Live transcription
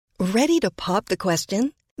Ready to pop the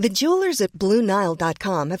question? The jewelers at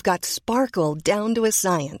BlueNile.com have got sparkle down to a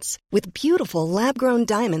science with beautiful lab-grown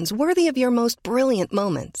diamonds worthy of your most brilliant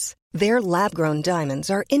moments. Their lab-grown diamonds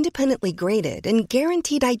are independently graded and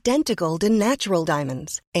guaranteed identical to natural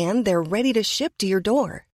diamonds, and they're ready to ship to your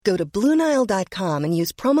door. Go to BlueNile.com and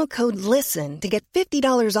use promo code LISTEN to get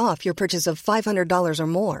 $50 off your purchase of $500 or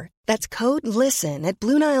more. That's code LISTEN at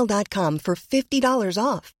BlueNile.com for $50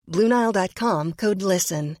 off. BlueNile.com, code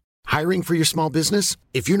LISTEN. Hiring for your small business?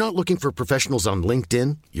 If you're not looking for professionals on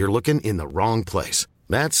LinkedIn, you're looking in the wrong place.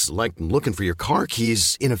 That's like looking for your car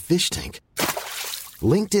keys in a fish tank.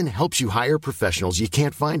 LinkedIn helps you hire professionals you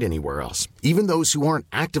can't find anywhere else, even those who aren't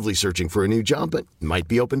actively searching for a new job but might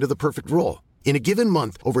be open to the perfect role. In a given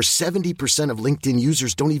month, over 70% of LinkedIn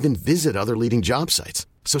users don't even visit other leading job sites.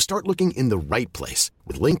 So start looking in the right place.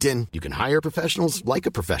 With LinkedIn, you can hire professionals like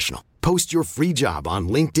a professional. Post your free job on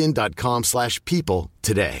linkedin.com/people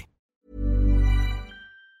today.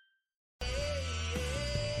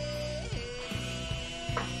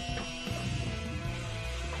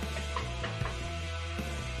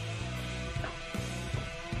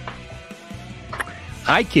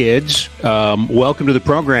 Hi, kids. Welcome to the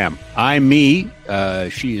program. I'm me.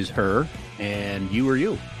 She is her, and you are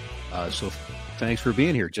you. So thanks for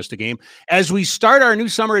being here. Just a game. As we start our new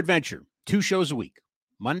summer adventure, 2 shows a week,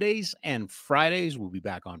 Mondays and Fridays. We'll be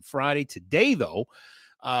back on Friday. Today, though,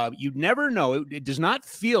 you'd never know. It does not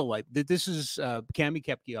feel like that. This is Cami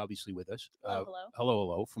Kepke, obviously, with us.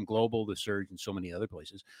 Hello, from Global, The Surge, and so many other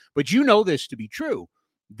places. But you know this to be true.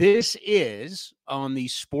 This is on the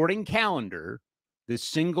sporting calendar the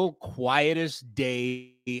single quietest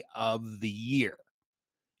day of the year.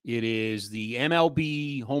 It is the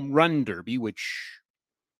MLB Home Run Derby, which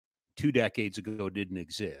 2 decades ago didn't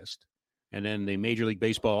exist. And then the Major League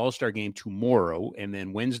Baseball All-Star Game tomorrow. And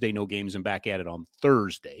then Wednesday, no games, and back at it on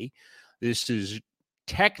Thursday. This is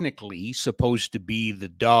technically supposed to be the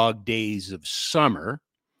dog days of summer,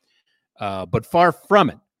 but far from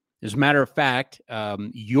it. As a matter of fact,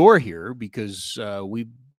 you're here because we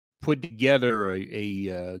put together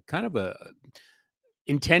a kind of a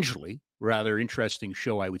intentionally rather interesting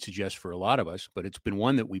show, I would suggest, for a lot of us, but it's been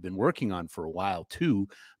one that we've been working on for a while too,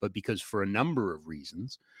 but because for a number of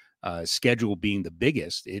reasons, schedule being the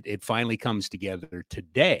biggest, it finally comes together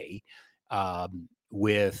today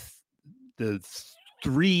with the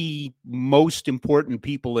 3 most important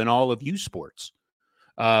people in all of youth sports,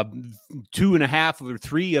 2.5 or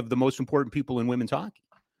 3 of the most important people in women's hockey.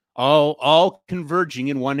 All converging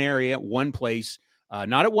in one area, one place,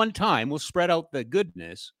 not at one time. We'll spread out the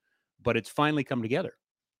goodness, but it's finally come together.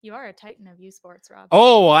 You are a titan of youth sports, Rob.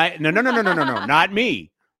 Oh, no, not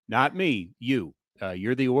me, you.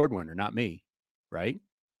 You're the award winner, not me, right?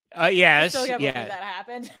 Yes, I still can't yeah. believe that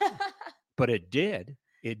happened. But it did.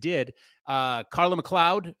 Carla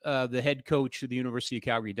MacLeod, the head coach of the University of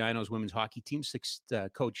Calgary Dinos women's hockey team,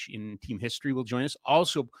 6th coach in team history, will join us.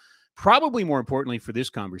 Also, probably more importantly for this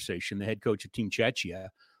conversation, the head coach of Team Czechia,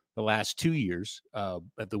 the last 2 years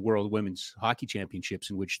at the World Women's Hockey Championships,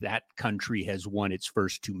 in which that country has won its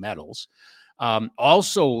first 2 medals.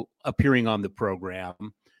 Also appearing on the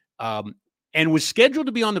program, and was scheduled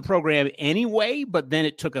to be on the program anyway, but then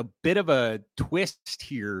it took a bit of a twist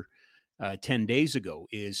here 10 days ago,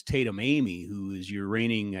 is Tatum Amy, who is your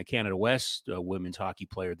reigning Canada West Women's Hockey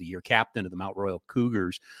Player of the Year, captain of the Mount Royal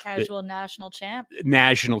Cougars. Casual national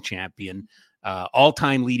champion,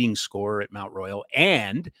 all-time leading scorer at Mount Royal,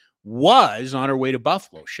 and was on her way to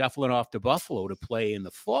Buffalo, shuffling off to Buffalo to play in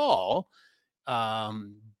the fall.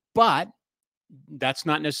 But that's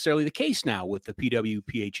not necessarily the case now with the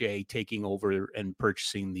PWPHA taking over and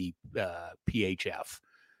purchasing the PHF.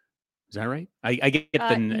 Is that right? I get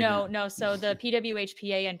the no. So the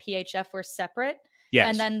PWHPA and PHF were separate. Yes.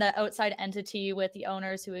 And then the outside entity with the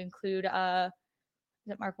owners who include is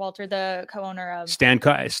it Mark Walter, the co-owner of Stan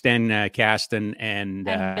Kasten and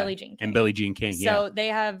Billie Jean King. And Billie Jean King. So they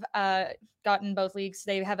have gotten both leagues.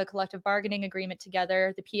 They have a collective bargaining agreement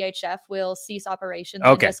together. The PHF will cease operations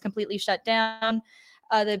and just completely shut down.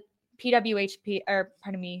 The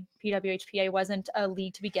PWHPA wasn't a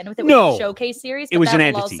league to begin with. It was a showcase series. It was an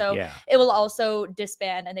entity. It will also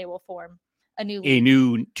disband, and they will form a new league. A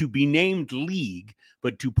new to be named league,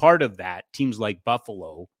 but to part of that, teams like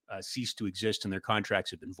Buffalo cease to exist and their contracts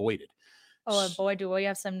have been voided. Oh boy, do we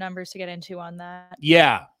have some numbers to get into on that.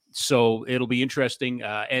 Yeah. So it'll be interesting.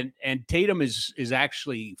 And Tatum is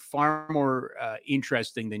actually far more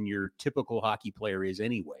interesting than your typical hockey player is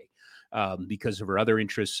anyway, because of her other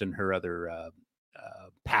interests and her other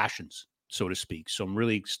passions, so to speak. So I'm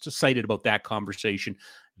really excited about that conversation.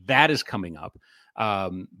 That is coming up.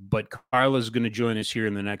 But Carla's going to join us here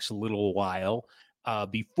in the next little while.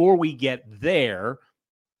 Before we get there,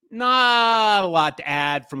 not a lot to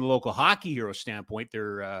add from the local hockey hero standpoint.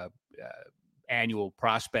 Their annual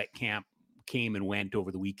prospect camp came and went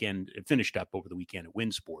over the weekend. It finished up over the weekend at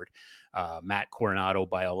Winsport. Matt Coronado,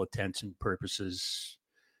 by all intents and purposes,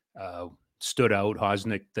 stood out.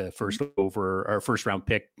 Hosnick, the first round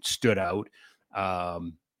pick, stood out.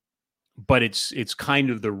 But it's kind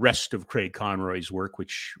of the rest of Craig Conroy's work,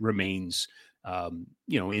 which remains,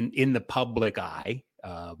 in the public eye.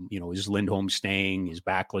 Is Lindholm staying? Is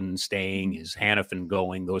Backlund staying? Is Hanifin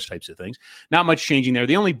going? Those types of things. Not much changing there.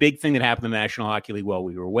 The only big thing that happened in the National Hockey League while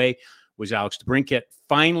we were away was Alex DeBrincat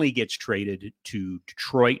finally gets traded to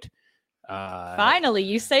Detroit. Finally,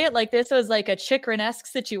 you say it like this was like a Chychrun-esque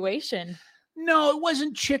situation. No, it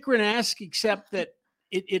wasn't Chychrun-esque, except that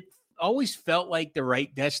it always felt like the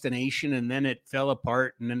right destination, and then it fell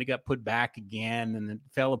apart, and then it got put back again, and then it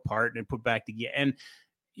fell apart and put back again. And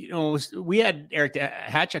we had Eric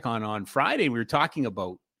Hatchak on Friday. We were talking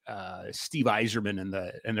about Steve Yzerman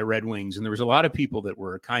and the Red Wings, and there was a lot of people that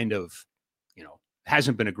were kind of,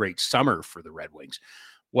 hasn't been a great summer for the Red Wings.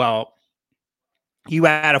 Well, you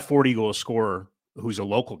add a 40-goal scorer who's a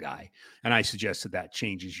local guy, and I suggested that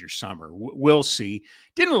changes your summer. We'll see.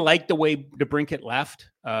 Didn't like the way DeBrincat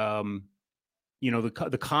left. The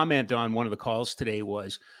comment on one of the calls today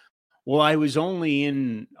was, well, I was only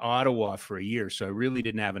in Ottawa for a year, so I really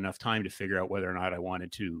didn't have enough time to figure out whether or not I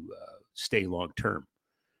wanted to stay long-term.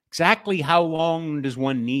 Exactly how long does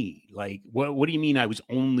one need? Like, what do you mean I was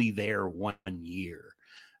only there 1 year?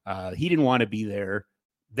 He didn't want to be there.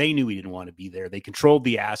 They knew he didn't want to be there. They controlled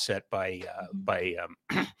the asset by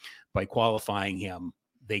qualifying him.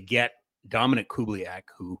 They get Dominic Kubalik,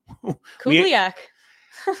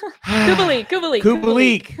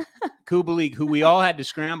 Kubalik, who we all had to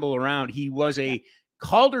scramble around. He was a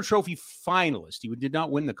Calder Trophy finalist. He did not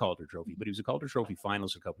win the Calder Trophy, but he was a Calder Trophy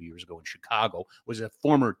finalist a couple years ago in Chicago, was a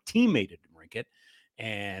former teammate of DeBrincat,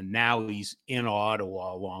 and now he's in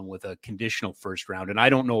Ottawa along with a conditional first round. And I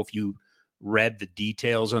don't know if you read the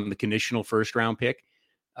details on the conditional first round pick.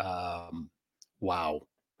 Wow.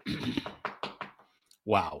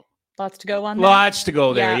 Lots to go on there. Lots to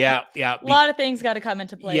go there. Yeah. A lot of things got to come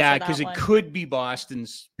into play. Yeah, because it could be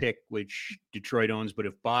Boston's pick, which Detroit owns. But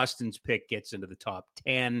if Boston's pick gets into the top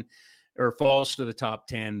 10 or falls to the top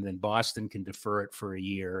 10, then Boston can defer it for a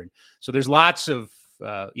year. And so there's lots of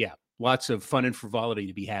fun and frivolity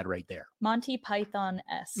to be had right there. Monty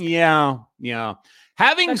Python-esque. Yeah.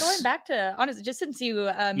 But going back to, honestly, just since you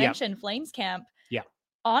mentioned Flames camp,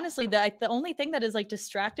 honestly, the only thing that is like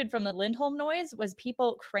distracted from the Lindholm noise was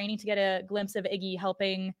people craning to get a glimpse of Iggy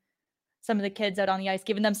helping some of the kids out on the ice,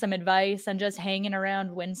 giving them some advice and just hanging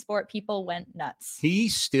around Winsport. People went nuts. He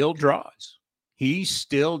still draws. We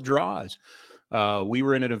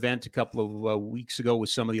were in an event a couple of weeks ago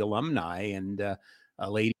with some of the alumni, and a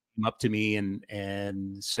lady came up to me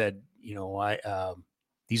and said,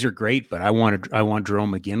 these are great, but I want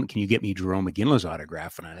Jerome McGinley. Can you get me Jerome McGinley's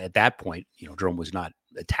autograph? And at that point, Jerome was not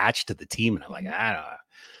attached to the team. And I'm like,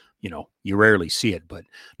 you rarely see it. But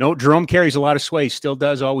no, Jerome carries a lot of sway, still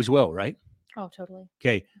does, always will, right? Oh, totally.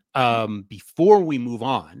 Okay. Before we move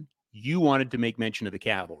on, you wanted to make mention of the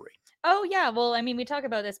Cavalry. Oh, yeah. Well, I mean, we talk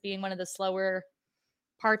about this being one of the slower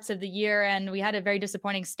parts of the year, and we had a very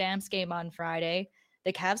disappointing Stamps game on Friday.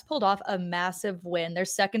 The Cavs pulled off a massive win, their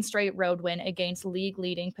second straight road win against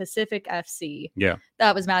league-leading Pacific FC. Yeah.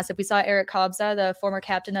 That was massive. We saw Eric Kobza, the former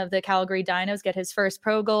captain of the Calgary Dinos, get his first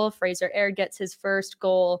pro goal. Fraser Aird gets his first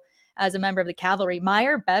goal as a member of the Cavalry.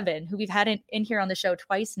 Meyer Bevan, who we've had in here on the show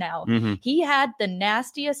twice now, he had the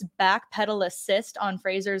nastiest back pedal assist on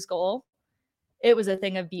Fraser's goal. It was a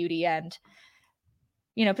thing of beauty, and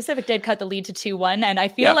Pacific did cut the lead to 2-1, and I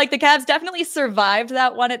feel like the Cavs definitely survived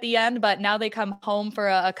that one at the end, but now they come home for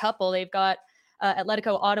a couple. They've got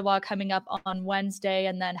Atletico Ottawa coming up on Wednesday,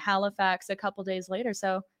 and then Halifax a couple days later,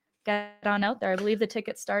 so get on out there. I believe the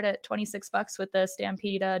tickets start at $26 with the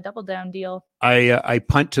Stampede Double Down deal. I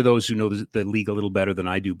punt to those who know the league a little better than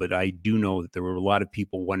I do, but I do know that there were a lot of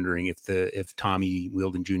people wondering if Tommy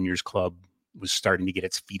Wheeldon Jr.'s club was starting to get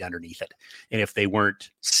its feet underneath it, and if they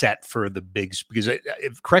weren't set for the bigs, because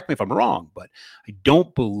correct me if I'm wrong, but I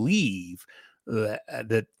don't believe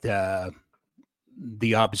that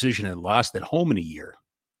the opposition had lost at home in a year,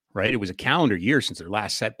 right? It was a calendar year since their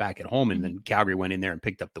last setback at home, and then Calgary went in there and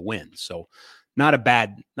picked up the win. So not a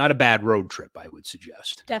bad road trip, I would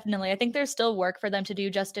suggest. Definitely. I think there's still work for them to do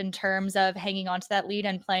just in terms of hanging on to that lead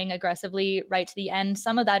and playing aggressively right to the end.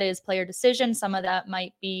 Some of that is player decision. Some of that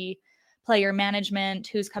might be player management,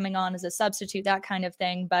 who's coming on as a substitute, that kind of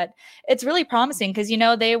thing. But it's really promising because,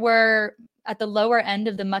 they were at the lower end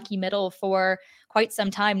of the mucky middle for quite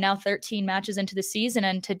some time now, 13 matches into the season.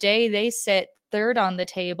 And today they sit third on the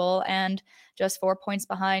table and just 4 points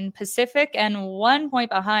behind Pacific and 1 point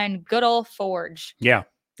behind good old Forge. Yeah.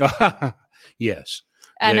 Yes.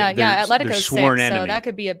 And Atletico's 6, so enemy. that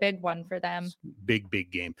could be a big one for them. Big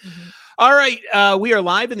game. Mm-hmm. All right. We are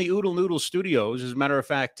live in the Oodle Noodle studios. As a matter of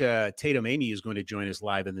fact, Tatum Amy is going to join us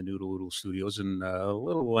live in the Noodle Noodle studios in a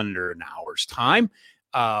little under an hour's time.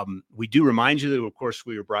 We do remind you that, of course,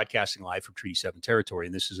 we are broadcasting live from Treaty 7 territory,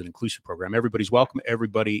 and this is an inclusive program. Everybody's welcome.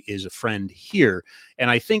 Everybody is a friend here.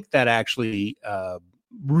 And I think that actually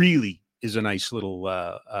really is a nice little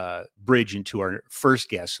bridge into our first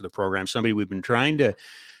guest of the program, somebody we've been trying to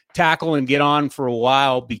tackle and get on for a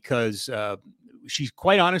while because she's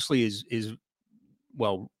quite honestly is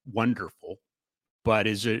wonderful, but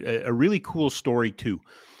is a really cool story too.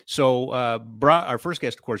 So our first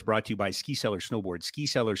guest, of course, brought to you by Ski Cellar Snowboard,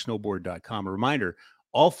 skicellarsnowboard.com. A reminder,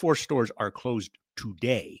 all 4 stores are closed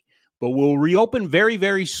today, but will reopen very,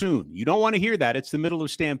 very soon. You don't want to hear that. It's the middle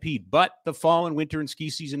of Stampede, but the fall and winter and ski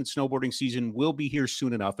season and snowboarding season will be here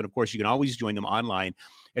soon enough. And of course, you can always join them online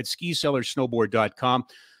at skicellarsnowboard.com.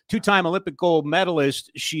 2-time Olympic gold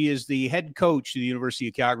medalist. She is the head coach of the University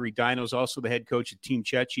of Calgary Dinos, also the head coach of Team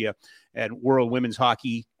Czechia at World Women's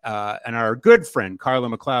Hockey. And our good friend, Carla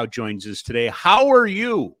MacLeod, joins us today. How are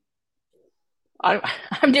you?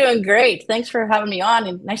 I'm doing great. Thanks for having me on,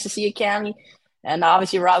 and nice to see you, Cami. And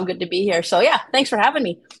obviously, Rob, good to be here. So yeah, thanks for having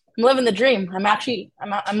me. I'm living the dream.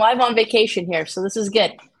 I'm live on vacation here, so this is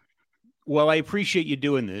good. Well, I appreciate you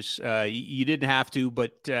doing this. You didn't have to,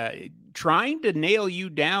 but trying to nail you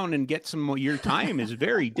down and get some of your time is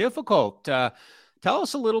very difficult. Tell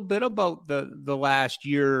us a little bit about the last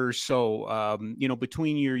year or so,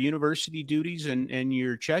 between your university duties and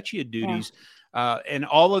your Czechia duties, and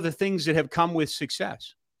all of the things that have come with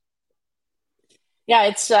success. Yeah,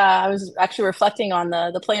 it's. I was actually reflecting on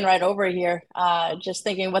the plane ride over here, just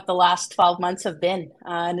thinking what the last 12 months have been,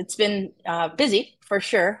 and it's been busy for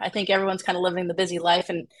sure. I think everyone's kind of living the busy life,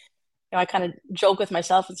 and I kind of joke with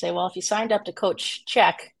myself and say, well, if you signed up to coach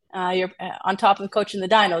Czech, you're on top of coaching the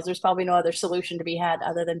Dinos. There's probably no other solution to be had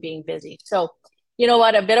other than being busy. So, you know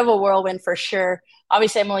what, a bit of a whirlwind for sure.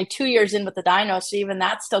 Obviously, I'm only 2 years in with the Dinos, so even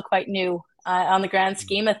that's still quite new on the grand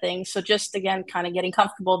scheme of things. So just again, kind of getting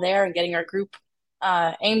comfortable there and getting our group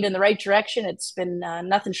aimed in the right direction. It's been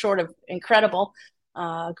nothing short of incredible.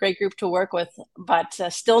 Great group to work with, but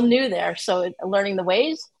still new there. So learning the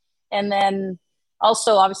ways. And then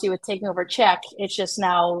also, obviously, with taking over Czech, it's just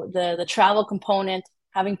now the travel component,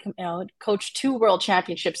 having coached 2 world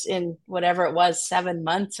championships in whatever it was, 7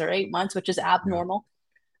 months or 8 months, which is abnormal.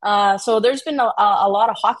 So there's been a lot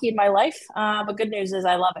of hockey in my life, but good news is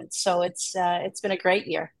I love it. So it's been a great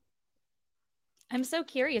year. I'm so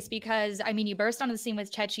curious because, you burst onto the scene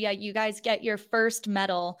with Czechia. You guys get your first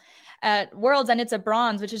medal at Worlds, and it's a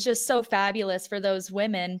bronze, which is just so fabulous for those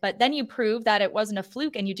women. But then you prove that it wasn't a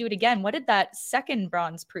fluke, and you do it again. What did that second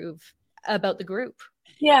bronze prove about the group?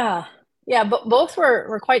 Yeah, but both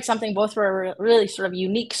were quite something. Both were a really sort of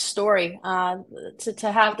unique story.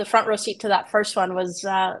 To have the front row seat to that first one was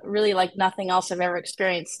really like nothing else I've ever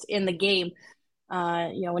experienced in the game.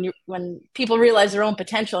 When people realize their own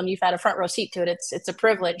potential and you've had a front row seat to it, it's a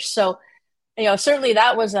privilege. So, certainly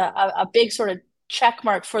that was a big sort of check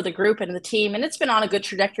mark for the group and the team. And it's been on a good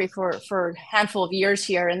trajectory for a handful of years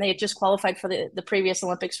here. And they had just qualified for the previous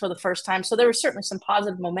Olympics for the first time. So there was certainly some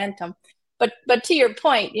positive momentum. But to your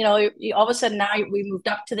point, all of a sudden now we moved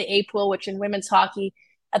up to the A pool, which in women's hockey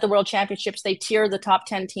at the World Championships, they tier the top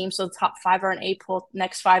 10 teams. So the top 5 are in A pool,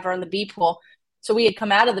 next 5 are in the B pool. So we had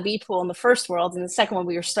come out of the B pool in the first Worlds, and the second one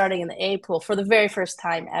we were starting in the A pool for the very first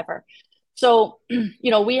time ever. So,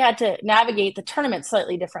 we had to navigate the tournament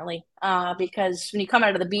slightly differently because when you come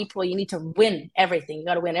out of the B pool, you need to win everything. You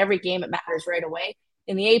got to win every game. It matters right away.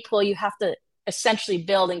 In the A pool, you have to essentially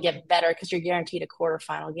build and get better because you're guaranteed a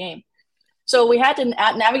quarterfinal game. So we had to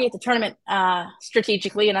navigate the tournament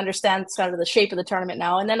strategically and understand sort of the shape of the tournament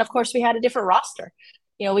now. And then, of course, we had a different roster.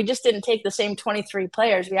 We just didn't take the same 23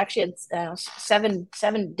 players. We actually had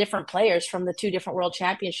seven different players from the 2 different world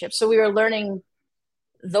championships. So we were learning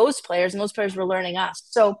those players, and those players were learning us.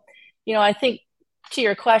 So, I think to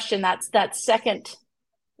your question, that second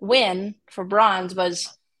win for bronze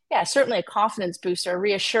was, certainly a confidence booster, a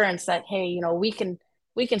reassurance that, hey, we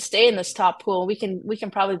can stay in this top pool. We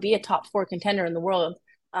can probably be a top 4 contender in the world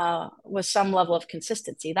with some level of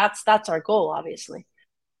consistency. That's our goal, obviously.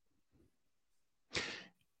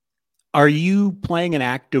 Are you playing an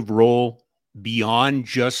active role beyond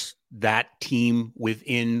just that team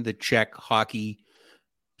within the Czech hockey,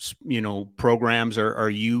 programs? Are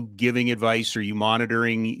you giving advice? Are you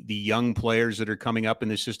monitoring the young players that are coming up in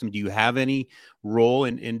the system? Do you have any role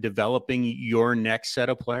in developing your next set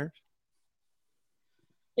of players?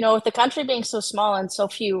 With the country being so small and so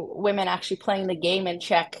few women actually playing the game in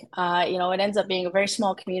Czech, it ends up being a very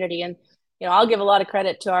small community. And, I'll give a lot of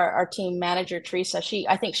credit to our team manager, Teresa.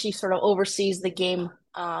 I think she sort of oversees the game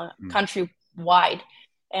countrywide.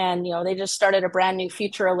 And, they just started a brand new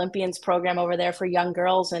Future Olympians program over there for young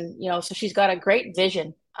girls. And, so she's got a great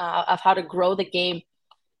vision of how to grow the game.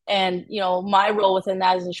 And, my role within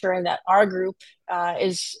that is ensuring that our group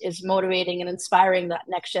is motivating and inspiring that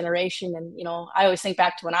next generation. And, I always think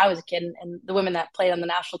back to when I was a kid and the women that played on the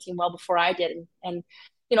national team well before I did. And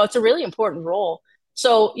it's a really important role.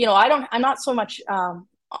 So, I'm not so much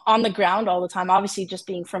on the ground all the time, obviously just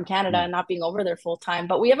being from Canada and not being over there full time,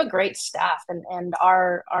 but we have a great staff and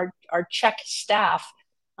our Czech staff,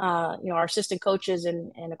 our assistant coaches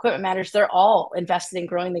and equipment managers, they're all invested in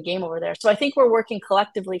growing the game over there. So I think we're working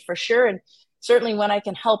collectively for sure. And certainly when I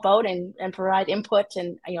can help out and provide input,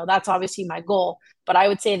 and, that's obviously my goal, but I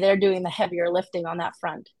would say they're doing the heavier lifting on that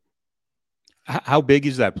front. How big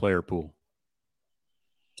is that player pool?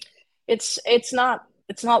 It's not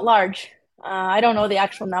large. I don't know the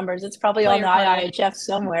actual numbers. It's probably on the IIHF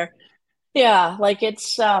somewhere. Yeah.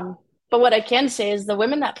 But what I can say is the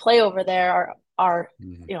women that play over there are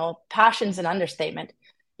passion's an understatement.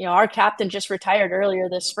 Our captain just retired earlier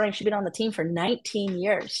this spring. She's been on the team for 19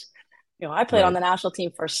 years. I played on the national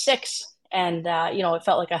team for 6 and, it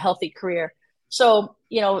felt like a healthy career. So,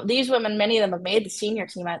 these women, many of them have made the senior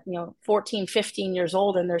team at, 14, 15 years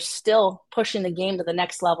old, and they're still pushing the game to the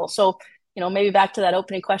next level. So, maybe back to that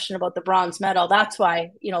opening question about the bronze medal. That's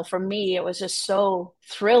why, for me, it was just so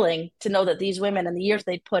thrilling to know that these women and the years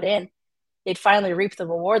they'd put in, they'd finally reap the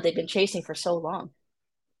reward they've been chasing for so long.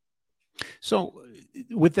 So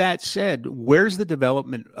with that said, where's the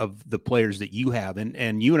development of the players that you have?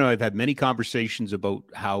 And you and I have had many conversations about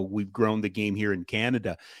how we've grown the game here in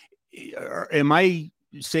Canada. Am I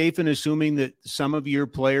safe in assuming that some of your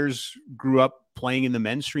players grew up playing in the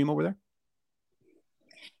men's stream over there?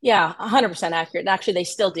 Yeah, 100% accurate. And actually, they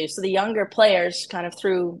still do. So the younger players kind of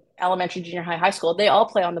through elementary, junior high, high school, they all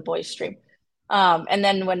play on the boys stream. And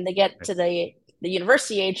then when they get to the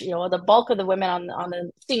university age, the bulk of the women on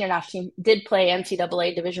the senior national team did play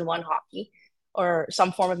NCAA Division I hockey or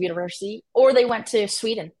some form of university, or they went to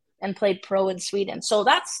Sweden and played pro in Sweden. So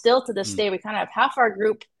that's still to this day, we kind of have half our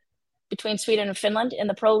group between Sweden and Finland in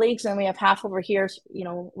the pro leagues, and we have half over here,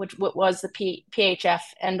 which was the PHF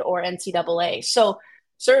and or NCAA. So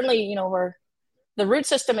certainly, the root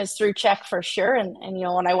system is through Czech for sure. And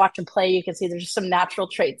when I watch them play, you can see there's just some natural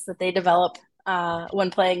traits that they develop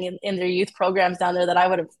when playing in their youth programs down there that I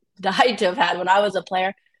would have died to have had when I was a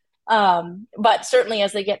player. But certainly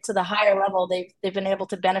as they get to the higher level, they've been able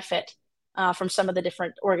to benefit from some of the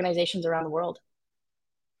different organizations around the world.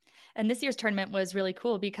 And this year's tournament was really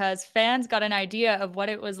cool because fans got an idea of what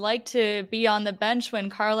it was like to be on the bench when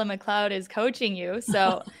Carla MacLeod is coaching you.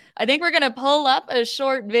 So I think we're going to pull up a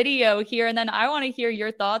short video here, and then I want to hear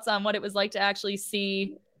your thoughts on what it was like to actually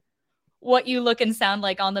see what you look and sound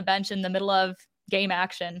like on the bench in the middle of game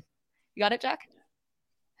action. You got it, Jack?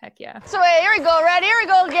 Heck yeah. So here we go, Red. Here we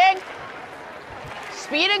go, gang.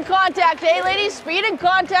 Speed and contact, hey, ladies? Speed and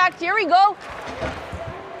contact. Here we go.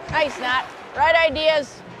 Nice, Nat. Right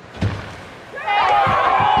ideas. Good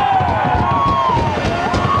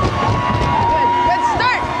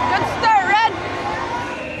start,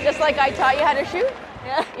 Red. Just like I taught you how to shoot?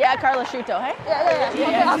 Yeah, Carla Shuto, hey?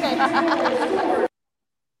 Yeah. Okay.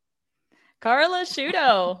 Carla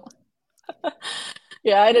Shuto.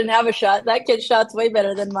 Yeah, I didn't have a shot. That kid's shot's way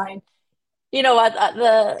better than mine. You know what?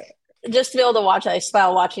 Just to be able to watch it, I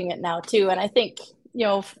smile watching it now too. And I think,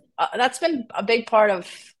 that's been a big part of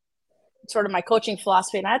sort of my coaching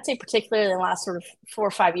philosophy. And I'd say particularly in the last sort of 4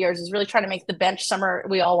 or 5 years is really trying to make the bench somewhere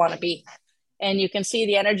we all want to be. And you can see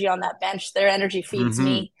the energy on that bench. Their energy feeds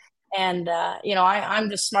me. And, I'm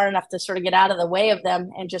just smart enough to sort of get out of the way of them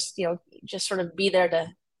and just sort of be there to,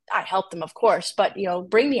 I help them, of course, but,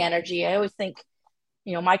 bring the energy. I always think,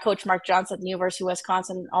 my coach, Mark Johnson at the University of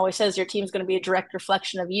Wisconsin, always says your team's going to be a direct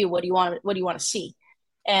reflection of you. What do you want to see?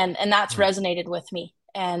 And that's resonated with me.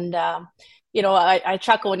 And, I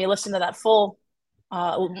chuckle when you listen to that full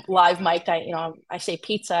live mic. I say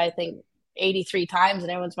pizza, I think 83 times,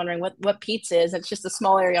 and everyone's wondering what pizza is. It's just a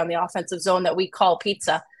small area on the offensive zone that we call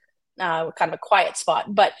pizza, kind of a quiet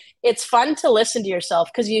spot. But it's fun to listen to yourself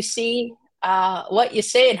because you see what you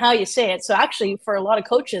say and how you say it. So actually, for a lot of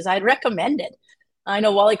coaches, I'd recommend it. I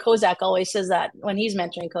know Wally Kozak always says that when he's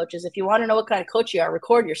mentoring coaches, if you want to know what kind of coach you are,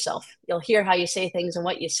 record yourself. You'll hear how you say things and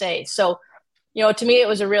what you say. So, to me, it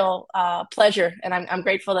was a real pleasure, and I'm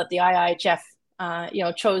grateful that the IIHF,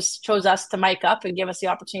 chose us to mic up and give us the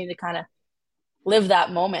opportunity to kind of live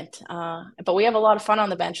that moment. But we have a lot of fun on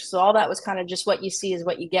the bench. So all that was kind of just what you see is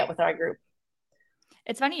what you get with our group.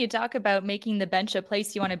 It's funny you talk about making the bench a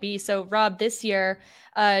place you want to be. So Rob, this year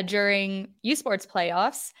during U Sports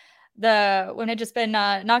playoffs, the women had just been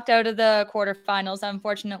knocked out of the quarterfinals,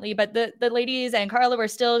 unfortunately, but the ladies and Carla were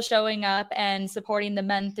still showing up and supporting the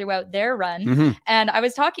men throughout their run. Mm-hmm. And I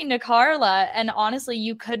was talking to Carla, and honestly,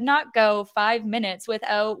 you could not go 5 minutes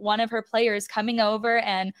without one of her players coming over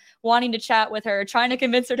and wanting to chat with her, trying to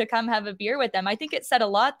convince her to come have a beer with them. I think it said a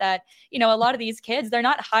lot that, a lot of these kids, they're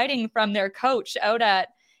not hiding from their coach out at,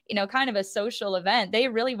 kind of a social event. They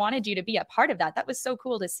really wanted you to be a part of that. That was so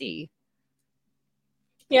cool to see.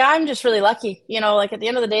 Yeah, I'm just really lucky. Like at the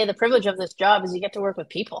end of the day, the privilege of this job is you get to work with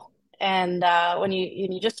people. And when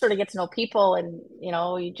you just sort of get to know people and,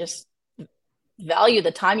 you just value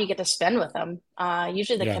the time you get to spend with them,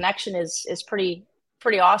 usually the connection is pretty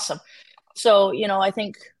awesome. So, I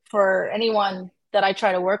think for anyone that I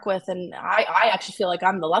try to work with, and I actually feel like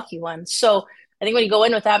I'm the lucky one. So I think when you go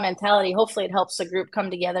in with that mentality, hopefully it helps the group come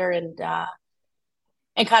together and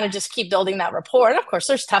kind of just keep building that rapport. And of course,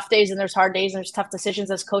 there's tough days and there's hard days and there's tough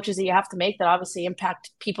decisions as coaches that you have to make that obviously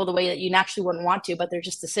impact people the way that you naturally wouldn't want to, but they're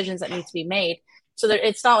just decisions that need to be made. So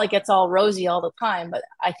it's not like it's all rosy all the time, but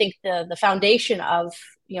I think the foundation of,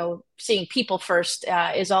 seeing people first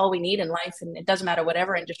is all we need in life. And it doesn't matter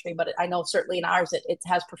whatever industry, but I know certainly in ours, it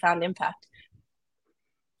has profound impact.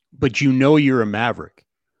 But you're a maverick.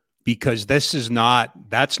 Because that's not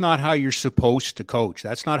how you're supposed to coach.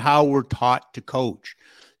 That's not how we're taught to coach.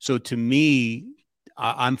 So to me,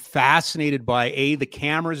 I'm fascinated by the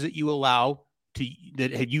cameras that you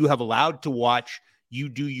have allowed to watch you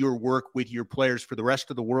do your work with your players for the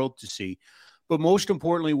rest of the world to see. But most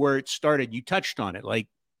importantly, where it started, you touched on it, like,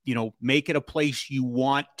 make it a place you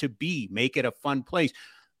want to be, make it a fun place.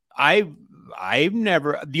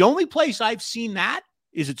 The only place I've seen that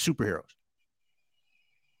is at Superheroes.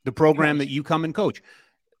 The program that you come and coach.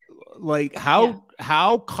 Like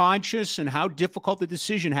how conscious and how difficult the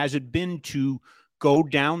decision has it been to go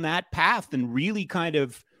down that path and really kind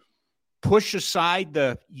of push aside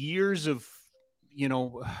the years of,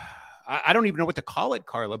 I don't even know what to call it,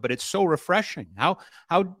 Carla, but it's so refreshing. How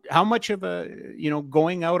much of a,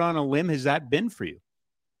 going out on a limb has that been for you?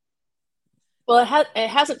 Well, it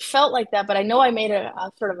hasn't felt like that, but I know I made a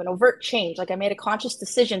sort of an overt change. Like I made a conscious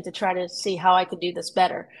decision to try to see how I could do this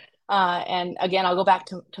better. And again, I'll go back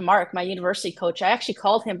to Mark, my university coach. I actually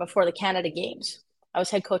called him before the Canada Games. I was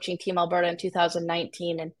head coaching Team Alberta in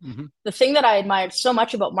 2019. And the thing that I admired so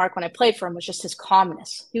much about Mark when I played for him was just his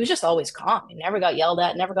calmness. He was just always calm. He never got yelled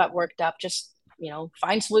at, never got worked up, just,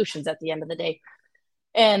 find solutions at the end of the day.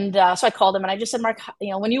 And so I called him and I just said, Mark,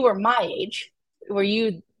 when you were my age, were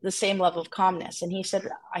you the same level of calmness? And he said,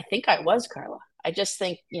 I think I was, Carla. I just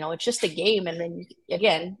think, it's just a game. And then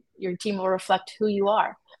again, your team will reflect who you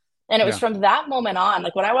are. And it was from that moment on,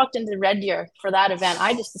 like when I walked into Red Deer for that event,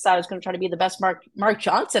 I just decided I was going to try to be the best Mark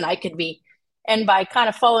Johnson I could be. And by kind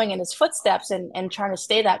of following in his footsteps and trying to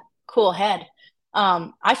stay that cool head,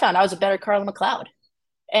 I found I was a better Carla MacLeod.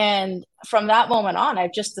 And from that moment on,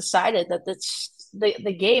 I've just decided that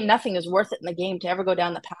the game, nothing is worth it in the game to ever go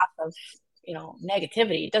down the path of,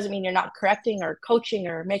 negativity. It doesn't mean you're not correcting or coaching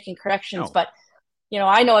or making corrections, but,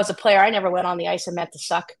 I know as a player, I never went on the ice and meant to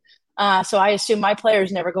suck. So I assume my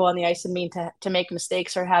players never go on the ice and mean to make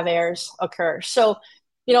mistakes or have errors occur. So,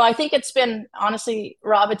 I think it's been, honestly,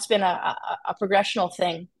 Rob, it's been a progressional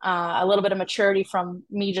thing, a little bit of maturity from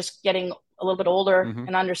me just getting a little bit older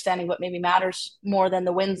and understanding what maybe matters more than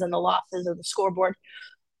the wins and the losses or the scoreboard.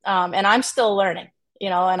 And I'm still learning,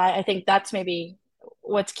 and I think that's maybe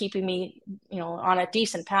what's keeping me, on a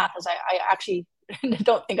decent path, is I actually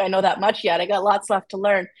don't think I know that much yet. I got lots left to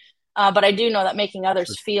learn. But I do know that making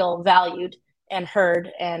others feel valued and heard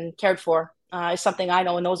and cared for is something I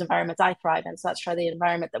know in those environments I thrive in. So that's the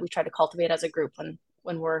environment that we try to cultivate as a group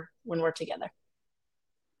when we're together.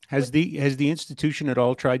 Has the institution at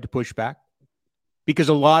all tried to push back? Because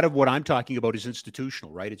a lot of what I'm talking about is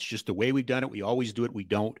institutional, right? It's just the way we've done it. We always do it. We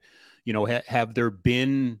don't, have there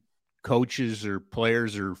been coaches or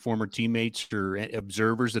players or former teammates or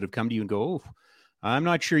observers that have come to you and go, oh, I'm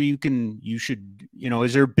not sure you should,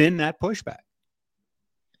 has there been that pushback?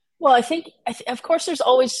 Well, I think, of course, there's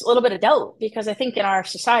always a little bit of doubt, because I think in our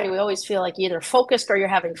society, we always feel like you're either focused or you're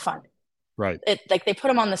having fun. Right. Like they put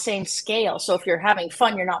them on the same scale. So if you're having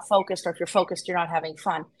fun, you're not focused, or if you're focused, you're not having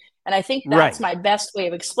fun. And I think that's my best way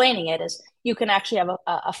of explaining it is you can actually have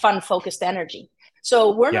a fun, focused energy.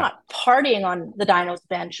 So we're not partying on the Dinos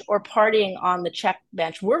bench or partying on the Czech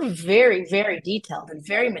bench. We're very, very detailed and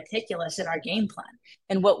very meticulous in our game plan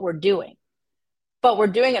and what we're doing. But we're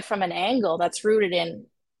doing it from an angle that's rooted in,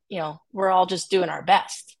 we're all just doing our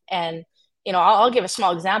best. And, I'll give a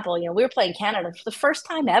small example. We were playing Canada for the first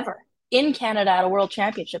time ever in Canada at a World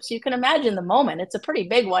Championship. So you can imagine the moment. It's a pretty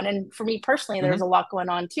big one. And for me personally, there's a lot going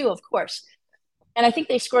on too, of course. And I think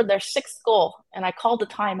they scored their 6th goal, and I called the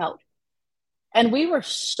timeout. And we were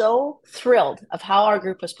so thrilled of how our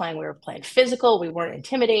group was playing. We were playing physical. We weren't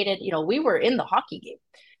intimidated. We were in the hockey game.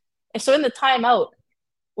 And so in the timeout,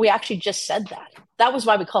 we actually just said that. That was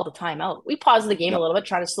why we called the timeout. We paused the game a little bit,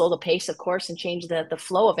 trying to slow the pace, of course, and change the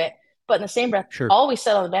flow of it. But in the same breath, all we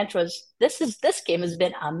said on the bench was, this game has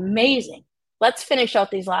been amazing. Let's finish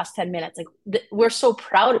out these last 10 minutes. We're so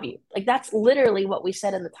proud of you. That's literally what we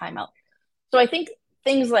said in the timeout. So I think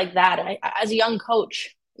things like that, as a young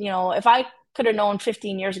coach, if I could have known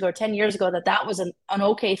 15 years ago or 10 years ago that was an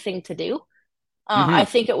okay thing to do, I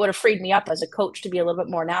think it would have freed me up as a coach to be a little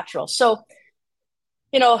bit more natural. So,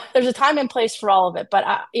 there's a time and place for all of it,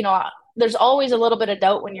 but there's always a little bit of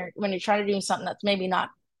doubt when you're trying to do something that's maybe not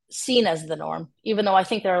seen as the norm, even though I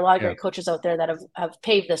think there are a lot of great coaches out there that have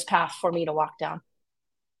paved this path for me to walk down.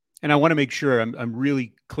 And I want to make sure I'm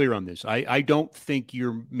really clear on this. I don't think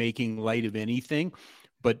you're making light of anything,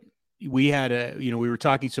 but we had we were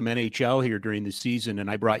talking some NHL here during the season,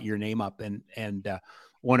 and I brought your name up, and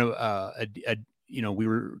one of we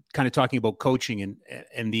were kind of talking about coaching, and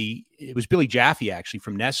it was Billy Jaffe actually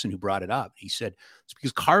from Nesson who brought it up. He said it's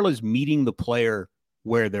because Carla's meeting the player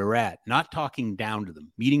where they're at, not talking down to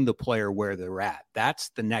them, meeting the player where they're at. That's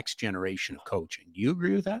the next generation of coaching. Do you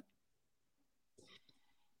agree with that?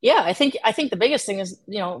 Yeah, I think the biggest thing is,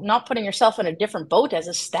 not putting yourself in a different boat as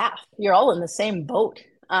a staff. You're all in the same boat.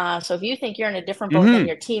 So if you think you're in a different boat than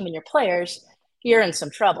your team and your players, you're in some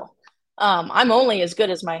trouble. I'm only as good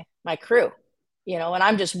as my crew, and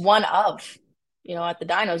I'm just one of, at the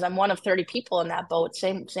Dinos, I'm one of 30 people in that boat.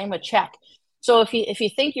 Same with Czech. So if you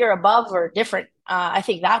think you're above or different, I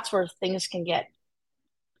think that's where things can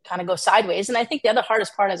kind of go sideways. And I think the other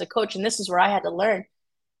hardest part as a coach, and this is where I had to learn,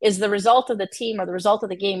 is the result of the team or the result of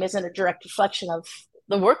the game isn't a direct reflection of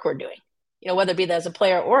the work we're doing, whether it be as a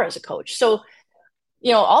player or as a coach. So,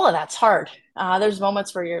 all of that's hard. There's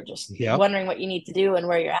moments where you're just wondering what you need to do and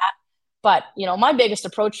where you're at. But, my biggest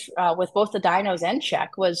approach with both the Dinos and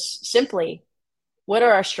Czech was simply, what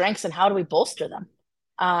are our strengths and how do we bolster them?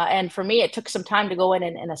 And for me, it took some time to go in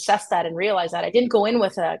and assess that and realize that I didn't go in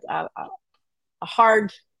with a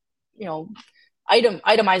hard,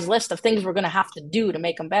 itemized list of things we're going to have to do to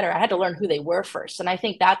make them better. I had to learn who they were first. And I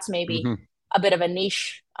think that's maybe a bit of a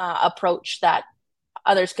niche approach that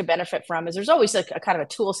others could benefit from, is there's always a kind of a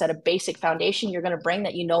tool set, a basic foundation you're going to bring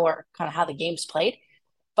that are kind of how the game's played.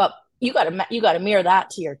 But you got to mirror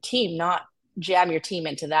that to your team, not jam your team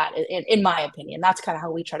into that, in my opinion. That's kind of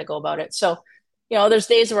how we try to go about it. So, there's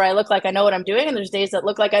days where I look like I know what I'm doing, and there's days that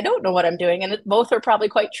look like I don't know what I'm doing. And both are probably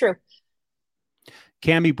quite true.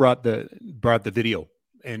 Cami brought the video,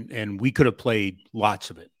 and we could have played lots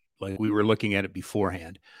of it. Like, we were looking at it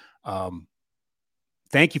beforehand.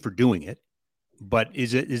 Thank you for doing it. But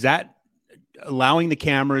is that allowing the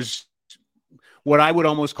cameras what I would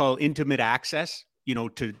almost call intimate access,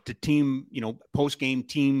 to team, post-game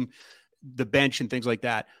team, the bench and things like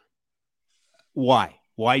that? Why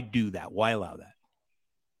do that? Why allow that?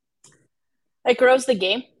 It grows the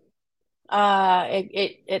game.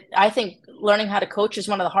 I think learning how to coach is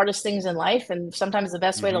one of the hardest things in life. And sometimes the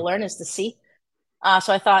best way to learn is to see.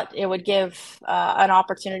 So I thought it would give an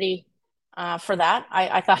opportunity for that.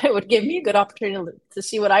 I thought it would give me a good opportunity to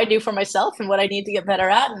see what I do for myself and what I need to get better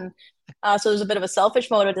at. And so there's a bit of a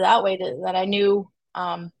selfish motive to that way that I knew,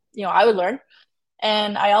 I would learn.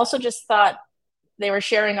 And I also just thought they were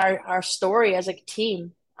sharing our story as a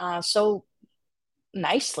team so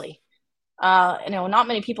nicely. Not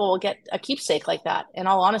many people will get a keepsake like that. In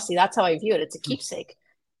all honesty, that's how I view it. It's a keepsake.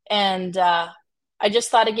 And I just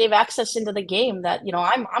thought it gave access into the game that,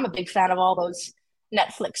 I'm a big fan of all those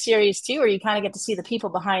Netflix series too, where you kind of get to see the people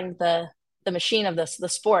behind the machine of the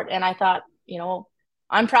sport. And I thought,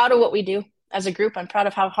 I'm proud of what we do as a group. I'm proud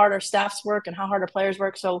of how hard our staffs work and how hard our players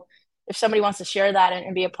work. So if somebody wants to share that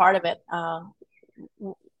and be a part of it,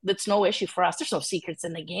 that's no issue for us. There's no secrets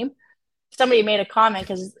in the game. Somebody made a comment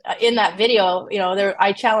because in that video, we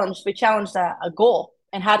challenged a goal,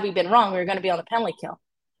 and had we been wrong, we were going to be on the penalty kill.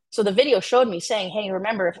 So the video showed me saying, hey,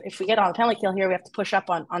 remember, if we get on a penalty kill here, we have to push up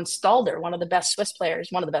on Stalder, one of the best Swiss players,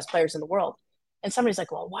 one of the best players in the world. And somebody's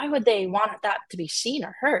like, well, why would they want that to be seen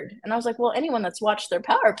or heard? And I was like, well, anyone that's watched their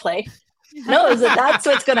power play knows that that's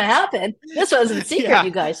what's going to happen. This wasn't secret,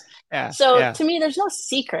 you guys. So to me, there's no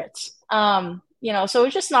secrets. So it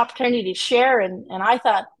was just an opportunity to share. And I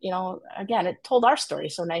thought, again, it told our story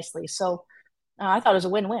so nicely. So I thought it was a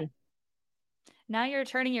win-win. Now you're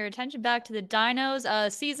turning your attention back to the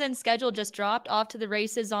Dinos. Season schedule just dropped off to the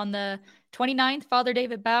races on the 29th. Father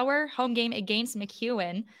David Bauer, home game against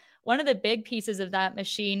McEwen. One of the big pieces of that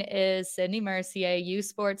machine is Sydney Mercier, U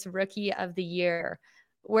Sports Rookie of the Year.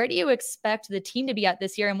 Where do you expect the team to be at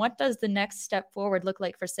this year, and what does the next step forward look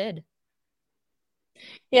like for Sid?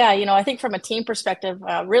 Yeah, I think from a team perspective,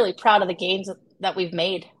 really proud of the gains that we've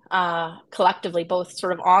made collectively, both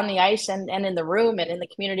sort of on the ice and in the room and in the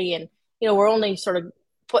community. And, we're only sort of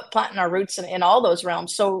planting our roots in all those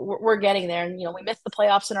realms. So we're getting there. And, we missed the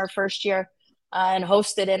playoffs in our first year and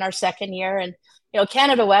hosted in our second year. And,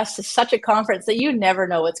 Canada West is such a conference that you never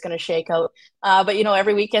know what's going to shake out. But,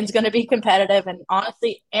 every weekend's going to be competitive. And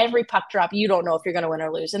honestly, every puck drop, you don't know if you're going to win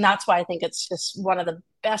or lose. And that's why I think it's just one of the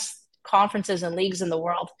best conferences and leagues in the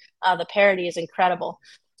world. The parity is incredible.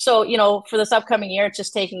 So, for this upcoming year, it's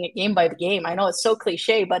just taking it game by game. I know it's so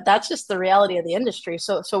cliche, but that's just the reality of the industry.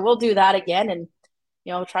 So we'll do that again and,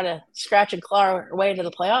 try to scratch and claw our way into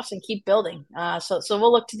the playoffs and keep building. So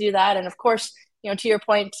we'll look to do that. And of course, to your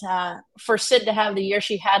point, for Sid to have the year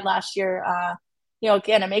she had last year,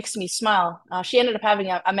 again, it makes me smile. She ended up having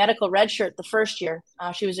a medical red shirt the first year.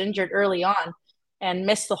 She was injured early on and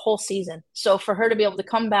missed the whole season. So for her to be able to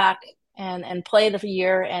come back and play the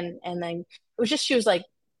year and then it was just, she was like,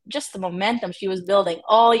 just the momentum she was building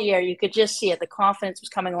all year. You could just see it. The confidence was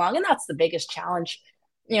coming along. And that's the biggest challenge.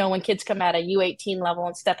 When kids come at a U18 level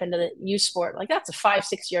and step into the U sport, like that's a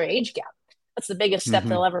 5-6 year age gap. That's the biggest step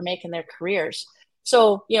they'll ever make in their careers.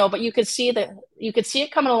 So, but you could see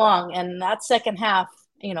it coming along, and that second half,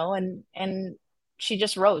 and she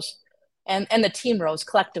just rose and the team rose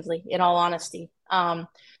collectively, in all honesty.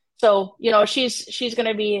 So, she's going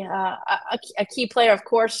to be a key player, of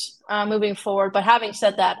course, moving forward. But having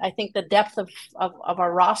said that, I think the depth of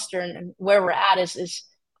our roster and where we're at is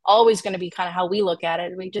always going to be kind of how we look at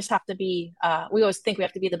it. We just have to be, we always think we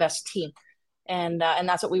have to be the best team. And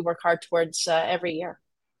that's what we work hard towards every year.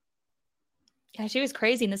 Yeah, she was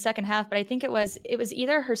crazy in the second half, but I think it was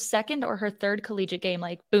either her second or her third collegiate game,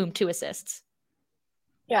 like boom, 2 assists.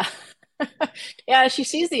 Yeah. Yeah, she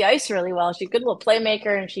sees the ice really well. She's a good little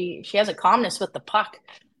playmaker, and she has a calmness with the puck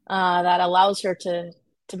that allows her to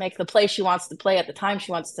make the play she wants to play at the time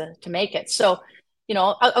she wants to make it. So,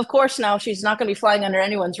 of course, now she's not going to be flying under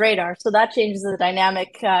anyone's radar. So that changes the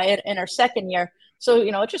dynamic in her second year. So,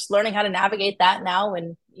 just learning how to navigate that now,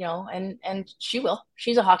 and she will.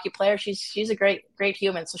 She's a hockey player. She's a great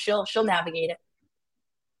human. So she'll navigate it.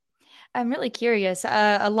 I'm really curious.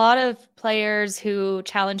 A lot of players who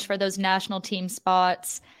challenge for those national team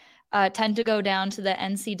spots tend to go down to the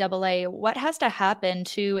NCAA. What has to happen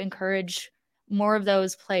to encourage more of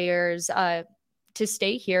those players to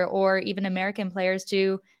stay here, or even American players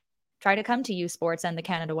to try to come to U Sports and the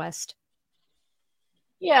Canada West?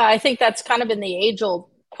 Yeah, I think that's kind of been the age-old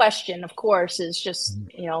question, of course, is just,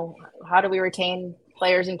 how do we retain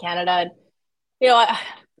players in Canada? And,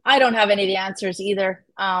 I don't have any of the answers either.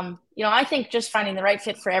 I think just finding the right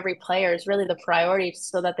fit for every player is really the priority,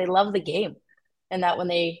 so that they love the game, and that when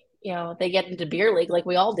they get into beer league, like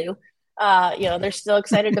we all do, they're still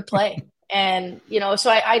excited to play. And, so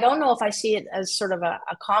I don't know if I see it as sort of a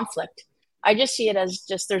conflict. I just see it as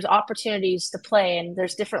just there's opportunities to play, and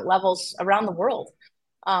there's different levels around the world.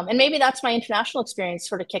 And maybe that's my international experience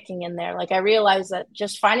sort of kicking in there. Like I realize that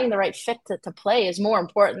just finding the right fit to play is more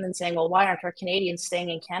important than saying, well, why aren't our Canadians staying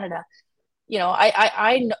in Canada?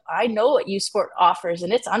 I know what U Sport offers,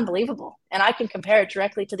 and it's unbelievable. And I can compare it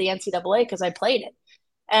directly to the NCAA because I played it.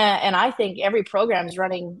 And I think every program is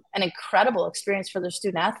running an incredible experience for their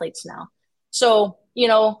student athletes now. So,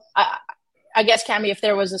 I guess, Cami, if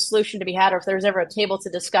there was a solution to be had, or if there was ever a table to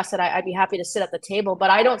discuss it, I'd be happy to sit at the table.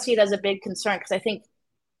 But I don't see it as a big concern, because I think,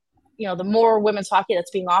 the more women's hockey that's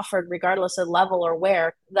being offered, regardless of level or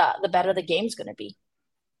where, the better the game's going to be.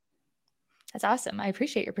 That's awesome. I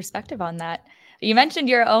appreciate your perspective on that. You mentioned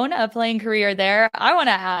your own playing career there. I want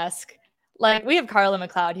to ask, we have Carla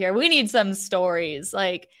MacLeod here. We need some stories.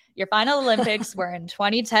 Your final Olympics were in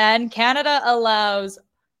 2010. Canada allows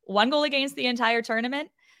 1 goal against the entire tournament.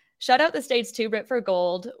 Shut out the States 2 Brit for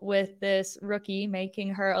gold, with this rookie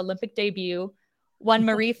making her Olympic debut, one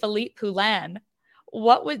Marie-Philippe Poulin.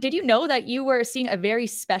 Did you know that you were seeing a very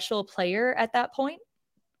special player at that point?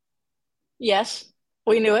 Yes.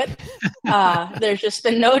 We knew it. There's just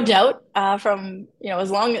been no doubt from, as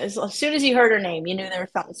soon as you heard her name, you knew there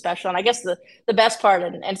was something special. And I guess the best part,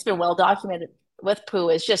 and it's been well documented with Pooh,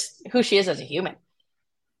 is just who she is as a human.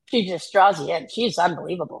 She just draws you in. She's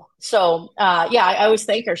unbelievable. So, I always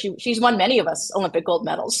thank her. She's won many of us Olympic gold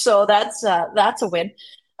medals. So that's a win.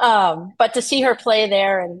 But to see her play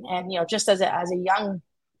there and just as a young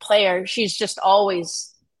player, she's just always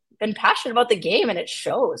been passionate about the game, and it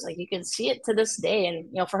shows. Like, you can see it to this day.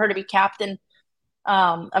 And for her to be captain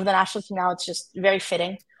of the national team now, it's just very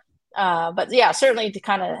fitting. But yeah, certainly to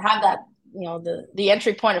kind of have that, the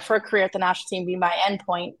entry point of her career at the national team be my end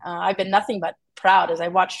point. I've been nothing but proud as I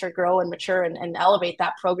watched her grow and mature and elevate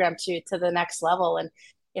that program to the next level. And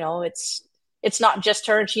it's not just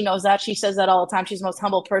her, and she knows that. She says that all the time. She's the most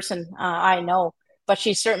humble person I know. But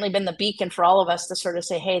she's certainly been the beacon for all of us to sort of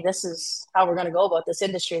say, hey, this is how we're going to go about this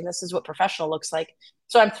industry, and this is what professional looks like.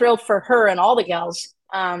 So I'm thrilled for her and all the gals,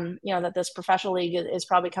 that this professional league is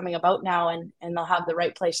probably coming about now, and they'll have the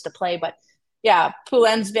right place to play. But yeah,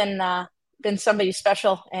 Poulen's been somebody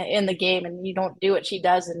special in the game, and you don't do what she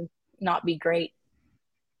does and not be great.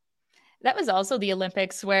 That was also the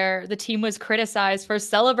Olympics where the team was criticized for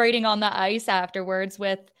celebrating on the ice afterwards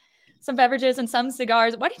with some beverages and some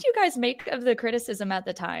cigars. What did you guys make of the criticism at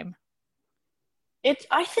the time?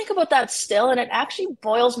 I think about that still, and it actually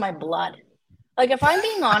boils my blood. Like, if I'm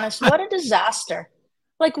being honest, what a disaster.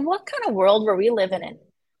 Like, what kind of world were we living in?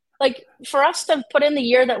 Like, for us to put in the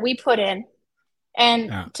year that we put in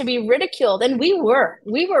and to be ridiculed, and we were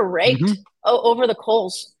raked over the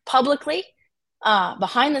coals publicly,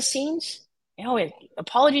 behind the scenes,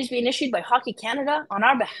 apologies being issued by Hockey Canada on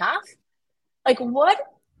our behalf. Like,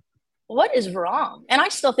 what is wrong? And I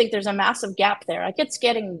still think there's a massive gap there. Like, it's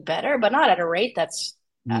getting better, but not at a rate that's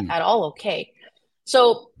at all okay.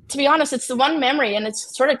 So to be honest, it's the one memory, and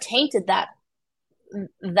it's sort of tainted that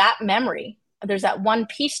memory. There's that one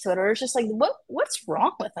piece to it, or it's just like, what's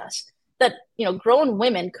wrong with us? That, grown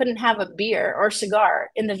women couldn't have a beer or cigar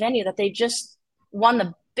in the venue that they just won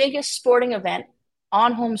the biggest sporting event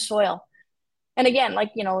on home soil. And again,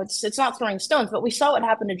 it's not throwing stones, but we saw what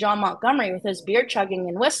happened to John Montgomery with his beer chugging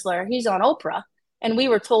in Whistler. He's on Oprah, and we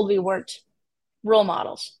were told we weren't role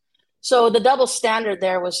models. So the double standard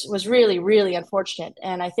there was really, really unfortunate.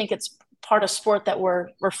 And I think it's part of sport that we're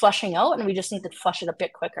flushing out, and we just need to flush it a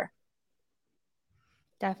bit quicker.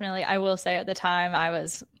 Definitely. I will say, at the time I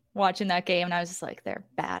was watching that game, and I was just like, they're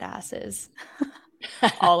badasses.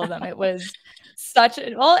 All of them. It was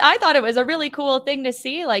I thought it was a really cool thing to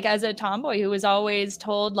see, like, as a tomboy who was always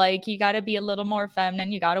told, like, you got to be a little more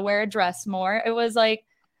feminine, you got to wear a dress more. It was like,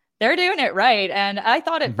 they're doing it right. And I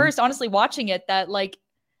thought at first, honestly, watching it, that like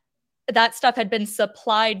that stuff had been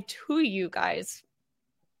supplied to you guys,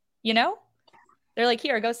 they're like,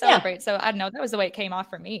 here, go celebrate. Yeah. So I don't know, that was the way it came off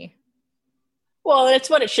for me. Well, it's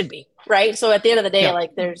what it should be, right? So at the end of the day,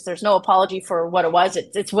 like, there's no apology for what it was.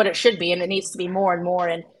 It's what it should be, and it needs to be more and more.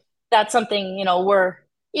 And that's something, we're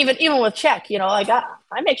even with Czech,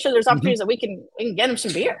 I make sure there's opportunities that we can get them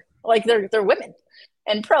some beer. Like, they're women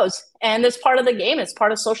and pros, and it's part of the game. It's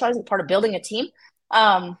part of socializing, part of building a team.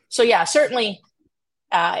 So yeah, certainly,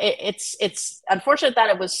 it's unfortunate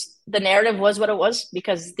that the narrative was what it was,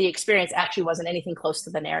 because the experience actually wasn't anything close to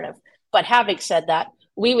the narrative. But having said that,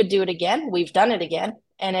 we would do it again. We've done it again,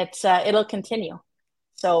 and it'll continue.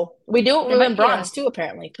 So we do it. We win bronze too,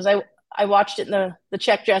 apparently, because I watched it in the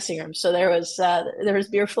Czech dressing room. So there was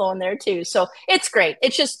beer flowing there too. So it's great.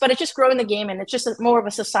 It's just growing the game, and it's just more of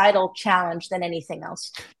a societal challenge than anything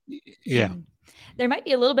else. Yeah. There might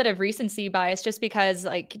be a little bit of recency bias, just because,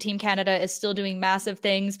 like, Team Canada is still doing massive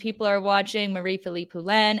things. People are watching Marie-Philippe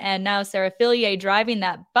Poulin and now Sarah Fillier driving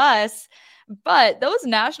that bus. But those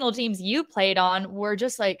national teams you played on were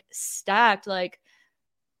just like stacked, like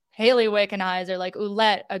Haley Wickenheiser, like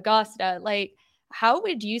Ouellette, Augusta. Like, how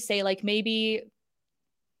would you say, like, maybe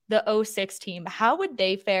the 06 team, how would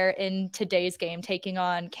they fare in today's game taking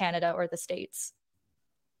on Canada or the States?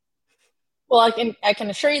 Well, I can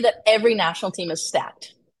assure you that every national team is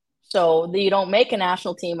stacked. So you don't make a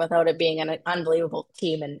national team without it being an unbelievable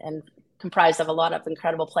team and comprised of a lot of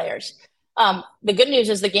incredible players. The good news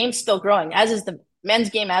is the game's still growing, as is the men's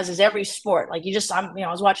game, as is every sport. Like, I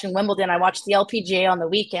was watching Wimbledon. I watched the LPGA on the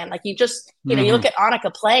weekend. Like, you you look at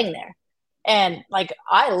Annika playing there, and like,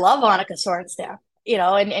 I love Annika Sorenstam,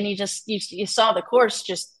 and you saw the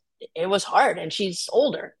course, it was hard, and she's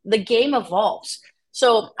older. The game evolves.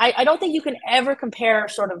 So I don't think you can ever compare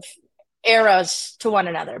sort of eras to one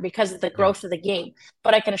another because of the growth of the game.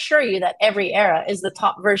 But I can assure you that every era is the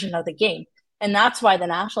top version of the game. And that's why the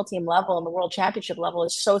national team level and the world championship level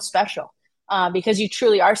is so special. because you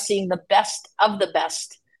truly are seeing the best of the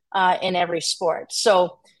best in every sport.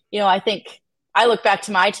 So, I think I look back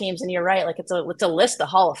to my teams, and you're right. Like it's a list of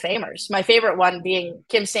Hall of Famers. My favorite one being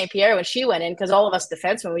Kim St. Pierre when she went in, because all of us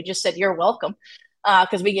defensemen, we just said, "You're welcome,"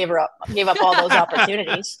 because we gave up all those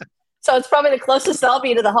opportunities. So it's probably the closest I'll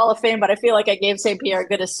be to the Hall of Fame, but I feel like I gave St. Pierre a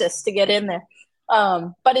good assist to get in there.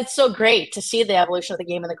 But it's so great to see the evolution of the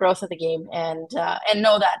game and the growth of the game, and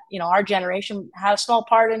know that our generation had a small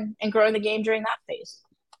part in growing the game during that phase.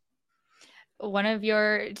 One of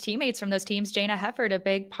your teammates from those teams, Jana Hefford, a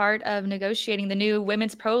big part of negotiating the new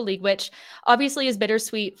Women's Pro League, which obviously is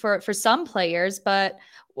bittersweet for some players. But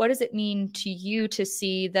what does it mean to you to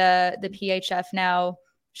see the PHF now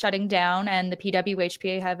shutting down and the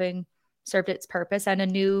PWHPA having served its purpose and a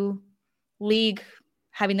new league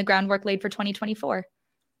having the groundwork laid for 2024?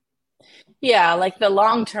 Yeah, like the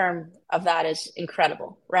long term of that is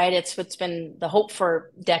incredible, right? It's what's been the hope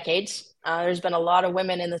for decades. There's been a lot of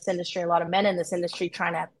women in this industry, a lot of men in this industry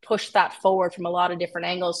trying to push that forward from a lot of different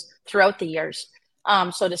angles throughout the years.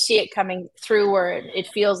 So to see it coming through where it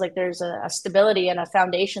feels like there's a stability and a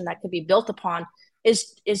foundation that could be built upon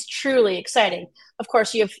is truly exciting. Of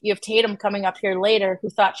course, you have Tatum coming up here later, who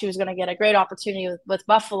thought she was going to get a great opportunity with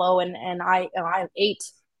Buffalo, and I have 8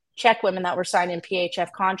 Czech women that were signed in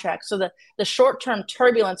PHF contracts. So the short-term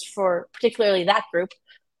turbulence for particularly that group,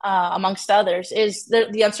 amongst others, is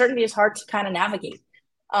the uncertainty is hard to kind of navigate.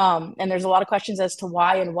 And there's a lot of questions as to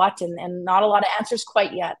why and what, and not a lot of answers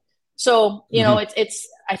quite yet. So, it's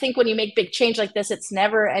I think when you make big change like this, it's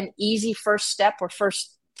never an easy first step or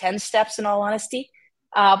first 10 steps, in all honesty.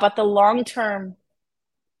 But the long-term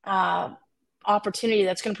opportunity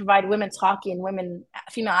that's going to provide women's hockey and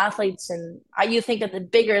female athletes, and you think of the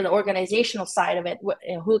bigger, the organizational side of it,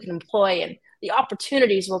 who can employ, and the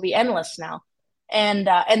opportunities will be endless now. And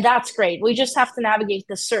that's great. We just have to navigate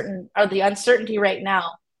the uncertainty right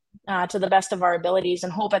now to the best of our abilities,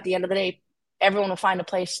 and hope at the end of the day, everyone will find a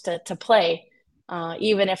place to play,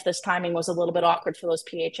 even if this timing was a little bit awkward for those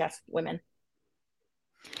PHF women.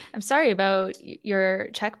 I'm sorry about your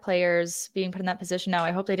Czech players being put in that position now.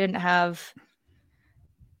 I hope they didn't have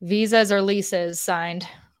visas or leases signed.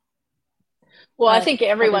 Well, I think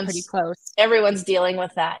pretty close. Everyone's dealing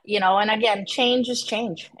with that, and again, change is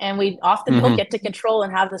change, and we often don't get to control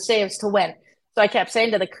and have the saves to win. So I kept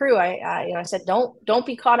saying to the crew, I said, don't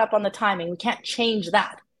be caught up on the timing. We can't change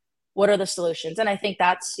that. What are the solutions? And I think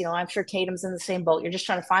that's, I'm sure Tatum's in the same boat. You're just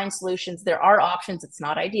trying to find solutions. There are options. It's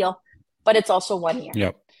not ideal, but it's also 1 year.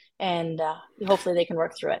 Yep. And hopefully they can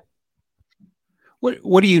work through it.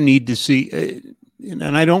 What do you need to see?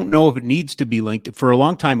 And I don't know if it needs to be linked. For a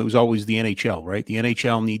long time, it was always the NHL, right? The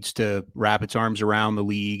NHL needs to wrap its arms around the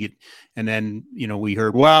league. And then, we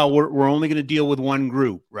heard, well, we're only going to deal with one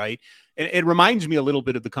group, right? And it reminds me a little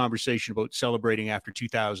bit of the conversation about celebrating after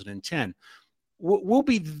 2010. We'll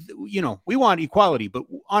be, we want equality, but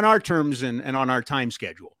on our terms and on our time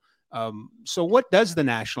schedule. So what does the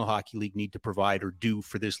National Hockey League need to provide or do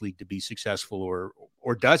for this league to be successful,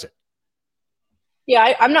 or does it?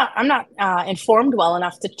 Yeah, I'm not informed well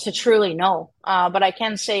enough to truly know. But I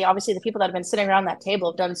can say, obviously, the people that have been sitting around that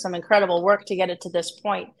table have done some incredible work to get it to this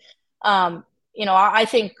point. I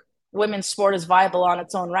think women's sport is viable on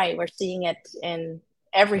its own right. We're seeing it in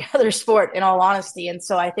every other sport, in all honesty. And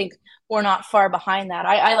so I think we're not far behind that.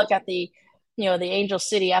 I look at the Angel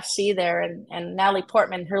City FC there and Natalie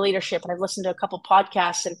Portman, her leadership, and I've listened to a couple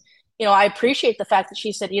podcasts, and I appreciate the fact that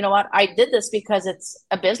she said, you know what, I did this because it's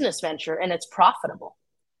a business venture and it's profitable.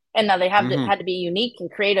 And now they have had to be unique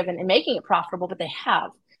and creative in making it profitable, but they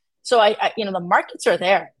have. So the markets are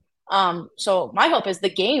there. So my hope is the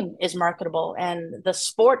game is marketable and the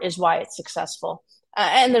sport is why it's successful.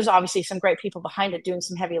 And there's obviously some great people behind it doing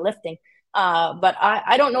some heavy lifting. But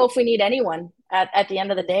I don't know if we need anyone at the end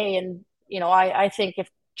of the day. And, I think if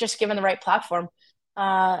just given the right platform,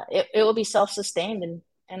 it will be self-sustained.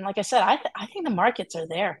 And like I said, I think the markets are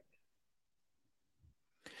there.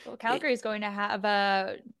 Well, Calgary is going to have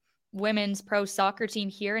a women's pro soccer team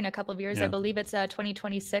here in a couple of years. Yeah. I believe it's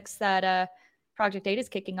 2026 that Project 8 is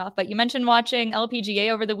kicking off. But you mentioned watching LPGA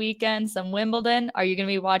over the weekend, some Wimbledon. Are you going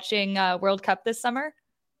to be watching World Cup this summer?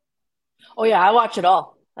 Oh, yeah, I watch it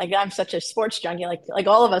all. Like, I'm such a sports junkie, like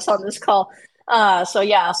all of us on this call. So,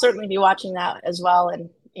 yeah, I'll certainly be watching that as well. And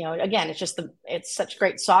again, it's such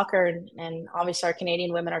great soccer, and obviously our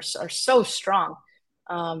Canadian women are so strong.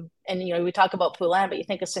 And we talk about Poulin, but you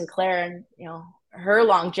think of Sinclair and her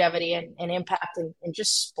longevity and impact in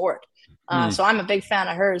just sport. So I'm a big fan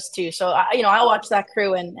of hers too. So I'll watch that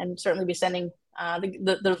crew and certainly be sending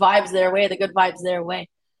the vibes their way, the good vibes their way.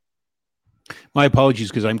 My apologies,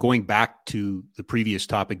 because I'm going back to the previous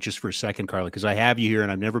topic just for a second, Carla, because I have you here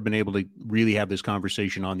and I've never been able to really have this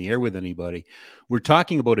conversation on the air with anybody. We're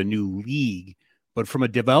talking about a new league, but from a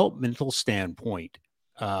developmental standpoint,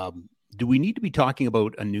 do we need to be talking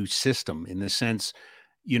about a new system in the sense,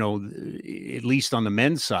 at least on the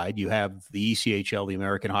men's side, you have the ECHL, the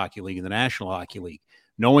American Hockey League, and the National Hockey League,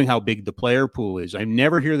 knowing how big the player pool is. I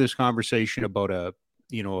never hear this conversation about a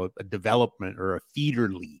development or a feeder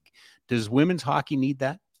league. Does women's hockey need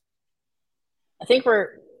that? I think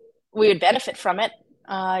we would benefit from it.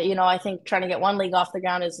 I think trying to get one league off the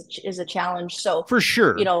ground is a challenge. So for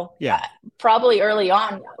sure, probably early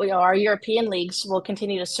on, our European leagues will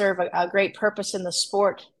continue to serve a great purpose in the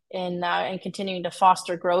sport in continuing to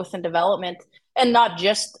foster growth and development, and not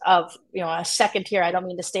just of a second tier. I don't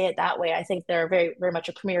mean to say it that way. I think they're very, very much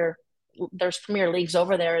there's premier leagues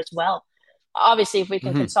over there as well. Obviously, if we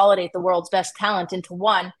can consolidate the world's best talent into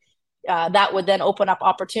one, that would then open up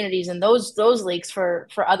opportunities in those leagues for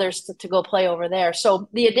others to go play over there. So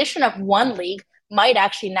the addition of one league might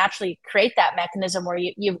actually naturally create that mechanism where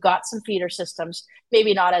you've got some feeder systems,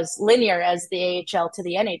 maybe not as linear as the AHL to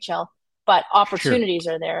the NHL, but opportunities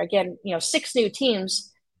are there. Again, 6 new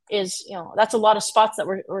teams is, that's a lot of spots that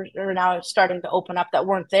we're now starting to open up that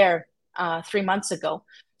weren't there 3 months ago.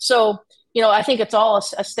 So, I think it's all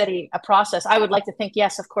a steady process. I would like to think,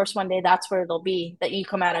 yes, of course, one day that's where it'll be, that you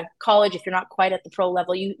come out of college, if you're not quite at the pro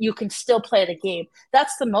level, you can still play the game.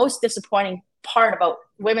 That's the most disappointing part about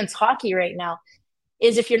women's hockey right now,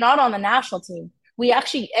 is if you're not on the national team, we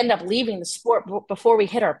actually end up leaving the sport before we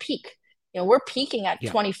hit our peak. We're peaking at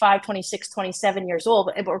 25, 26, 27 years old,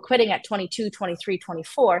 but we're quitting at 22, 23,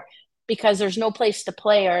 24 because there's no place to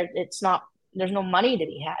play, or there's no money to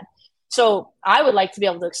be had. So I would like to be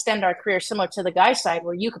able to extend our career similar to the guy side,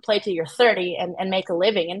 where you could play till you're 30 and make a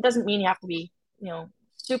living. And it doesn't mean you have to be,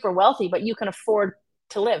 super wealthy, but you can afford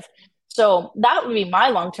to live. So that would be my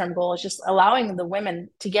long-term goal, is just allowing the women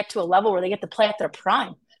to get to a level where they get to play at their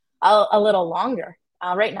prime a little longer.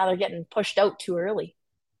 Right now they're getting pushed out too early.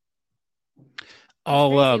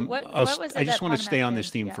 I just want to stay on this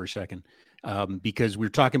theme for a second, because we're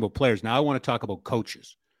talking about players. Now I want to talk about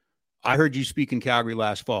coaches. I heard you speak in Calgary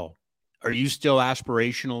last fall. Are you still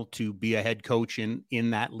aspirational to be a head coach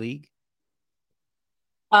in that league?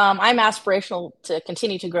 I'm aspirational to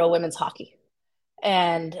continue to grow women's hockey.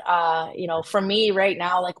 And, for me right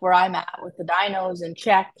now, like where I'm at with the Dinos and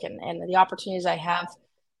Czech and the opportunities I have,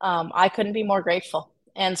 I couldn't be more grateful.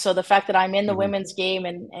 And so the fact that I'm in the women's game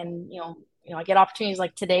and I get opportunities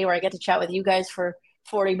like today where I get to chat with you guys for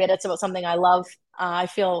 40 minutes about something I love, I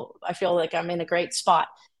feel like I'm in a great spot.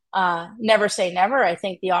 Never say never. I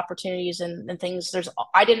think the opportunities and things,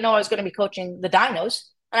 I didn't know I was going to be coaching the Dinos,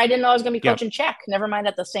 and I didn't know I was going to be coaching Czech, never mind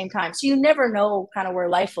at the same time. So you never know kind of where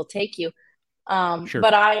life will take you. Sure.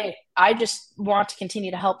 But I just want to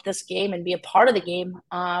continue to help this game and be a part of the game,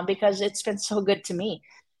 because it's been so good to me.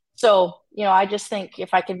 So, I just think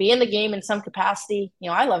if I can be in the game in some capacity,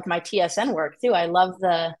 I loved my TSN work too. I love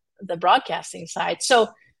the broadcasting side. So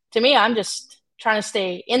to me, I'm just trying to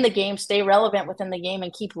stay in the game, stay relevant within the game,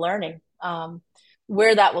 and keep learning.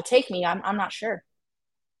 Where that will take me, I'm not sure.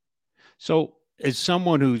 So as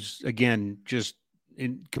someone who's, again, just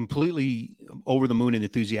completely over the moon and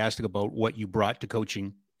enthusiastic about what you brought to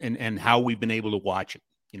coaching and how we've been able to watch it,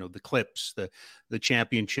 the clips, the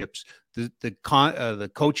championships, the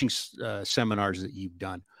coaching seminars that you've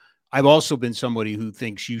done. I've also been somebody who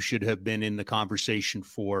thinks you should have been in the conversation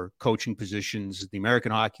for coaching positions at the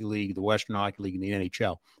American Hockey League, the Western Hockey League, and the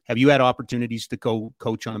NHL. Have you had opportunities to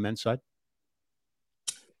coach on the men's side?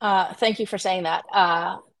 Thank you for saying that.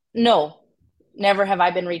 No, never have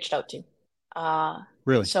I been reached out to.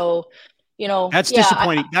 Really? So, that's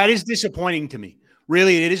disappointing. That is disappointing to me.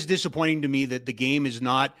 Really, it is disappointing to me that the game is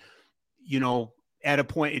not, at a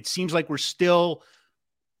point. It seems like we're still,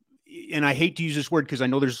 and I hate to use this word because I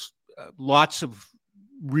know there's lots of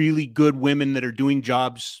really good women that are doing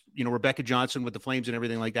jobs, Rebecca Johnson with the Flames and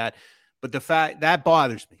everything like that. But the fact that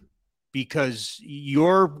bothers me, because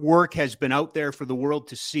your work has been out there for the world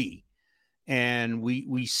to see. And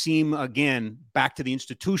we seem, again, back to the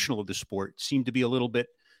institutional of the sport, seem to be a little bit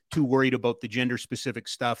too worried about the gender specific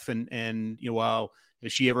stuff. And well,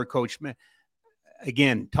 has she ever coached me?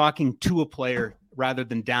 Again, talking to a player rather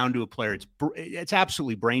than down to a player, it's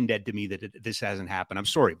absolutely brain dead to me that this hasn't happened. I'm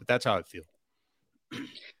sorry, but that's how I feel.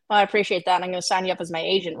 Well, I appreciate that. I'm going to sign you up as my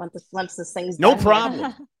agent once this thing's no done.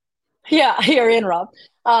 problem. Yeah, you're in, Rob.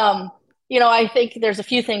 I think there's a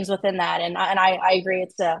few things within that, and I agree.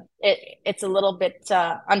 It's a little bit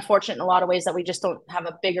unfortunate in a lot of ways that we just don't have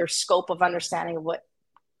a bigger scope of understanding of what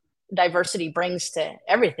diversity brings to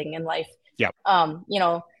everything in life. Yeah. You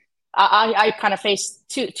know, I kind of face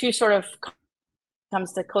two sort of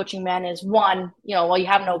comes to coaching men is one, you know, well, you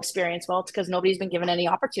have no experience. Well, it's because nobody's been given any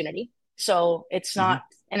opportunity. So it's not,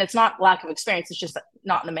 and it's not lack of experience. It's just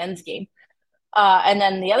not in the men's game. And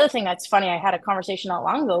then the other thing that's funny, I had a conversation not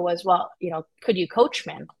long ago was, well, you know, could you coach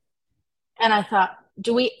men? And I thought,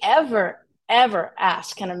 do we ever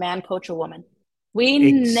ask, can a man coach a woman? We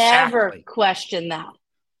never question that.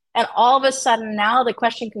 And all of a sudden now the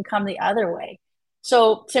question can come the other way.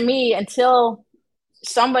 So to me, until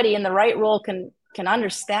somebody in the right role can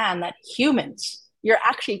understand that humans,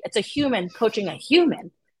 it's a human coaching a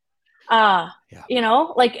human. You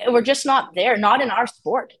know, like we're just not there, not in our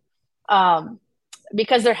sport.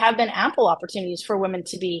 Because there have been ample opportunities for women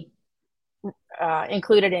to be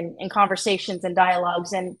included in conversations and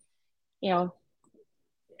dialogues. And, you know,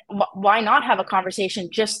 why not have a conversation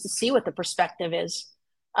just to see what the perspective is?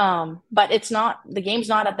 But it's not, the game's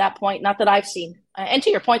not at that point, not that I've seen. And to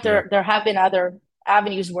your point, there have been other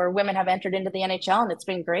avenues where women have entered into the NHL and it's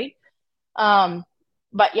been great.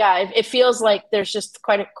 But yeah, it feels like there's just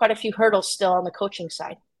quite a few hurdles still on the coaching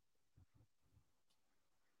side.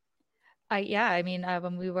 I mean,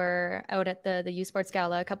 when we were out at the U Sports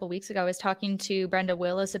Gala a couple of weeks ago, I was talking to Brenda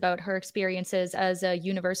Willis about her experiences as a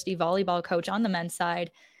university volleyball coach on the men's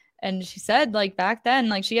side. And she said, like, back then,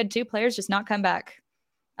 like, she had 2 players just not come back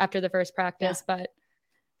after the first practice, but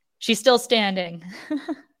she's still standing.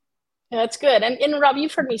 Yeah, that's good. And Rob,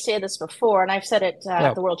 you've heard me say this before, and I've said it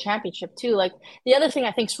at the World Championship too. Like, the other thing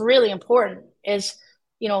I think is really important is,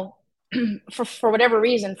 you know, for whatever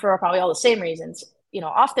reason, for probably all the same reasons, you know,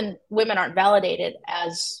 often women aren't validated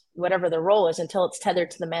as whatever their role is until it's tethered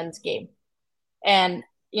to the men's game. And,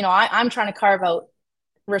 you know, I'm trying to carve out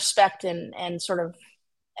respect and sort of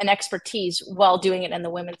an expertise while doing it in the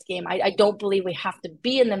women's game. I don't believe we have to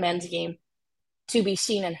be in the men's game to be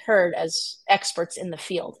seen and heard as experts in the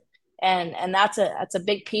field. And that's a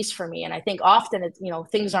big piece for me. And I think often it's, you know,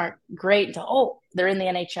 things aren't great until, oh, they're in the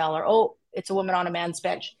NHL, or, oh, it's a woman on a man's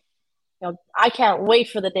bench. You know, I can't wait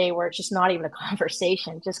for the day where it's just not even a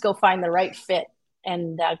conversation. Just go find the right fit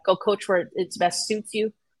and go coach where it's best suits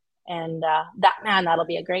you. And that'll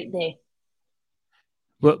be a great day.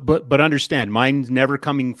 But understand, mine's never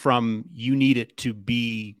coming from you need it to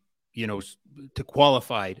be, you know, to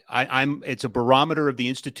qualified. It's a barometer of the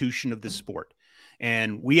institution of the sport.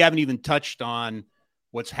 And we haven't even touched on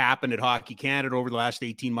what's happened at Hockey Canada over the last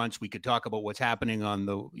 18 months. We could talk about what's happening on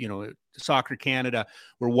the, you know, Soccer Canada.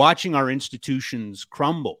 We're watching our institutions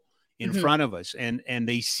crumble in front of us, and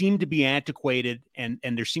they seem to be antiquated, and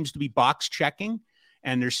there seems to be box checking,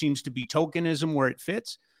 and there seems to be tokenism where it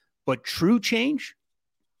fits. But true change,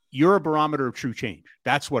 you're a barometer of true change.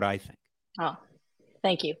 That's what I think. Oh,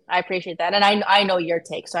 thank you. I appreciate that. And I know your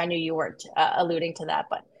take, so I knew you weren't alluding to that.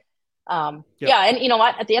 But yeah, and you know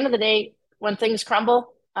what? At the end of the day, when things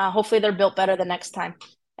crumble, hopefully they're built better the next time.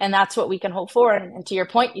 And that's what we can hope for. And to your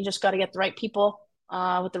point, you just got to get the right people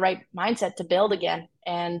with the right mindset to build again.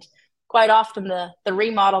 And quite often the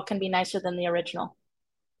remodel can be nicer than the original.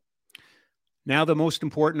 Now, the most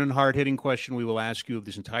important and hard-hitting question we will ask you of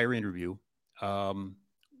this entire interview.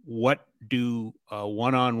 What do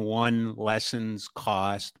one-on-one lessons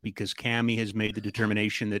cost? Because Cami has made the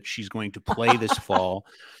determination that she's going to play this fall.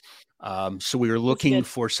 So we are looking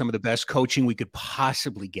for some of the best coaching we could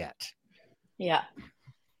possibly get. Yeah.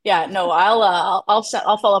 No, I'll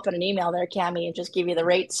follow up on an email there, Cami, and just give you the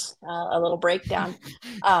rates, a little breakdown.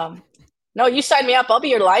 No, you sign me up. I'll be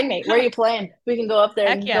your line mate. Where are you playing? We can go up there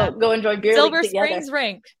and go enjoy beer Silver league together. Springs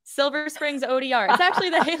rink. Silver Springs ODR. It's actually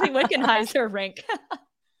the Haley Wickenheiser rink.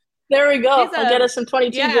 There we go. I'll get us some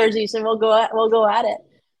 22 jerseys and we'll go at it.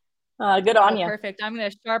 Good on you. Perfect. I'm going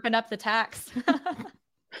to sharpen up the tax.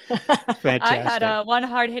 Fantastic. I had one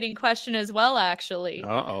hard-hitting question as well, actually.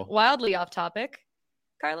 Wildly off topic.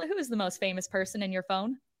 Carla, who is the most famous person in your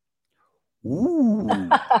phone? Ooh.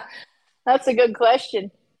 That's a good question.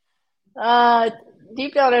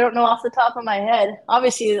 Deep down, I don't know off the top of my head.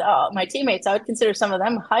 Obviously, my teammates, I would consider some of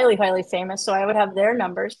them highly, highly famous, so I would have their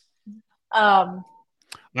numbers. I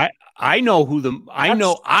know who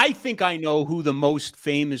I think I know who the most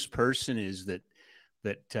famous person is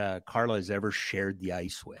that Carla has ever shared the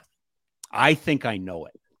ice with. I think I know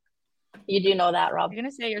it. You do know that, Rob. You're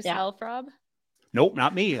going to say yourself, Rob? Nope,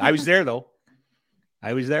 not me. I was there, though.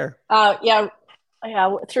 I was there.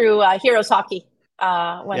 Through Heroes Hockey.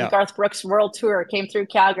 When Garth Brooks' World Tour came through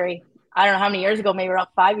Calgary. I don't know how many years ago, maybe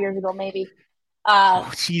about 5 years ago, maybe.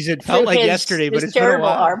 It felt like yesterday, but it's been a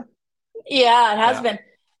while. Arm. Yeah, it has been.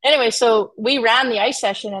 Anyway, so we ran the ice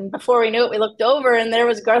session, and before we knew it, we looked over, and there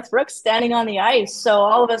was Garth Brooks standing on the ice. So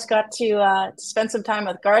all of us got to spend some time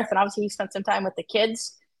with Garth, and obviously he spent some time with the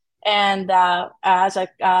kids. And as a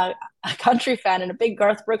country fan and a big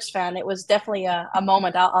Garth Brooks fan, it was definitely a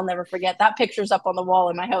moment I'll never forget. That picture's up on the wall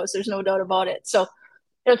in my house. There's no doubt about it. So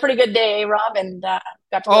it was a pretty good day, Rob, and got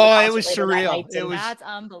to go to the it was concert later that surreal. night. It was That's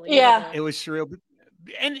unbelievable. Yeah. It was surreal.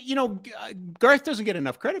 And, Garth doesn't get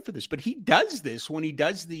enough credit for this, but he does this when he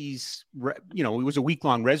does these, it was a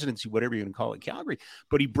week-long residency, whatever you can call it, Calgary,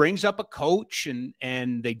 but he brings up a coach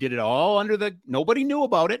and they did it all nobody knew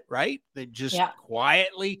about it, right? They just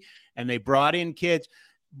quietly, and they brought in kids,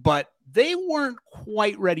 but they weren't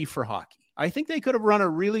quite ready for hockey. I think they could have run a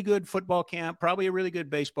really good football camp, probably a really good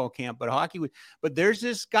baseball camp, but there's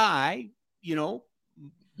this guy,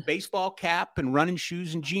 baseball cap and running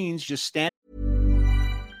shoes and jeans, just standing.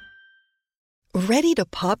 Ready to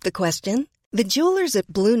pop the question? The jewelers at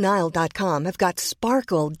BlueNile.com have got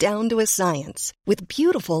sparkle down to a science with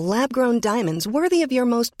beautiful lab-grown diamonds worthy of your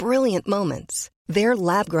most brilliant moments. Their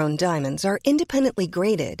lab-grown diamonds are independently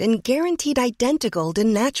graded and guaranteed identical to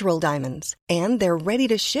natural diamonds, and they're ready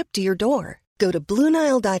to ship to your door. Go to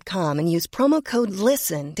BlueNile.com and use promo code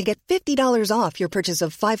LISTEN to get $50 off your purchase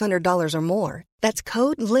of $500 or more. That's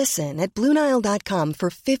code LISTEN at BlueNile.com for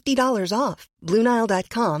 $50 off.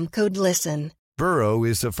 BlueNile.com, code LISTEN. Burrow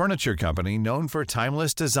is a furniture company known for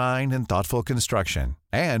timeless design and thoughtful construction,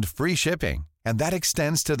 and free shipping, and that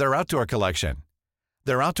extends to their outdoor collection.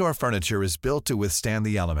 Their outdoor furniture is built to withstand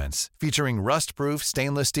the elements, featuring rust-proof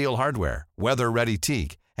stainless steel hardware, weather-ready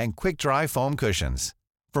teak, and quick-dry foam cushions.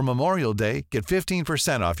 For Memorial Day, get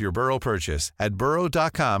 15% off your Burrow purchase at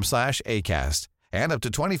burrow.com/ACAST and up to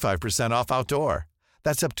 25% off outdoor.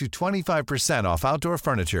 That's up to 25% off outdoor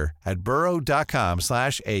furniture at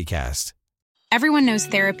burrow.com/ACAST. Everyone knows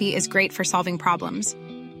therapy is great for solving problems,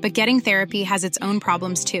 but getting therapy has its own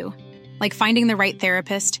problems too, like finding the right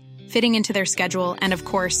therapist, fitting into their schedule, and of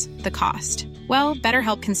course, the cost. Well,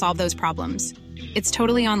 BetterHelp can solve those problems. It's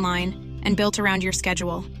totally online and built around your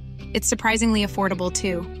schedule. It's surprisingly affordable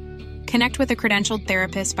too. Connect with a credentialed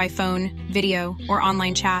therapist by phone, video, or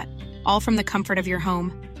online chat, all from the comfort of your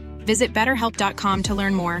home. Visit BetterHelp.com to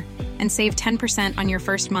learn more and save 10% on your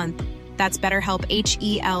first month. That's BetterHelp,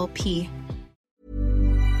 H-E-L-P.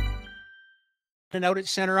 And out at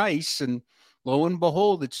center ice, and lo and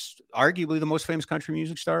behold, it's arguably the most famous country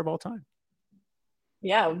music star of all time.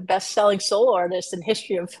 Yeah, best-selling solo artist in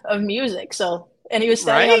history of music. So, and he was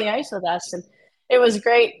standing on the ice with us, and it was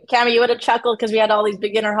great. Cami, you would have chuckled because we had all these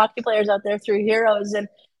beginner hockey players out there through Heroes, and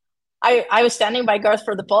I was standing by Garth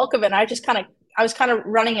for the bulk of it, and I was kind of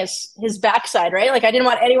running his backside, right? Like I didn't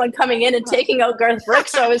want anyone coming in and taking out Garth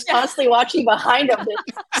Brooks, so I was constantly watching behind him to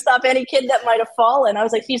stop any kid that might have fallen. I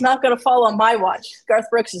was like, he's not going to fall on my watch. Garth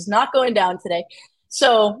Brooks is not going down today.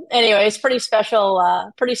 So anyway, it's pretty special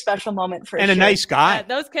moment for and sure. A nice guy. Yeah,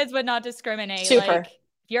 those kids would not discriminate. Super. Like, if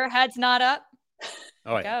your head's not up,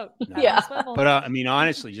 oh yeah. go. Yeah. But I mean,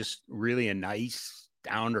 honestly, just really a nice,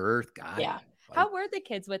 down to earth guy. Yeah. How were the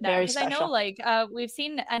kids with that? Because I know, we've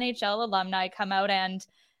seen NHL alumni come out, and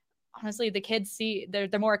honestly, the kids they're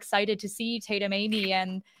more excited to see Tatum, Amy,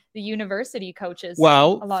 and the university coaches.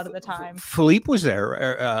 Well, a lot of the time, Philippe was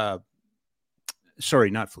there. Sorry,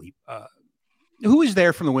 not Philippe. Who was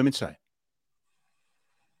there from the women's side?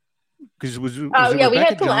 Because it was we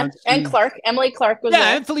had Poulin and Clark. Emily Clark was there.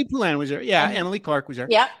 Yeah, and Philippe Poulin was there. Yeah, Emily Clark was there.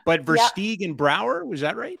 Yeah, but Versteeg and Brouwer, was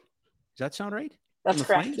that right? Does that sound right? That's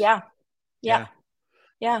correct. Flames? Yeah.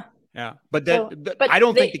 But I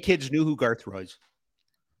don't think the kids knew who Garth was.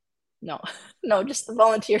 No, just the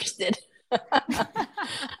volunteers did.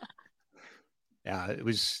 Yeah, it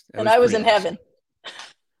was. And I was in heaven.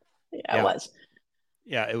 I was.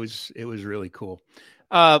 Yeah, it was really cool.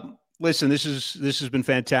 Listen, this has been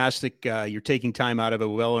fantastic. You're taking time out of a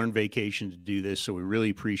well-earned vacation to do this, so we really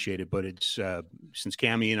appreciate it. But it's since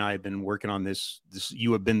Cami and I have been working on this,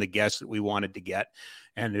 you have been the guest that we wanted to get,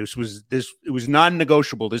 and it was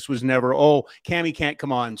non-negotiable. This was never, Cami can't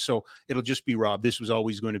come on, so it'll just be Rob. This was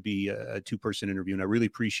always going to be a two-person interview, and I really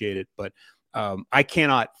appreciate it. But I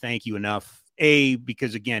cannot thank you enough.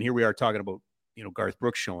 Because again, here we are talking about Garth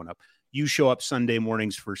Brooks showing up. You show up Sunday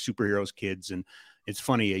mornings for Superheroes Kids, and it's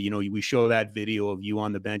funny, we show that video of you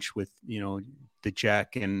on the bench with, the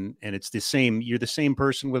Jack, and it's the same. You're the same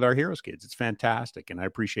person with our Heroes Kids. It's fantastic, and I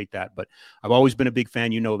appreciate that. But I've always been a big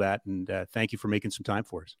fan, that, and thank you for making some time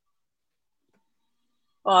for us.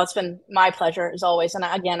 Well, it's been my pleasure as always. And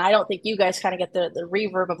again, I don't think you guys kind of get the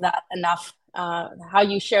reverb of that enough. How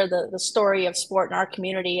you share the story of sport in our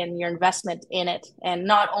community and your investment in it, and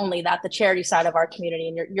not only that, the charity side of our community,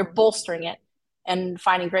 and you're bolstering it and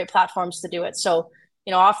finding great platforms to do it. So,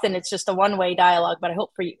 often it's just a one-way dialogue, but I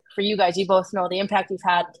hope for you guys, you both know the impact you've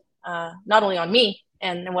had, not only on me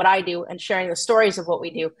and what I do and sharing the stories of what we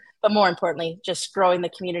do, but more importantly, just growing the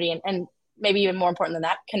community and maybe even more important than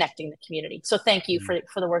that, connecting the community. So thank you for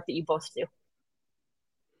the work that you both do.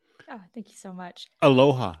 Oh, thank you so much.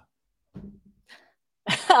 Aloha.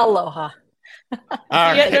 Aloha. All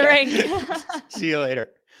right. The ring. See you later.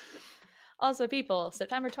 Also, people,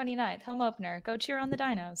 September 29th, home opener. Go cheer on the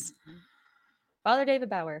Dinos. Father David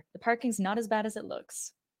Bauer. The parking's not as bad as it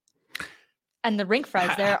looks. And the rink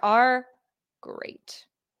fries there are great.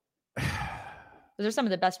 Those are some of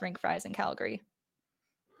the best rink fries in Calgary.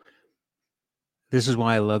 This is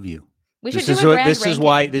why I love you. We should do a grand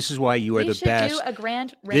ranking. This is why you are the best. We should do a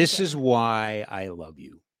grand ranking. This is why I love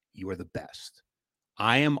you. You are the best.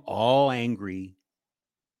 I am all angry,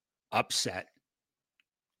 upset,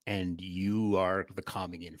 and you are the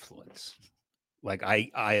calming influence. Like I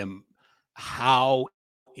am. How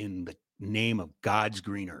in the name of God's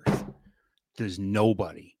green earth does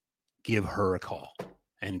nobody give her a call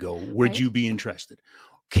and go, would you be interested?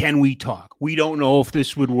 Can we talk? We don't know if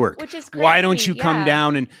this would work. Which is crazy. Why don't you come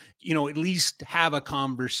down and, at least have a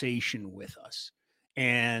conversation with us?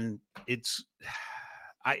 And it's,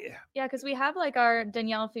 because we have like our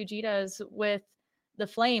Danielle Fujitas with the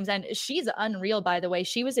Flames, and she's unreal, by the way.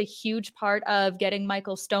 She was a huge part of getting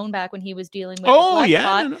Michael Stone back when he was dealing with the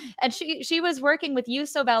spot. And she was working with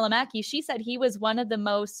Juuso Välimäki. She said he was one of the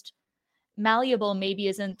most malleable, maybe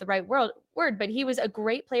isn't the right word, but he was a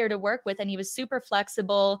great player to work with, and he was super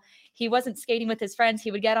flexible. He wasn't skating with his friends.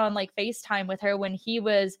 He would get on like FaceTime with her when he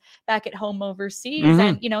was back at home overseas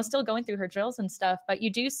and, still going through her drills and stuff. But you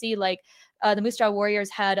do see like the Moose Jaw Warriors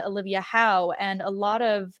had Olivia Howe, and a lot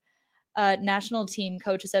of national team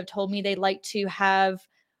coaches have told me they like to have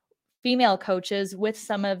female coaches with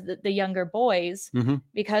some of the younger boys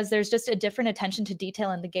because there's just a different attention to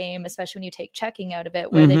detail in the game, especially when you take checking out of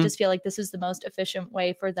it, where they just feel like this is the most efficient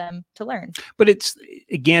way for them to learn. But it's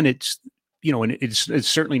and it's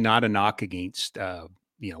certainly not a knock against,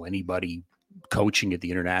 anybody coaching at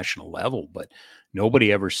the international level, but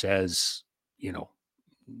nobody ever says,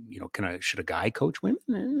 should a guy coach women?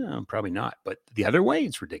 No, probably not. But the other way,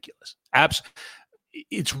 it's ridiculous. Absolutely.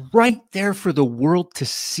 It's right there for the world to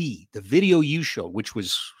see. The video you showed, which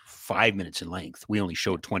was 5 minutes in length, we only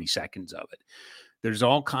showed 20 seconds of it. There's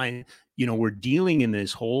all kind, we're dealing in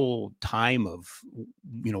this whole time of,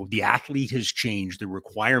 the athlete has changed. The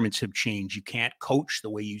requirements have changed. You can't coach the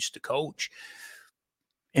way you used to coach.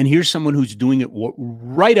 And here's someone who's doing it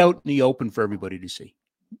right out in the open for everybody to see.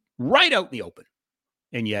 Right out in the open.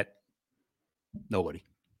 And yet, nobody.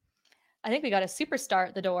 I think we got a superstar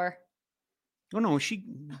at the door. Oh, no, she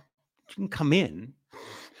can come in.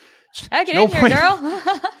 Get in here, girl.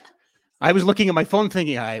 I was looking at my phone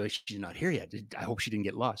thinking, she's not here yet. I hope she didn't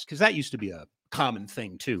get lost, because that used to be a common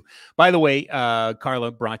thing, too. By the way,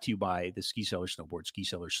 Carla, brought to you by the Ski Cellar Snowboard,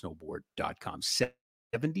 skicellarsnowboard.com.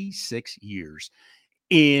 76 years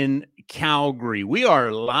in Calgary. We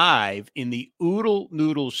are live in the Oodle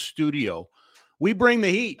Noodle studio. We bring the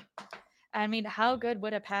heat. I mean, how good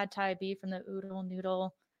would a pad thai be from the Oodle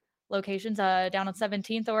Noodle locations down on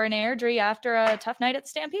 17th or in Airdrie after a tough night at the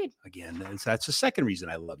Stampede? Again, that's the second reason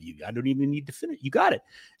I love you. I don't even need to finish. You got it.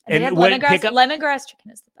 And lemongrass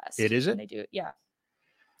chicken is the best. It is it? They do it. Yeah.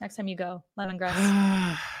 Next time you go, lemongrass.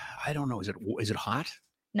 I don't know. Is it hot?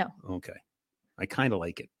 No. Okay. I kind of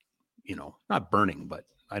like it. Not burning, but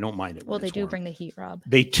I don't mind it. Well, they do bring the heat, Rob.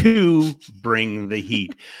 They do bring the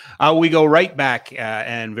heat. We go right back,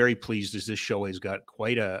 and very pleased as this show has got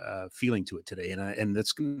quite a feeling to it today, and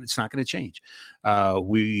it's not going to change.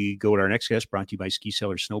 We go to our next guest, brought to you by Ski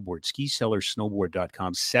Cellar Snowboard,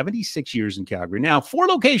 skicellarsnowboard.com. 76 years in Calgary. Now, 4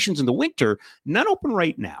 locations in the winter, none open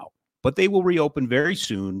right now, but they will reopen very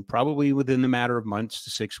soon, probably within the matter of months to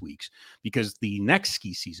 6 weeks, because the next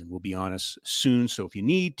ski season will be on us soon. So if you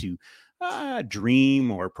need to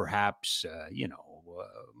dream or perhaps,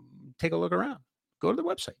 take a look around, go to the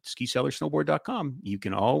website, skicellarsnowboard.com. You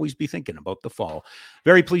can always be thinking about the fall.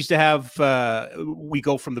 Very pleased to have, we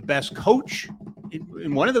go from the best coach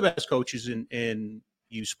in one of the best coaches in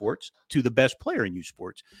U Sports to the best player in U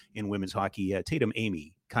Sports in women's hockey. Tatum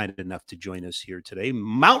Amy, kind enough to join us here today.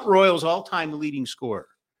 Mount Royal's all-time leading scorer.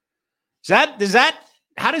 How does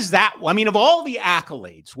that, of all the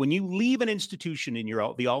accolades, when you leave an institution and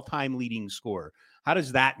you're the all-time leading scorer, how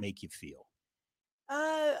does that make you feel?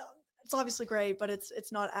 It's obviously great, but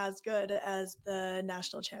it's not as good as the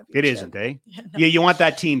national championship. It isn't, eh? Yeah, you want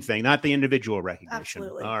that team thing, not the individual recognition.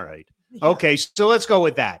 Absolutely. All right. Yeah. Okay, so let's go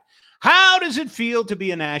with that. How does it feel to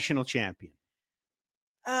be a national champion?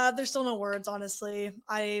 There's still no words, honestly.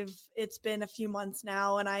 It's been a few months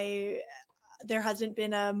now, and there hasn't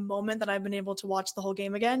been a moment that I've been able to watch the whole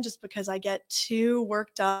game again, just because I get too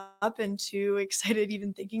worked up and too excited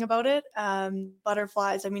even thinking about it.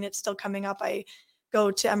 Butterflies, I mean, it's still coming up. I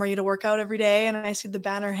go to MRU to work out every day, and I see the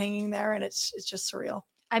banner hanging there, and it's just surreal.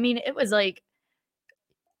 I mean, it was like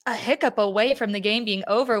a hiccup away from the game being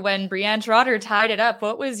over when Brianne Trotter tied it up.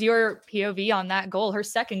 What was your POV on that goal, her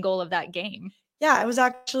second goal of that game? Yeah, I was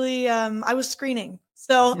actually I was screening,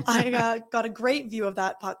 so I got a great view of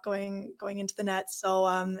that puck going into the net. So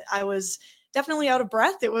I was definitely out of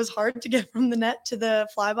breath. It was hard to get from the net to the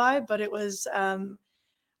flyby, but it was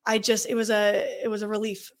it was a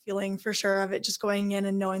relief feeling for sure of it just going in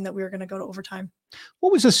and knowing that we were going to go to overtime.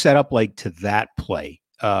 What was the setup like to that play?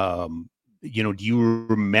 Do you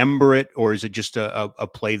remember it, or is it just a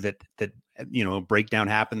play that a breakdown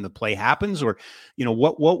happened, the play happens, or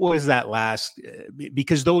what was that last?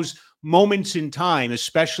 Because those moments in time,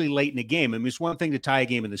 especially late in the game, I mean, it's one thing to tie a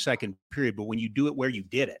game in the second period, but when you do it where you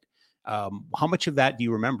did it, how much of that do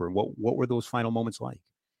you remember? What were those final moments like?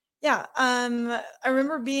 Yeah, I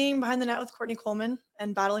remember being behind the net with Courtney Coleman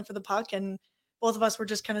and battling for the puck, and both of us were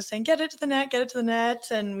just kind of saying, get it to the net.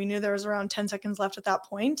 And we knew there was around 10 seconds left at that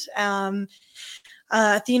point.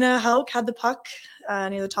 Athena Hauk had the puck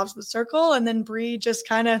near the tops of the circle, and then Bree just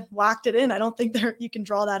kind of whacked it in. I don't think you can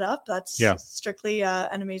draw that up. That's strictly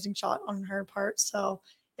an amazing shot on her part. So,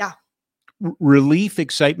 yeah. Relief,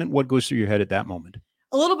 excitement, what goes through your head at that moment?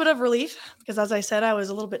 A little bit of relief, because as I said, I was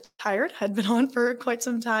a little bit tired. I'd been on for quite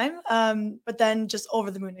some time, but then just over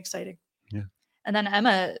the moon exciting. Yeah. And then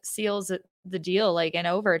Emma seals the deal like in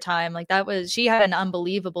overtime. Like she had an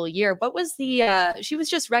unbelievable year. What was she was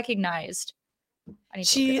just recognized.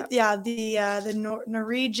 The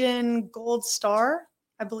Norwegian Gold Star,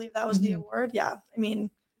 I believe that was the award. Yeah, I mean,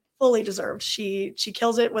 fully deserved. She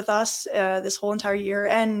kills it with us this whole entire year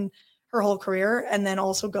and her whole career, and then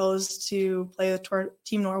also goes to play with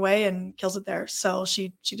Team Norway and kills it there. So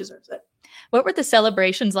she deserves it. What were the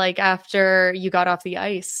celebrations like after you got off the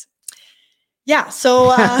ice? Yeah, so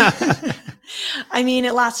I mean,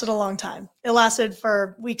 it lasted a long time. It lasted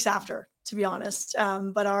for weeks after, to be honest.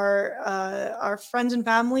 But our friends and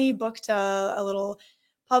family booked a little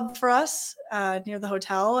pub for us near the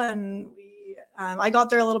hotel, and I got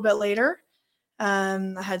there a little bit later.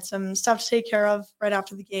 I had some stuff to take care of right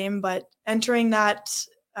after the game, but entering that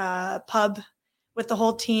pub with the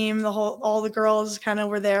whole team, all the girls kind of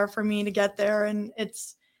were there for me to get there, and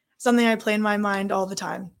it's something I play in my mind all the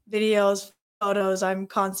time. Videos, photos, I'm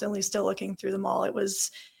constantly still looking through them all. It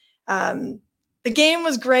was the game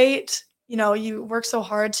was great. You work so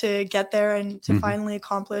hard to get there and to finally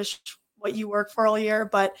accomplish what you work for all year,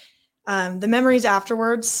 but the memories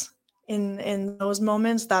afterwards in those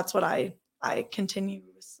moments, that's what I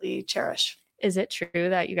continuously cherish. Is it true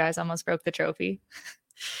that you guys almost broke the trophy?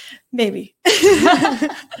 Maybe.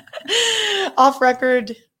 Off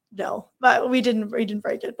record, no, but we didn't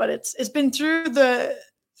break it, but it's been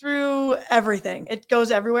through everything. It goes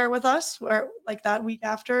everywhere with us, where like that week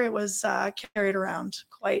after it was carried around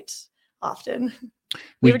quite often.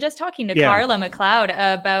 We were just talking to Carla MacLeod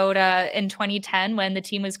about in 2010 when the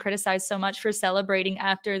team was criticized so much for celebrating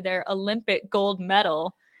after their Olympic gold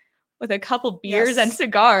medal with a couple beers and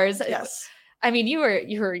cigars. Yes. I mean, you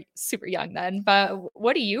were super young then, but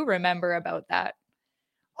what do you remember about that?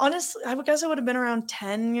 Honestly, I would guess I would have been around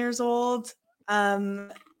 10 years old.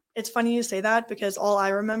 It's funny you say that, because all I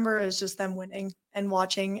remember is just them winning and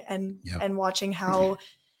watching and watching how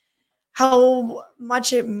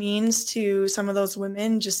much it means to some of those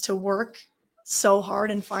women just to work so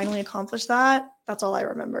hard and finally accomplish that. That's all I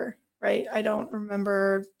remember, right? I don't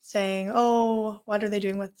remember saying, oh, what are they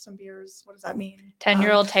doing with some beers? What does that mean?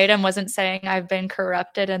 10-year-old Tatum wasn't saying, I've been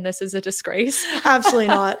corrupted and this is a disgrace. Absolutely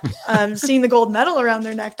not. Seeing the gold medal around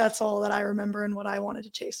their neck, that's all that I remember and what I wanted to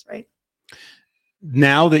chase, right?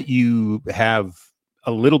 Now that you have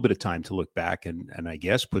a little bit of time to look back and I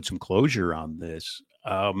guess put some closure on this,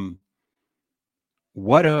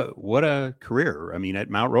 what a career. I mean, at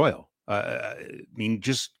Mount Royal, I mean,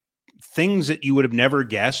 just things that you would have never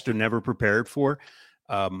guessed or never prepared for.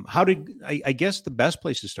 I guess the best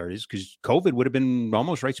place to start is because COVID would have been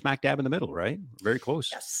almost right smack dab in the middle, right? Very close.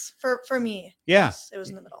 Yes. For me. Yeah. Yes, it was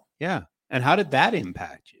in the middle. Yeah. And how did that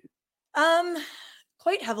impact you?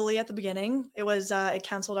 Quite heavily at the beginning. It was it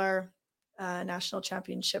canceled our national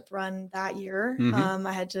championship run that year.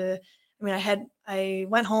 I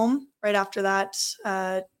went home right after that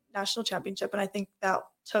national championship, and I think that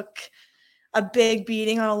took a big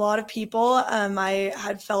beating on a lot of people. I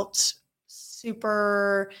had felt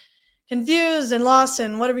super confused and lost.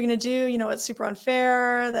 And what are we going to do? It's super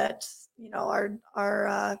unfair that, we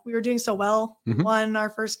were doing so well. We won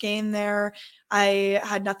our first game there. I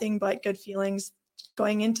had nothing but good feelings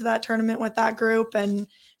going into that tournament with that group, and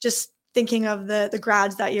just thinking of the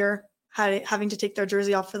grads that year having to take their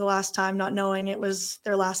jersey off for the last time, not knowing it was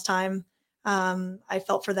their last time. I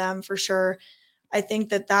felt for them for sure. I think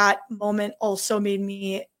that moment also made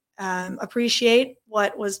me appreciate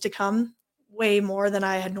what was to come way more than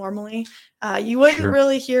I had normally. You wouldn't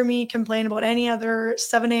really hear me complain about any other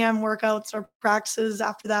 7 a.m. workouts or practices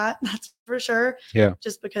after that. That's for sure. Yeah.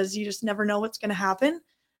 Just because you just never know what's going to happen.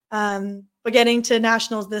 But getting to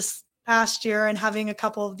nationals this past year and having a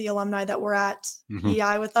couple of the alumni that were at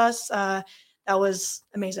EI with us, that was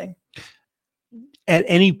amazing. At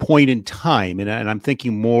any point in time, and I'm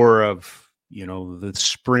thinking more of, the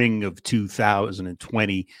spring of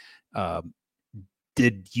 2020,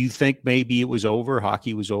 did you think maybe it was over?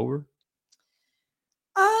 Hockey was over?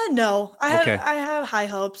 No, I have high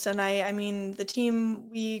hopes. And I mean, the team,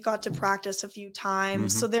 we got to practice a few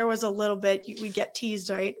times. So there was a little bit, we get teased,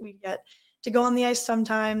 right? We get to go on the ice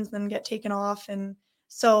sometimes, then get taken off. And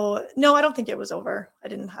so, no, I don't think it was over. I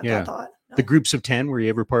didn't have that thought. No. The groups of 10, were you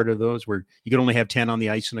ever part of those where you could only have 10 on the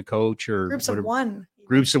ice and a coach, or groups of one?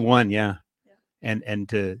 Groups of one. Yeah. And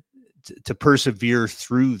to persevere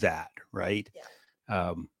through that. Right.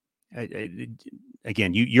 Yeah.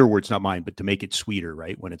 Again, your words, not mine, but to make it sweeter,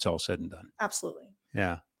 right, when it's all said and done. Absolutely.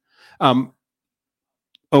 Yeah.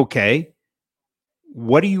 Okay.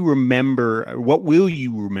 What do you remember? What will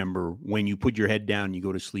you remember when you put your head down and you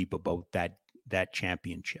go to sleep about that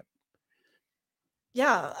championship?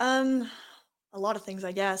 Yeah. A lot of things,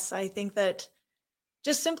 I guess. I think that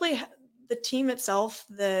just simply the team itself,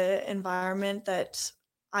 the environment that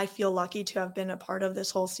I feel lucky to have been a part of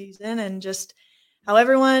this whole season, and just how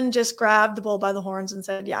everyone just grabbed the bull by the horns and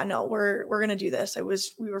said, yeah, no, we're going to do this.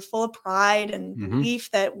 We were full of pride and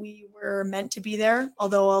belief that we were meant to be there,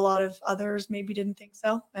 although a lot of others maybe didn't think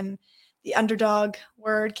so. And the underdog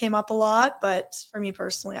word came up a lot, but for me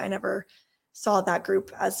personally, I never saw that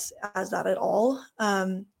group as that at all.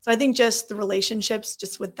 So I think just the relationships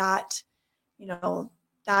just with that,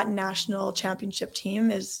 that national championship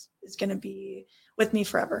team is going to be with me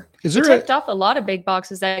forever. He ticked off a lot of big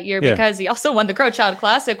boxes that year because he also won the Crow Child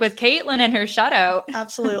Classic with Caitlin and her shutout.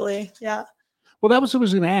 Absolutely. Yeah. Well, that was what I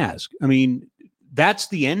was going to ask. I mean, that's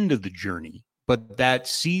the end of the journey, but that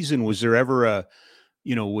season, was there ever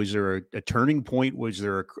was there a turning point? Was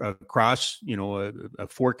there a cross, a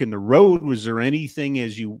fork in the road? Was there anything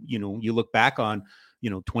as you look back on,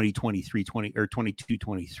 2023, 22,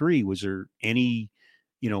 23, was there any,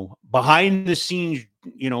 behind the scenes,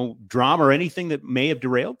 drama or anything that may have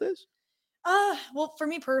derailed this? Well, for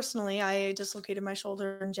me personally, I dislocated my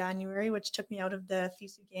shoulder in January, which took me out of the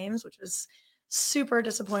FISU games, which was super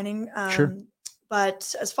disappointing.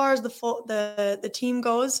 But as far as the team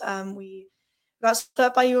goes, we got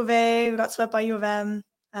swept by U of A, we got swept by U of M.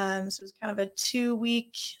 So it was kind of a 2-week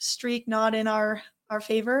streak, not in our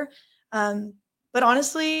favor. But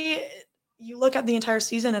honestly, you look at the entire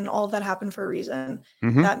season and all of that happened for a reason.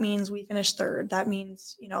 That means we finished third. That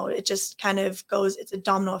means, it just kind of goes, it's a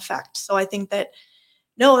domino effect. So I think that,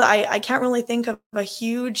 no, I can't really think of a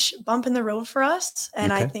huge bump in the road for us.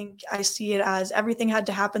 And I think I see it as everything had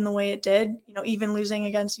to happen the way it did, even losing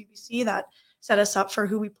against UBC, that set us up for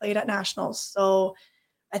who we played at nationals. So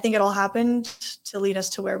I think it all happened to lead us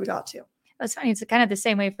to where we got to. It's funny. It's kind of the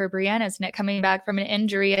same way for Brianna, isn't it? Coming back from an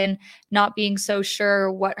injury and not being so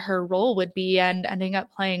sure what her role would be and ending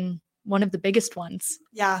up playing one of the biggest ones.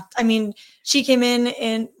 Yeah. I mean, she came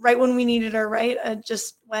in right when we needed her, right?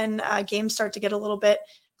 Just when games start to get a little bit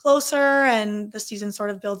closer and the season sort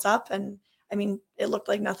of builds up. And I mean, it looked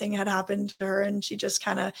like nothing had happened to her and she just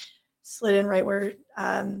kind of slid in right where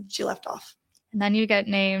she left off. And then you get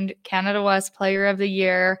named Canada West Player of the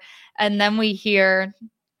Year. And then we hear,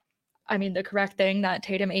 the correct thing, that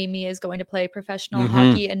Tatum Amy is going to play professional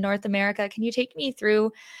hockey in North America. Can you take me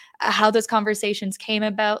through how those conversations came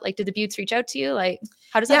about? Like, did the Buttes reach out to you? Like,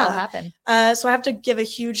 how does that all happen? So I have to give a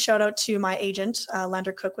huge shout out to my agent,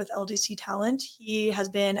 Lander Cook with LDC Talent. He has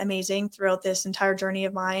been amazing throughout this entire journey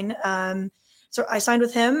of mine. So I signed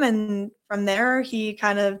with him, and from there, he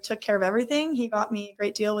kind of took care of everything. He got me a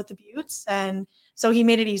great deal with the Buttes, and so he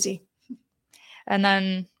made it easy. And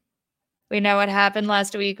then we know what happened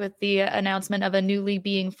last week with the announcement of a new league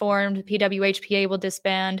being formed. The PWHPA will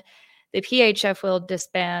disband. The PHF will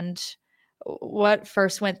disband. What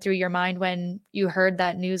first went through your mind when you heard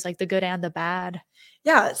that news, like the good and the bad?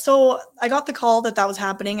 Yeah, so I got the call that was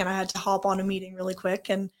happening, and I had to hop on a meeting really quick.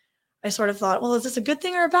 And I sort of thought, well, is this a good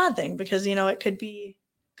thing or a bad thing? Because, it could be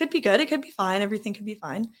could be good. It could be fine. Everything could be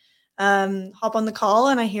fine. Hop on the call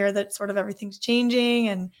and I hear that sort of everything's changing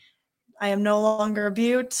and I am no longer a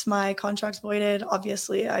Butte. My contract's voided.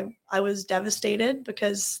 Obviously, I was devastated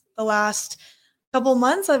because the last couple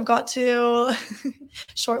months I've got to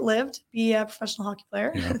short-lived be a professional hockey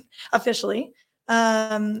player officially.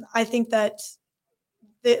 I think that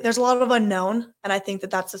there's a lot of unknown, and I think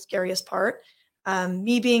that that's the scariest part.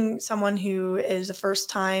 Me being someone who is a first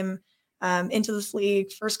time into this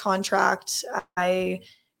league, first contract, I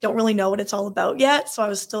don't really know what it's all about yet. So I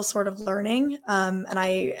was still sort of learning. And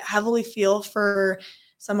I heavily feel for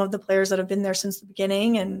some of the players that have been there since the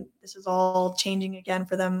beginning. And this is all changing again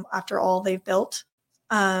for them after all they've built.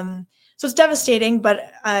 So it's devastating,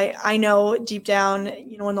 but I know deep down,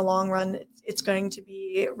 in the long run, it's going to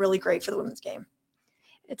be really great for the women's game.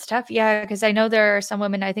 It's tough. Yeah. Because I know there are some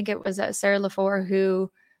women, I think it was Sarah Lafleur, who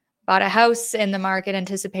bought a house in the market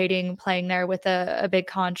anticipating playing there with a big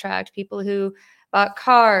contract. People who bought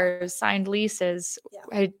cars, signed leases.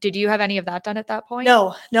 Yeah. Did you have any of that done at that point?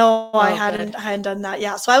 No, I hadn't done that.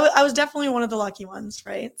 Yeah. So I was definitely one of the lucky ones,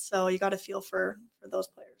 right? So you got to feel for those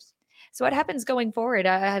players. So what happens going forward?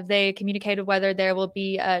 Have they communicated whether there will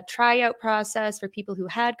be a tryout process for people who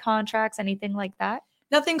had contracts, anything like that?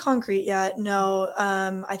 Nothing concrete yet. No.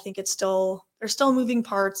 I think there's still moving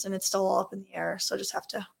parts and it's still all up in the air. So just have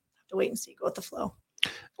to wait and see, go with the flow.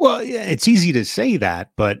 Well, yeah, it's easy to say that,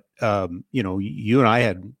 but you and I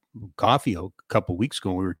had coffee a couple of weeks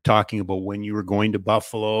ago. We were talking about when you were going to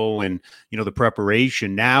Buffalo and the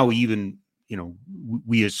preparation. Now, even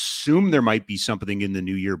we assume there might be something in the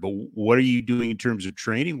new year. But what are you doing in terms of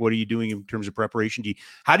training? What are you doing in terms of preparation?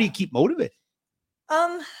 How do you keep motivated?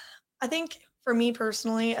 I think for me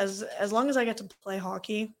personally, as long as I get to play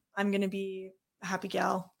hockey, I'm going to be a happy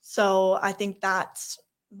gal. So I think that's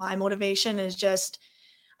my motivation is just.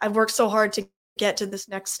 I've worked so hard to get to this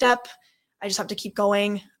next step. I just have to keep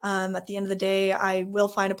going. At the end of the day, I will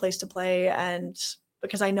find a place to play, and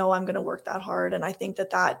because I know I'm going to work that hard. And I think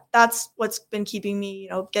that's what's been keeping me,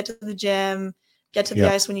 get to the gym, get to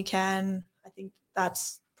the ice when you can. I think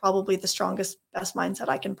that's probably the strongest, best mindset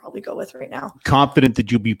I can probably go with right now. Confident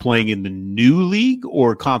that you'll be playing in the new league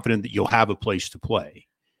or confident that you'll have a place to play?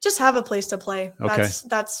 Just have a place to play. Okay.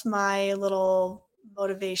 That's my little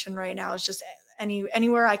motivation right now is just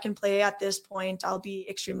anywhere I can play at this point, I'll be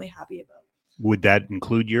extremely happy about. Would that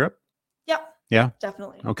include Europe? Yeah,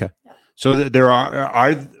 definitely. Okay. Yeah. So there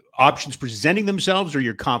are options presenting themselves, or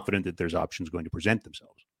you're confident that there's options going to present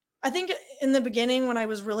themselves? I think in the beginning, when I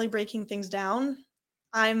was really breaking things down,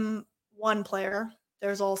 I'm one player.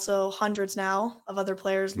 There's also hundreds now of other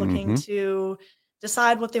players looking to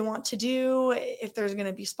decide what they want to do, if there's going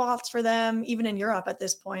to be spots for them, even in Europe at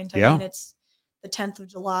this point. I mean, it's the 10th of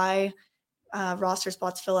July. Roster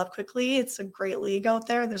spots fill up quickly. It's a great league out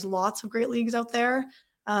there. There's lots of great leagues out there.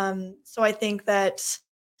 So I think that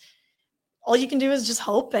all you can do is just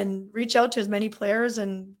hope and reach out to as many players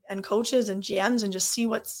and coaches and GMs and just see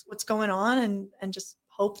what's going on and just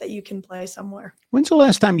hope that you can play somewhere. When's the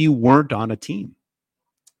last time you weren't on a team?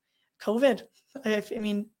 COVID. I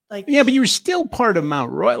mean, but you were still part of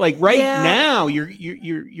Mount Royal. Now,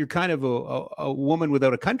 you're kind of a woman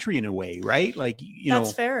without a country in a way, right?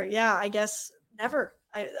 That's fair. Yeah, I guess never.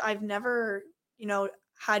 I've never,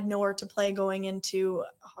 had nowhere to play going into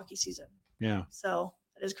a hockey season. Yeah. So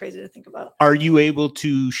that is crazy to think about. Are you able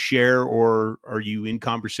to share, or are you in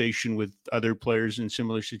conversation with other players in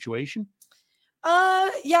similar situation?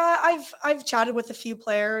 Yeah, I've chatted with a few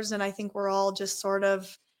players, and I think we're all just sort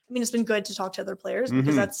of. I mean, it's been good to talk to other players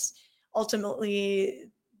because that's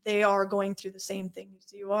ultimately they are going through the same things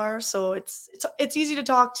you are. So it's easy to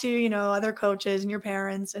talk to, other coaches and your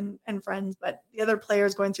parents and friends, but the other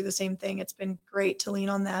players going through the same thing. It's been great to lean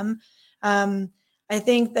on them. I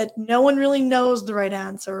think that no one really knows the right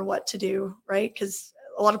answer or what to do, right? Because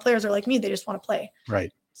a lot of players are like me; they just want to play.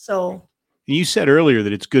 Right. So you said earlier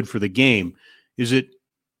that it's good for the game. Is it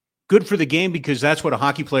good for the game because that's what a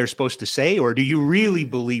hockey player is supposed to say, or do you really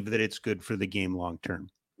believe that it's good for the game long term?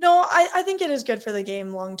 No, I think it is good for the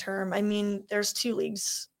game long term. I mean, there's two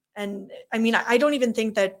leagues, and I mean, I don't even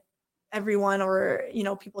think that everyone or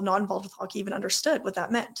people not involved with hockey even understood what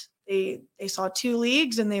that meant. They saw two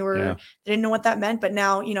leagues and they didn't know what that meant. But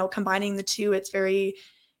now combining the two, it's very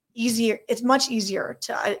easier. It's much easier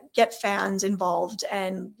to get fans involved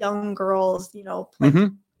and young girls, play,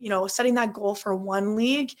 setting that goal for one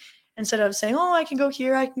league. Instead of saying, oh, I can go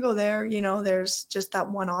here, I can go there, there's just that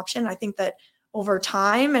one option. I think that over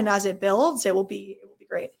time and as it builds, it will be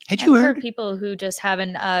great. Had you heard people who just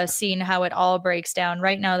haven't seen how it all breaks down?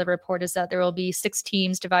 Right now, the report is that there will be 6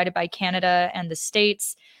 teams divided by Canada and the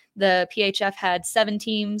States. the PHF had 7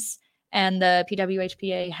 teams and the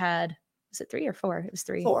PWHPA had, was it 3 or 4? It was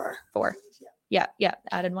 3. 4. Yeah.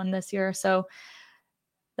 Added 1 this year. So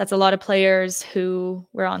that's a lot of players who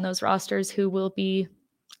were on those rosters who will be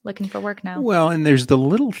looking for work now. Well, and there's the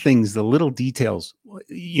little things, the little details.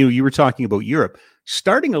 You were talking about Europe.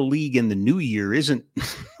 Starting a league in the new year isn't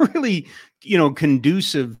really,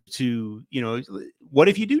 conducive to, what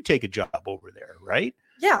if you do take a job over there, right?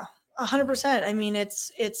 Yeah, 100%. I mean,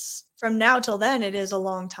 it's from now till then, it is a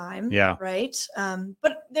long time. Yeah. Right.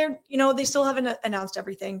 But they still haven't announced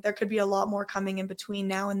everything. There could be a lot more coming in between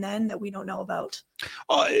now and then that we don't know about.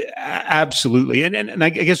 Oh, absolutely. And I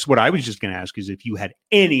guess what I was just going to ask is if you had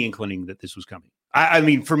any inkling that this was coming. I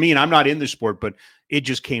mean, for me, and I'm not in the sport, but it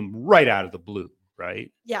just came right out of the blue,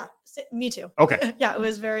 right? Yeah, me too. Okay. Yeah, it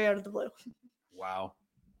was very out of the blue. Wow.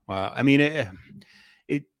 I mean,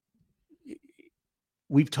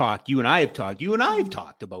 we've talked, you and I have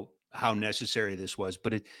talked about how necessary this was,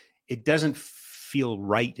 but it doesn't feel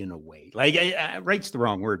right in a way. Like right's the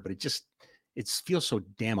wrong word, but it feels so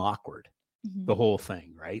damn awkward, the whole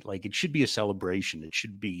thing, right? Like it should be a celebration. It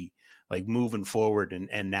should be like moving forward.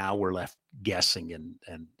 And now we're left guessing and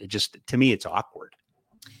it just, to me, it's awkward.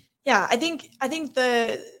 Yeah. I think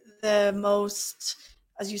the most,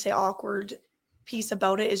 as you say, awkward piece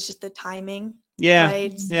about it is just the timing. Yeah.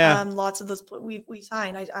 Right. Yeah. Lots of those we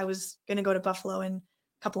signed. I was going to go to Buffalo in a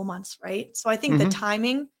couple of months. Right. So I think the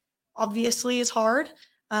timing obviously is hard.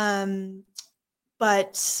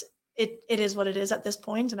 But it is what it is at this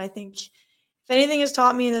point. And I think if anything has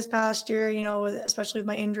taught me this past year, especially with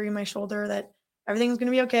my injury in my shoulder, that everything's going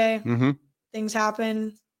to be okay. Things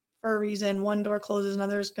happen for a reason. One door closes,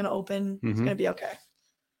 another is going to open. It's going to be okay.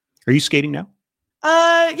 Are you skating now?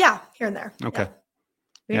 Yeah, here and there. Okay. Yeah.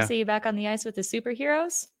 We're going to see you back on the ice with the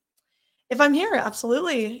superheroes? If I'm here,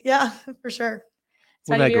 absolutely. Yeah, for sure.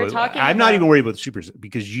 So I'm not even worried about the supers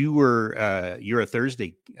because you're a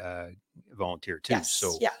Thursday volunteer too. Yes.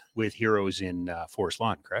 So yeah. With Heroes in Forest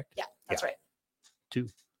Lawn, correct? Yeah, that's right. Too.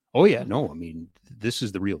 Oh yeah. No, I mean, this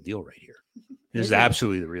is the real deal right here. This is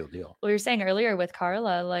absolutely the real deal. Well, you were saying earlier with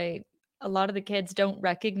Carla, like a lot of the kids don't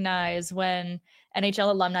recognize when NHL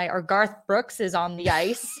alumni or Garth Brooks is on the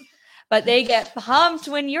ice. But they get pumped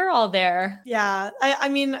when you're all there. Yeah. I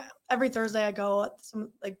mean, every Thursday I go,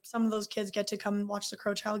 some of those kids get to come and watch the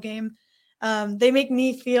Crow Child game. They make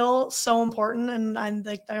me feel so important and I'm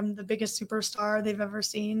the biggest superstar they've ever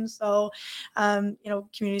seen. So,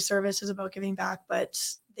 community service is about giving back, but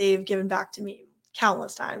they've given back to me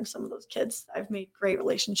countless times. Some of those kids, I've made great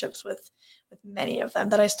relationships with many of them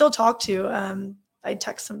that I still talk to. I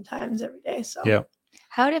text sometimes every day. So yeah.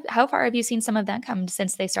 How far have you seen some of them come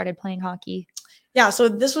since they started playing hockey? Yeah, so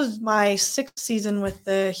this was my 6th season with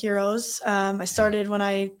the Heroes. I started when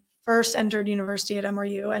I first entered university at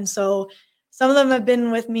MRU, and so some of them have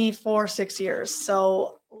been with me for 6 years.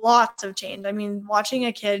 So lots of change. I mean, watching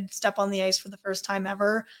a kid step on the ice for the first time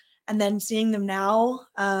ever, and then seeing them now,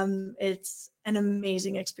 it's an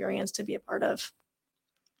amazing experience to be a part of.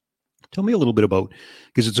 Tell me a little bit about,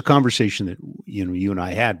 because it's a conversation that you and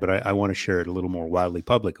I had, but I want to share it a little more widely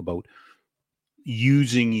public about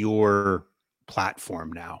using your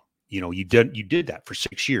platform now. You did that for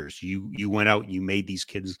 6 years. You went out and you made these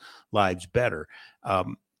kids' lives better.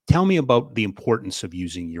 Tell me about the importance of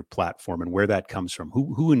using your platform and where that comes from.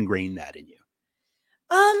 Who ingrained that in you?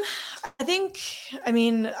 I've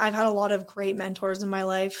had a lot of great mentors in my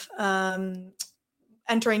life.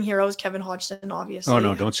 Entering Heroes, Kevin Hodgson, obviously. Oh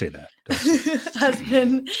no, don't say that. Has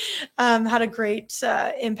been had a great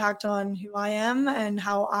impact on who I am and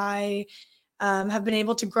how I have been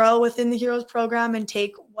able to grow within the Heroes program and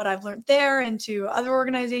take what I've learned there into other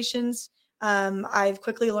organizations. I've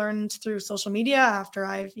quickly learned through social media after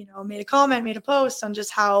I've made a comment, made a post on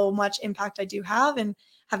just how much impact I do have and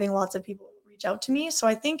having lots of people reach out to me. So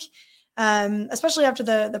I think especially after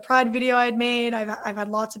the Pride video I had made, I've had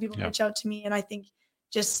lots of people reach out to me, and I think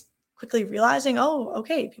just quickly realizing, oh,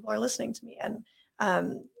 okay, people are listening to me. And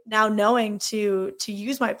now knowing to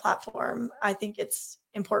use my platform, I think it's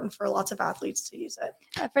important for lots of athletes to use it.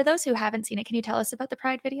 For those who haven't seen it, can you tell us about the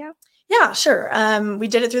Pride video? Yeah, sure. We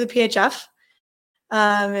did it through the PHF.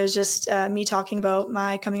 It was just me talking about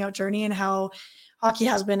my coming out journey and how hockey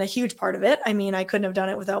has been a huge part of it. I mean, I couldn't have done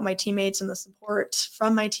it without my teammates and the support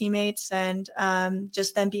from my teammates, and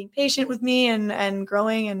just them being patient with me and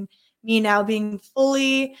growing, and me now being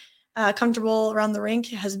fully comfortable around the rink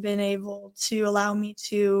has been able to allow me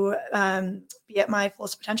to be at my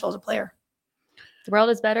fullest potential as a player. The world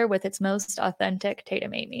is better with its most authentic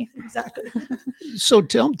Tatum Amy. Exactly. So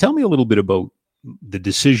tell me a little bit about the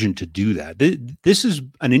decision to do that. This is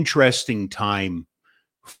an interesting time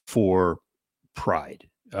for Pride,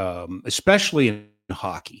 especially in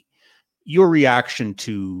hockey. Your reaction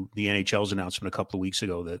to the NHL's announcement a couple of weeks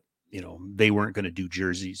ago that, they weren't going to do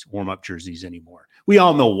warm-up jerseys anymore. We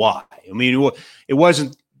all know why. I mean, it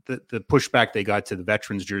wasn't the pushback they got to the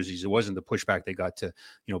veterans jerseys. It wasn't the pushback they got to,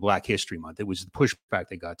 Black History Month. It was the pushback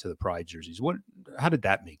they got to the Pride jerseys. How did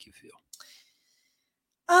that make you feel?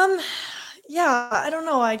 Yeah, I don't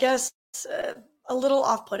know. I guess a little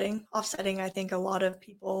offsetting. I think a lot of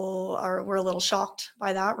people were a little shocked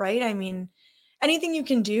by that, right? I mean, anything you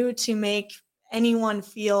can do to make anyone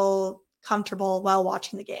feel comfortable while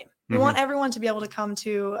watching the game. We want everyone to be able to come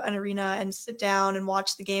to an arena and sit down and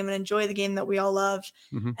watch the game and enjoy the game that we all love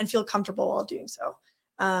and feel comfortable while doing so.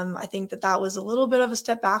 I think that was a little bit of a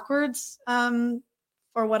step backwards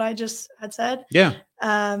for what I just had said. Yeah.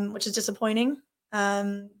 Which is disappointing.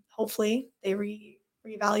 Hopefully they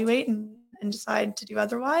reevaluate and decide to do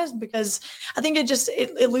otherwise, because I think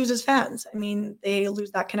it loses fans. I mean, they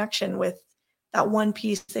lose that connection with that one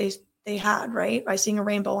piece they had, right? By seeing a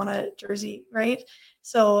rainbow on a jersey, right?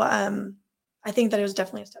 So I think that it was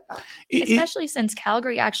definitely a step back. Especially since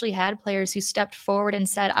Calgary actually had players who stepped forward and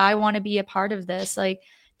said, I want to be a part of this. Like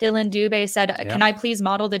Dylan Dubé said, can I please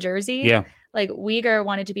model the jersey? Yeah. Like Uyghur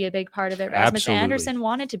wanted to be a big part of it. Rasmus Anderson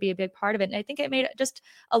wanted to be a big part of it. And I think it made just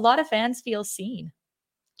a lot of fans feel seen.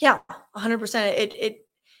 Yeah, 100%.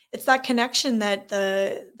 It's that connection that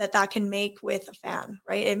can make with a fan,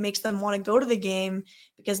 right? It makes them want to go to the game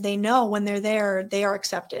because they know when they're there, they are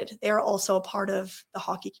accepted. They are also a part of the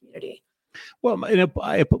hockey community. Well,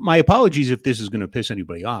 my apologies if this is going to piss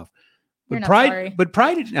anybody off. But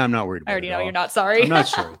Pride, I'm not worried about it. I already know you're not sorry. I'm not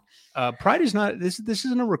sorry. Pride is not, this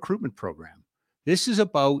isn't a recruitment program. This is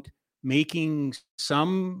about making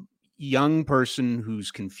some young person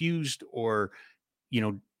who's confused or,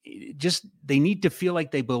 just they need to feel like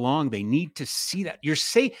they belong. They need to see that.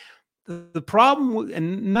 The problem,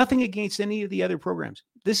 and nothing against any of the other programs,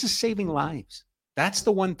 this is saving lives. That's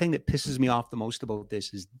the one thing that pisses me off the most about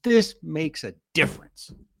this is this makes a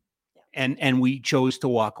difference. And we chose to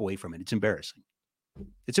walk away from it. It's embarrassing.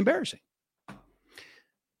 It's embarrassing.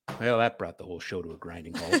 Well, that brought the whole show to a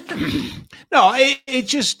grinding halt. No, it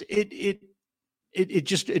just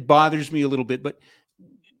bothers me a little bit, but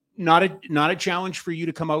not a challenge for you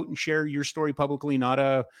to come out and share your story publicly. Not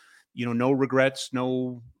a, no regrets.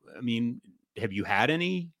 No, I mean, have you had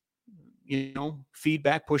any,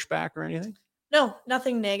 feedback, pushback, or anything? No,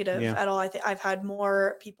 nothing negative at all. I've had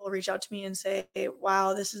more people reach out to me and say,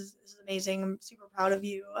 "Wow, this is amazing. I'm super proud of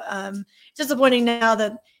you." It's disappointing now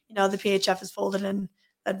that the PHF is folded and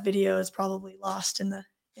that video is probably lost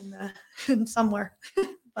in somewhere.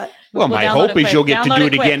 But my hope is you'll get to do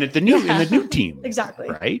it again at in the new team. Exactly.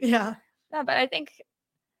 Right? Yeah. Yeah, but I think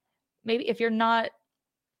maybe if you're not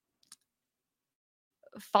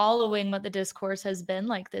following what the discourse has been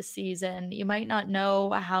like this season, you might not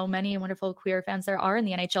know how many wonderful queer fans there are in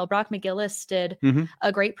the NHL. Brock McGillis did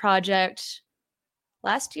a great project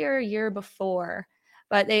last year before,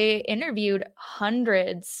 but they interviewed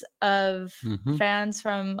hundreds of fans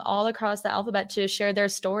from all across the alphabet to share their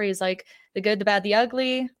stories, like the good, the bad, the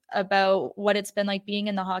ugly, about what it's been like being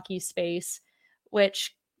in the hockey space,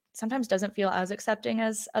 which sometimes doesn't feel as accepting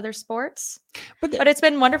as other sports. But it's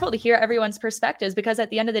been wonderful to hear everyone's perspectives, because at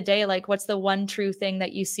the end of the day, like, what's the one true thing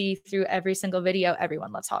that you see through every single video?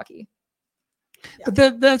 Everyone loves hockey. Yeah.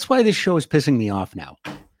 But that's why this show is pissing me off now,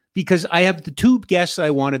 because I have the two guests I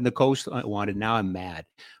wanted, the coast I wanted. Now I'm mad.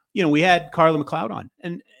 We had Carla MacLeod on,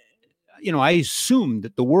 and I assumed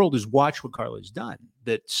that the world has watched what Carla has done,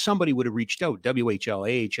 that somebody would have reached out, WHL,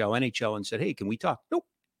 AHL, NHL, and said, "Hey, can we talk?" Nope,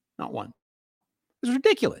 not one. It was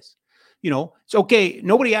ridiculous. It's okay.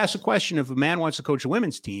 Nobody asks a question if a man wants to coach a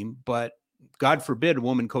women's team, but God forbid a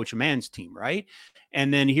woman coach a man's team, right?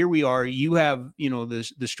 And then here we are. You have,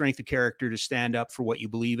 the strength of character to stand up for what you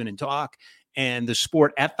believe in and talk. And the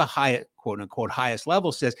sport at the highest, quote unquote, highest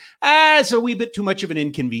level says, it's a wee bit too much of an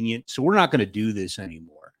inconvenience, so we're not going to do this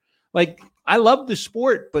anymore. Like, I love the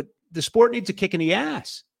sport, but the sport needs a kick in the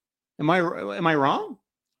ass. Am I wrong?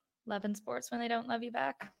 Love in sports when they don't love you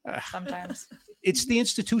back sometimes. It's the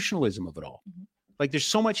institutionalism of it all. Like, there's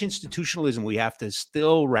so much institutionalism we have to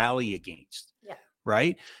still rally against. Yeah.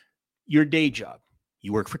 Right? Your day job,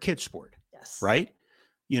 you work for Kids Sport. Yes. Right?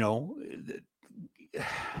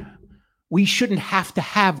 We shouldn't have to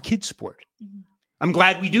have Kids Sport. I'm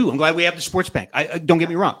glad we do. I'm glad we have the sports bank. I don't get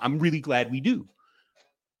me wrong. I'm really glad we do.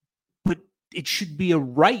 But it should be a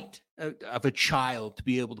right of a child to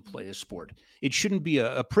be able to play a sport. It shouldn't be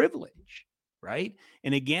a privilege, right?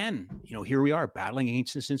 And again, here we are battling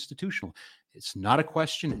against this institutional. It's not a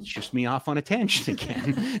question. It's just me off on a tangent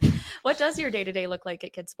again. What does your day-to-day look like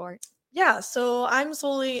at Kids Sport? Yeah, so I'm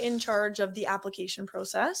solely in charge of the application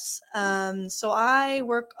process. So I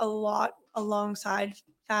work a lot alongside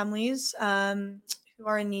families who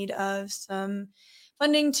are in need of some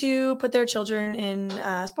funding to put their children in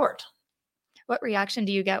sport. What reaction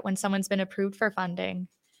do you get when someone's been approved for funding?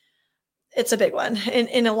 It's a big one,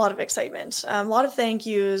 in a lot of excitement, a lot of thank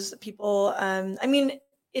yous. People, I mean,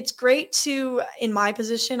 it's great to, in my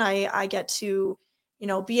position, I get to,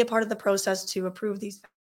 be a part of the process to approve these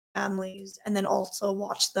families, and then also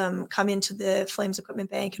watch them come into the Flames equipment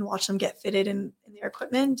bank and watch them get fitted in their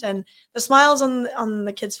equipment. And the smiles on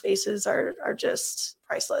the kids' faces are just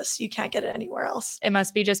priceless. You can't get it anywhere else. It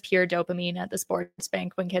must be just pure dopamine at the sports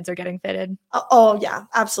bank when kids are getting fitted. Oh yeah,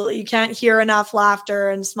 absolutely. You can't hear enough laughter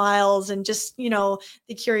and smiles and just, the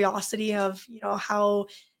curiosity of, how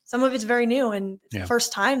some of it's very new and it's the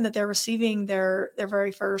first time that they're receiving their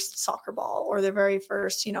very first soccer ball or their very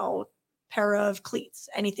first, pair of cleats,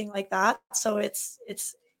 anything like that. So it's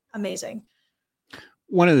amazing.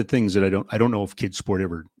 One of the things that I don't know if Kids Sport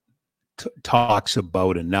ever talks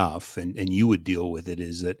about enough, and you would deal with it,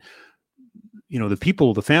 is that,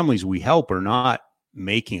 the families we help are not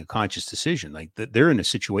making a conscious decision. Like they're in a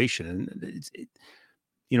situation,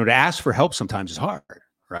 and to ask for help sometimes is hard,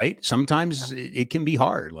 right? Sometimes it can be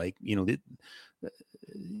hard. Like,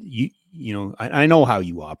 I know how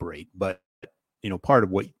you operate, but part of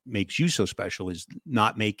what makes you so special is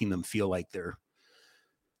not making them feel like they're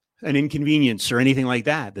an inconvenience or anything like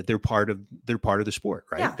that, that they're part of the sport,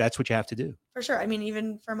 right? Yeah. That's what you have to do. For sure. I mean,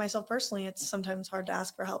 even for myself personally, it's sometimes hard to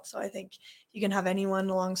ask for help. So I think you can have anyone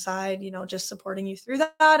alongside, just supporting you through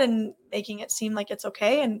that and making it seem like it's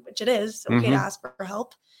okay, and which it is okay to ask for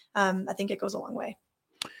help. I think it goes a long way.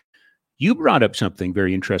 You brought up something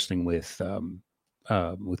very interesting with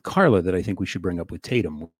Carla that I think we should bring up with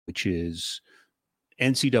Tatum, which is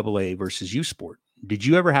NCAA versus U Sport. Did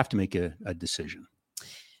you ever have to make a decision?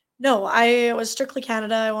 No, I was strictly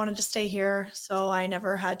Canada. I wanted to stay here, so I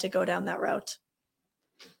never had to go down that route.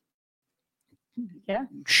 Yeah.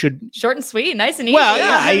 Short and sweet, nice and easy. Well,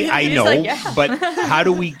 yeah, I know, like, yeah. But how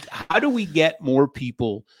do we get more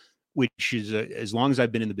people, which is as long as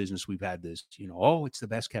I've been in the business, we've had this, it's the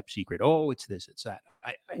best kept secret. Oh, it's this, it's that.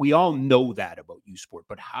 We all know that about U Sport,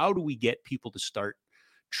 but how do we get people to start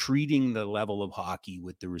treating the level of hockey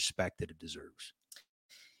with the respect that it deserves?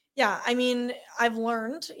 Yeah, I mean, I've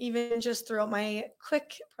learned even just throughout my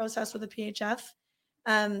quick process with the PHF,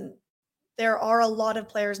 there are a lot of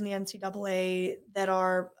players in the NCAA that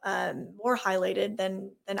are more highlighted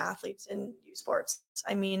than athletes in U Sports.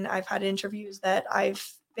 I mean, I've had interviews that I've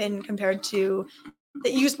been compared to,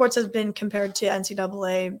 that U Sports has been compared to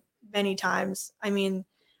NCAA many times. I mean,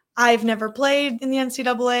 I've never played in the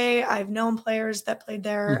NCAA. I've known players that played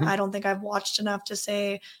there. Mm-hmm. I don't think I've watched enough to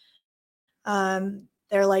say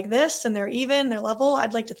they're like this and they're even, they're level.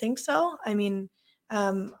 I'd like to think so. I mean,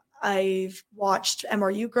 I've watched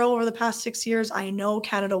MRU grow over the past 6 years. I know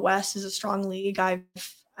Canada West is a strong league.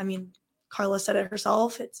 Carla said it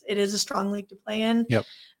herself. It is a strong league to play in. Yep.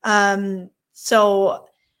 So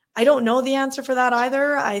I don't know the answer for that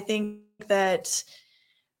either. I think that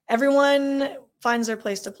everyone finds their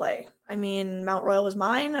place to play. I mean, Mount Royal was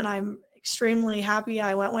mine, and I'm extremely happy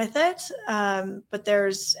I went with it. But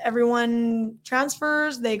everyone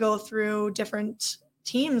transfers, they go through different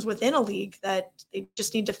teams within a league that they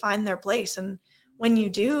just need to find their place. And when you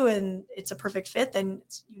do, and it's a perfect fit, then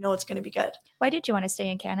it's going to be good. Why did you want to stay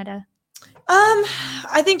in Canada?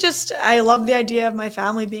 I think I love the idea of my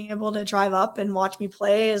family being able to drive up and watch me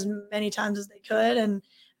play as many times as they could.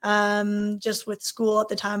 And just with school at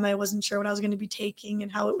the time, I wasn't sure what I was going to be taking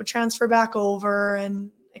and how it would transfer back over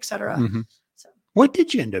and et cetera. Mm-hmm. So, what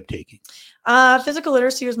did you end up taking? Physical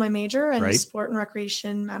literacy was my major, and sport and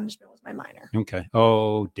recreation management was my minor. Okay.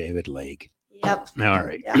 Oh, David Legge. Yep. All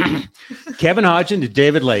right. Yeah. Kevin Hodgson to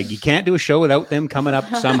David Legge. You can't do a show without them coming up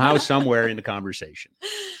somehow, somewhere in the conversation.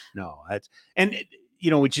 No,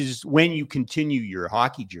 which is when you continue your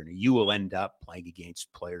hockey journey, you will end up playing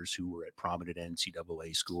against players who were at prominent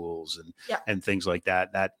NCAA schools and things like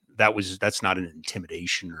that. That's not an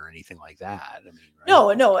intimidation or anything like that. I mean,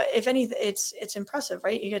 right? No. If anything, it's impressive,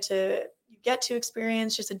 right? You get to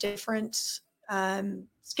experience just a different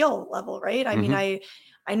skill level, right? I mean,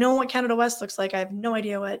 I know what Canada West looks like. I have no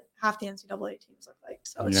idea what half the NCAA teams look like.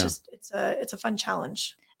 So it's a fun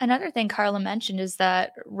challenge. Another thing Carla mentioned is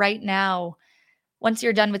that right now, once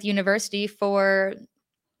you're done with university, for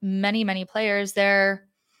many, many players, there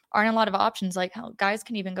aren't a lot of options. Like, guys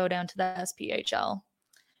can even go down to the SPHL.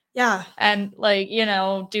 Yeah. And like,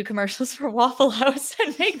 do commercials for Waffle House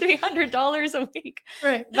and make $300 a week.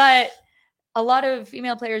 Right. But a lot of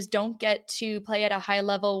female players don't get to play at a high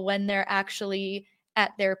level when they're actually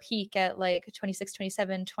at their peak at like 26,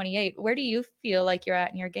 27, 28. Where do you feel like you're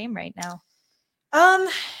at in your game right now?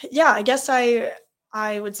 Yeah, I guess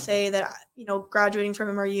I would say that, graduating from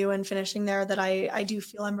MRU and finishing there, that I do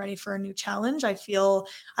feel I'm ready for a new challenge. I feel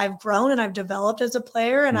I've grown and I've developed as a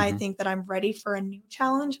player, and I think that I'm ready for a new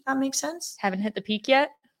challenge, if that makes sense. Haven't hit the peak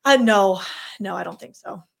yet? No, I don't think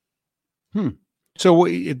so. So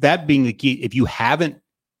that being the key, if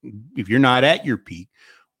you're not at your peak,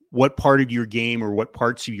 what part of your game or what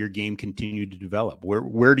parts of your game continue to develop?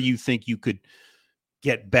 Where do you think you could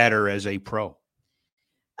get better as a pro?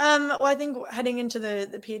 Well, I think heading into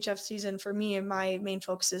the PHF season for me, my main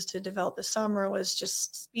focus is to develop this summer was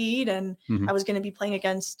just speed, and I was going to be playing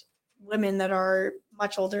against women that are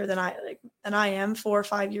much older than I am, 4 or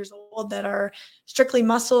 5 years old, that are strictly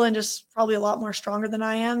muscle and just probably a lot more stronger than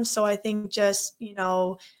I am. So I think just,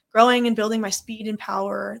 growing and building my speed and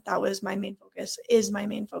power, that was my main focus, is my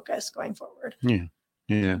main focus going forward.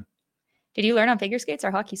 Yeah. Did you learn on figure skates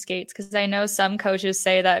or hockey skates? Because I know some coaches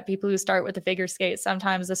say that people who start with the figure skates,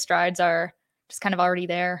 sometimes the strides are just kind of already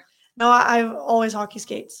there. No, I've always hockey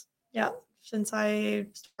skates. Yeah, since I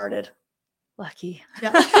started. Lucky.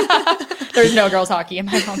 Yeah. There's no girls hockey in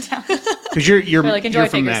my hometown. Because you're enjoy from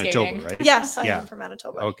figure Manitoba, skating. right? Yes, I am from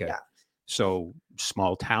Manitoba. Okay. Yeah. So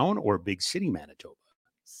small town or big city Manitoba?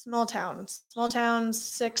 Small town,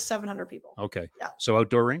 600-700 people. Okay. Yeah. So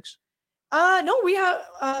outdoor rinks? No, we have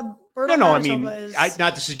No. I mean,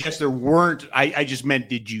 not to suggest there weren't. I just meant,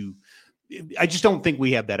 I just don't think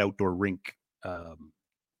we have that outdoor rink,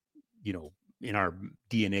 in our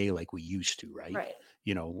DNA like we used to, right? Right.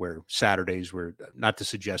 Where Saturdays were, not to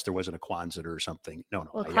suggest there wasn't a Quonset or something. No.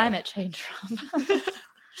 Well, climate change.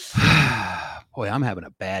 Boy, I'm having a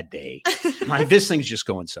bad day. This thing's just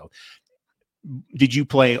going south. Did you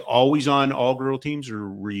play always on all girl teams,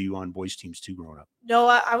 or were you on boys teams too growing up? No,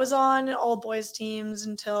 I was on all boys teams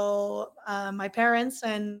until my parents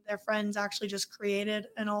and their friends actually just created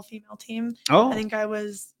an all female team. Oh, I think I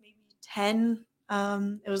was maybe 10.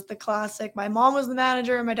 It was the classic. My mom was the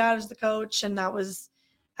manager and my dad was the coach. And that was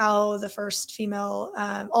how the first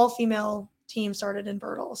all female team started in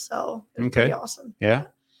Birtle. So it was pretty awesome. Yeah.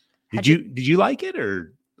 Did you like it,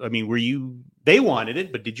 or, they wanted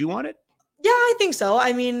it, but did you want it? Yeah, I think so.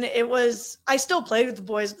 I mean, I still played with the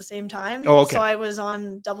boys at the same time. Oh, okay. So I was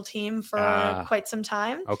on double team for quite some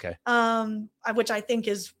time. Okay. Which I think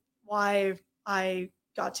is why I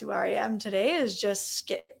got to where I am today, is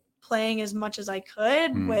just playing as much as I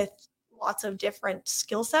could with lots of different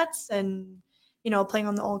skill sets, and, playing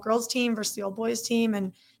on the all girls team versus the all boys team.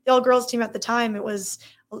 And the all girls team at the time, it was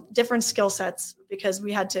different skill sets, because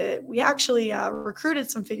we actually recruited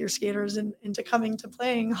some figure skaters into coming to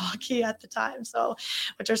playing hockey at the time. So,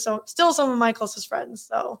 which are still some of my closest friends.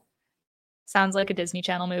 So sounds like a Disney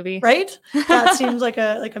Channel movie, right? That seems like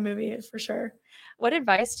a movie for sure. What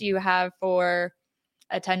advice do you have for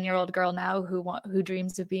a 10-year-old girl now who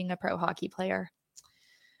dreams of being a pro hockey player?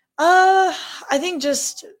 I think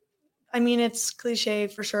it's cliche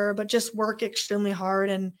for sure, but just work extremely hard.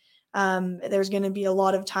 And there's going to be a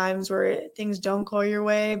lot of times where things don't go your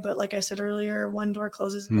way, but like I said earlier, one door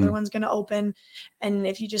closes, another one's going to open. And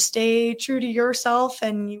if you just stay true to yourself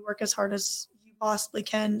and you work as hard as you possibly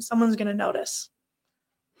can, someone's going to notice.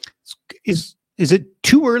 Is it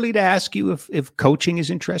too early to ask you if coaching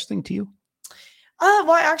is interesting to you?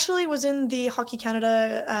 Well, I actually was in the Hockey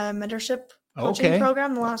Canada mentorship coaching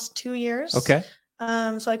program the last 2 years. Okay.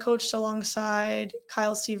 So I coached alongside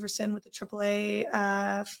Kyle Severson with the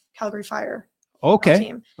AAA Calgary Fire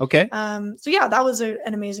team. Okay. So yeah, that was an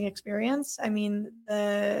amazing experience. I mean,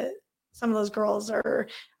 some of those girls are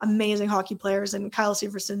amazing hockey players, and Kyle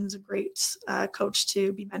Severson's a great coach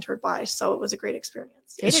to be mentored by. So it was a great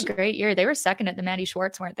experience. They had a great year. They were second at the Maddie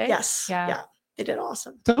Schwartz, weren't they? Yes. Yeah. They did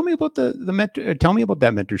awesome. Tell me about tell me about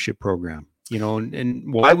that mentorship program,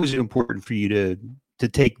 and why was it important for you to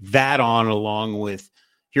take that on along with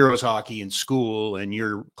Heroes Hockey in school and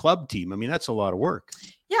your club team? I mean, that's a lot of work.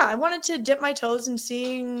 Yeah, I wanted to dip my toes in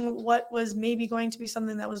seeing what was maybe going to be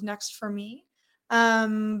something that was next for me.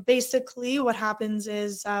 Basically, what happens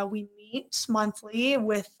is we meet monthly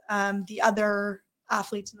with the other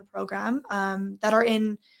athletes in the program that are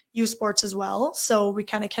in youth sports as well. So we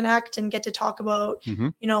kind of connect and get to talk about,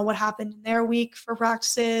 what happened in their week for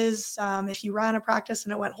practices. If you ran a practice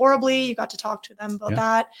and it went horribly, you got to talk to them about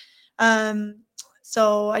that.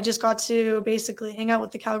 So I just got to basically hang out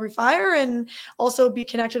with the Calgary Fire and also be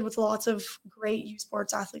connected with lots of great youth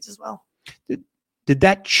sports athletes as well. Did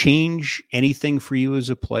that change anything for you as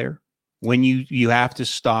a player when you have to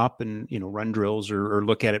stop and, run drills or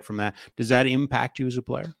look at it from that? Does that impact you as a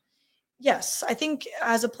player? Yes, I think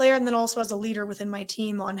as a player and then also as a leader within my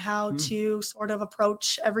team on how to sort of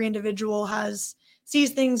approach every individual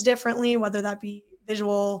sees things differently, whether that be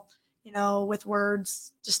visual, with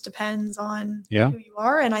words, just depends on who you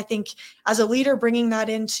are. And I think as a leader, bringing that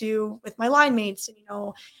into with my line mates,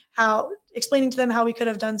 how explaining to them how we could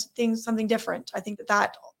have done something different. I think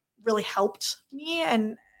that really helped me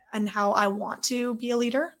and how I want to be a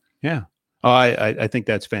leader. Yeah. Oh, I think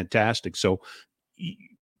that's fantastic. So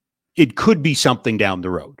it could be something down the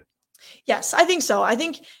road. Yes, I think so. I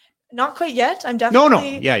think not quite yet. I'm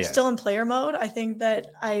definitely still in player mode. I think that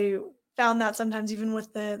I found that sometimes even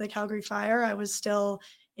with the Calgary Fire, I was still,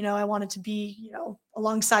 I wanted to be,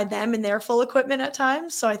 alongside them in their full equipment at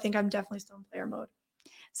times. So I think I'm definitely still in player mode.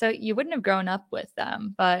 So you wouldn't have grown up with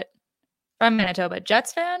them, but from Manitoba,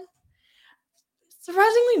 Jets fan?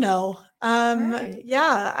 Surprisingly, no. Right.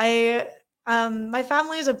 Yeah, my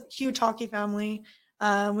family is a huge hockey family.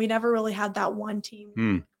 We never really had that one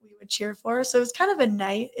team we would cheer for. So it's kind of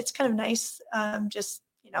nice just,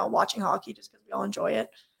 watching hockey just because we all enjoy it.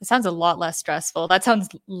 It sounds a lot less stressful. That sounds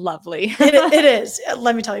lovely. It is.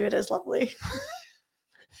 Let me tell you, it is lovely.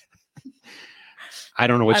 I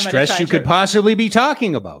don't know what stress you could possibly be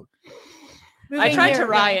talking about. I tried to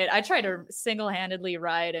riot. I tried to single-handedly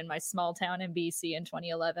riot in my small town in BC in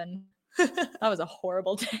 2011. That was a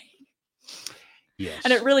horrible day. Yes.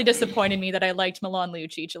 And it really disappointed me that I liked Milan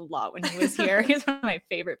Lucic a lot when he was here. He's one of my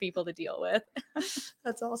favorite people to deal with.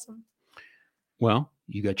 That's awesome. Well,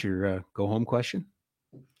 you got your go home question?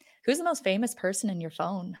 Who's the most famous person in your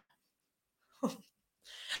phone?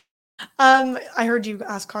 I heard you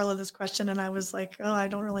ask Carla this question and I was like, oh, I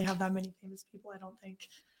don't really have that many famous people, I don't think.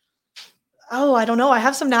 Oh, I don't know. I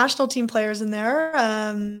have some national team players in there.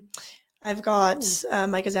 I've got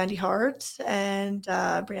Micah Zandy Hart and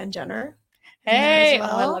Brianne Jenner. Hey,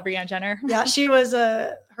 well. I love Brianne Jenner. Yeah, she was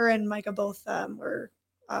her and Micah both were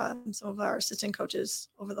some of our assistant coaches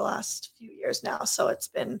over the last few years now. So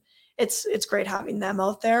it's great having them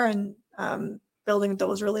out there and building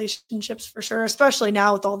those relationships for sure, especially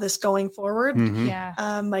now with all this going forward. Mm-hmm.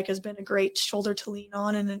 Yeah. Micah's been a great shoulder to lean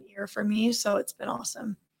on and an ear for me. So it's been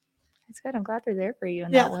awesome. It's good. I'm glad they're there for you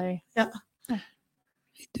in that way. Yeah.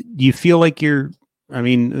 Do you feel like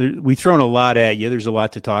we've thrown a lot at you. There's a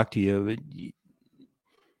lot to talk to you. But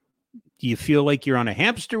do you feel like you're on a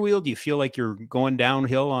hamster wheel? Do you feel like you're going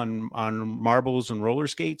downhill on marbles and roller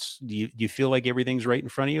skates? Do you feel like everything's right in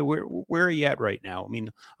front of you? Where are you at right now? I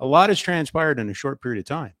mean, a lot has transpired in a short period of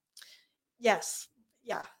time. Yes.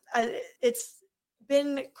 Yeah. It's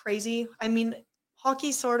been crazy. I mean,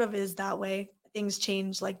 hockey sort of is that way. Things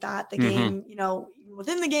change like that. The game,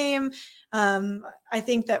 within the game. I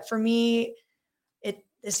think that for me,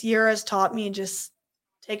 this year has taught me just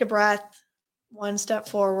take a breath, one step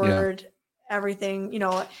forward, everything,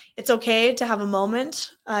 it's okay to have a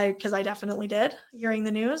moment because I definitely did hearing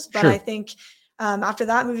the news. But I think after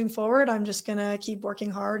that, moving forward, I'm just going to keep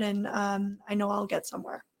working hard and I know I'll get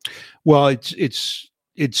somewhere. Well,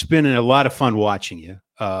 it's been a lot of fun watching you.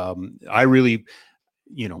 I really,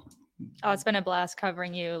 Oh, it's been a blast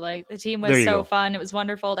covering you. Like the team was so fun. It was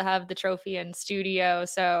wonderful to have the trophy in studio.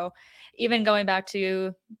 So even going back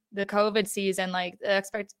to the COVID season, like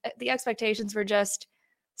the expectations were just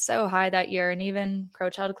so high that year. And even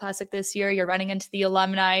Crowchild Classic this year, you're running into the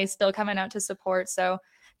alumni still coming out to support. So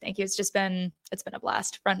thank you. It's been a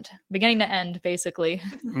blast front beginning to end, basically.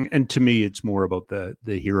 And to me, it's more about the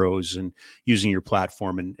heroes and using your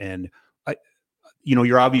platform and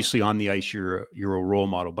you're obviously on the ice, you're a role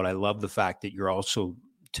model, but I love the fact that you're also,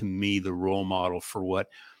 to me, the role model for what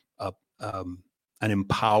an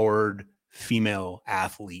empowered female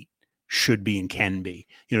athlete should be and can be.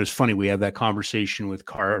 It's funny. We have that conversation with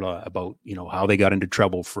Carla about, how they got into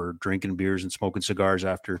trouble for drinking beers and smoking cigars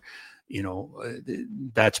after,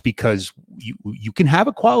 that's because you can have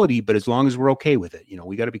equality, but as long as we're okay with it,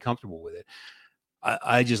 we got to be comfortable with it.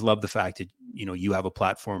 I just love the fact that, you have a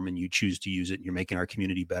platform and you choose to use it and you're making our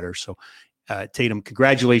community better. So Tatum,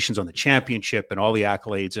 congratulations on the championship and all the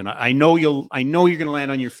accolades. And I know you're going to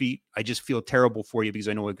land on your feet. I just feel terrible for you because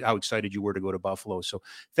I know how excited you were to go to Buffalo. So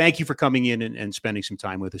thank you for coming in and spending some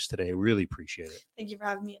time with us today. I really appreciate it. Thank you for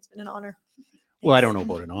having me. It's been an honor. Well, I don't know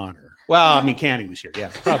about an honor. Well, I mean, Cami was here. Yeah,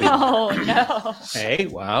 probably. Oh, no. Hey,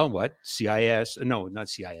 well, what? CIS? No, not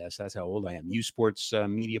CIS. That's how old I am. U Sports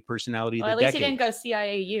Media Personality of the Decade. At least Decade. you didn't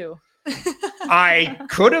go CIAU. I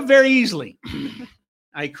could have very easily.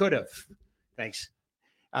 I could have. Thanks.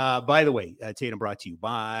 By the way, Tatum brought to you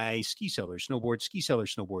by Ski Cellar Snowboard,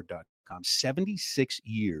 skicellarsnowboard.com. Calgary.com. 76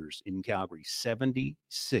 years in Calgary.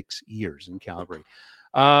 76 years in Calgary.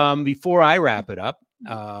 Before I wrap it up,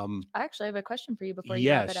 I actually have a question for you before you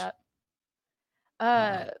wrap it up.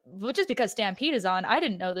 Well, just because Stampede is on, I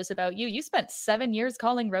didn't know this about you. You spent 7 years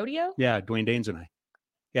calling rodeo? Yeah, Dwayne Danes and I.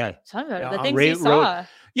 Yeah. Tell me about it. The things you saw.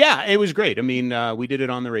 Yeah, it was great. I mean, we did it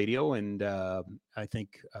on the radio, and I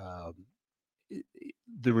think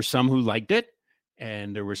there were some who liked it,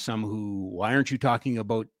 and there were some who, why aren't you talking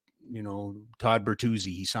about, Todd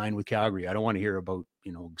Bertuzzi? He signed with Calgary. I don't want to hear about,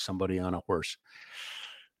 somebody on a horse.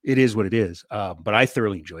 It is what it is. But I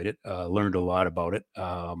thoroughly enjoyed it. Learned a lot about it.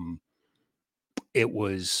 It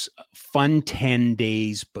was fun 10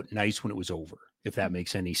 days, but nice when it was over, if that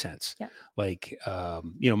makes any sense. Yeah. Like,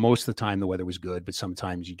 most of the time the weather was good, but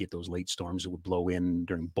sometimes you get those late storms that would blow in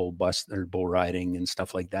during bull riding and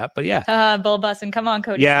stuff like that. But yeah. Bull busting. Come on,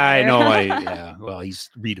 Cody. Yeah, I know. Well, he's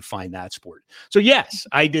redefined that sport. So yes,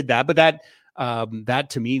 I did that. But that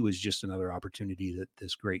to me was just another opportunity that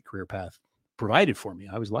this great career path provided for me.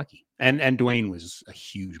 I was lucky. And Dwayne was a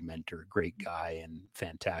huge mentor, great guy, and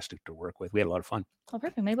fantastic to work with. We had a lot of fun. Oh,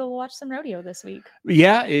 perfect. Maybe we'll watch some rodeo this week.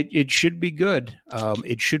 Yeah, it should be good.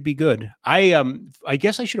 It should be good. I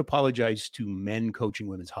guess I should apologize to men coaching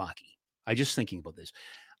women's hockey. I just thinking about this.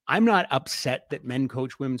 I'm not upset that men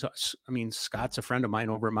coach women's. I mean, Scott's a friend of mine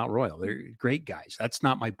over at Mount Royal. They're great guys. That's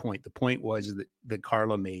not my point. The point was that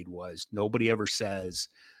Carla made was nobody ever says,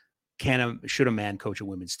 should a man coach a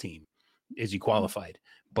women's team? Is he qualified?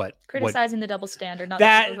 But criticizing the double standard, not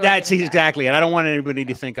that's exactly it. I don't want anybody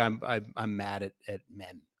to think I'm mad at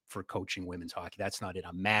men for coaching women's hockey. That's not it.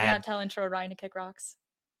 I'm mad. You're not telling Troy Ryan to kick rocks.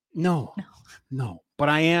 No. But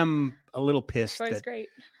I am a little pissed. Troy's great.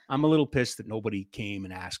 I'm a little pissed that nobody came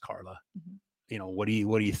and asked Carla. What do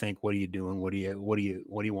you think? What are you doing? What do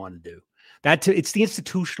you want to do? It's the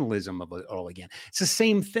institutionalism of it all again. It's the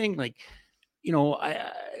same thing. Like,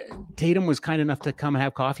 Tatum was kind enough to come and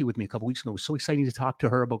have coffee with me a couple weeks ago. It was so exciting to talk to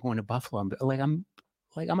her about going to Buffalo. I'm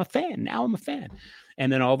a fan. Now I'm a fan.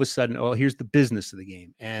 And then all of a sudden, here's the business of the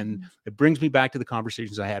game. And it brings me back to the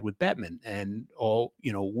conversations I had with Bettman. And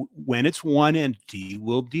when it's one entity,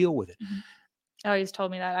 we'll deal with it. Oh, he's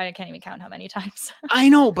told me that. I can't even count how many times. I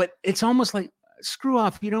know, but it's almost like, screw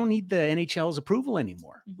off. You don't need the NHL's approval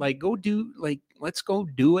anymore. Like, let's go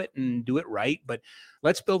do it and do it right. But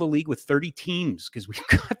let's build a league with 30 teams because we've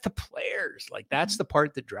got the players. Like, that's the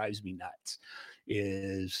part that drives me nuts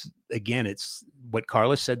is, again, it's what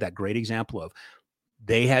Carla said, that great example of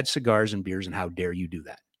they had cigars and beers and how dare you do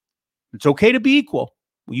that? It's okay to be equal.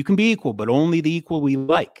 Well, you can be equal, but only the equal we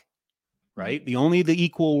like, right? The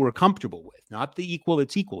equal we're comfortable with, not the equal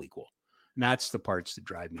that's equal. And that's the parts that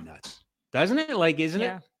drive me nuts. Doesn't it? Like, isn't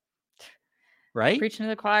it? Right? Preaching to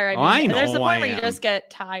the choir. I know. There's a point where you just get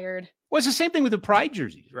tired. Well, it's the same thing with the pride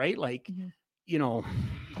jerseys, right? Like,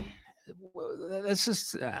 that's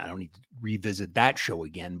just, I don't need to revisit that show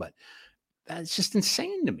again, but that's just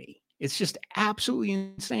insane to me. It's just absolutely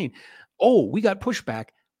insane. Oh, we got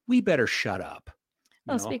pushback. We better shut up.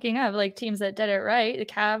 Well, speaking of teams that did it right, the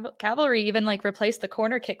Cavalry even replaced the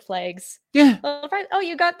corner kick flags. Yeah. Oh,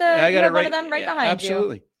 you got one of them right behind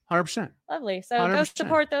absolutely. you. 100%. Lovely. So 100%. Go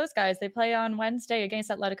support those guys. They play on Wednesday against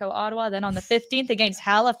Atletico Ottawa. Then on the 15th against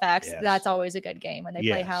Halifax. Yes. That's always a good game when they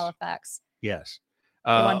play Halifax. Yes.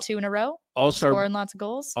 They won 2 in a row. Scoring lots of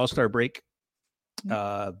goals. All-Star break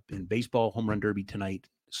in baseball, home run derby tonight.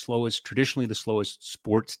 Traditionally the slowest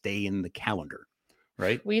sports day in the calendar.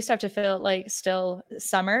 Right. We used to have to fill still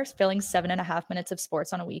summer filling 7.5 minutes of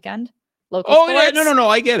sports on a weekend. Local sports. Yeah, no.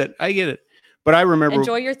 I get it. But I remember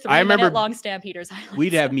enjoy your 3-minute long Stampeders highlights.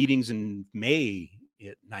 We'd have meetings in May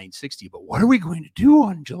at 960. But what are we going to do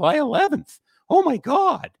on July 11th? Oh my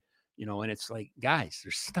God! And it's like, guys,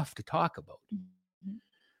 there's stuff to talk about.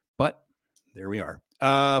 But there we are.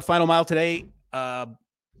 Final mile today.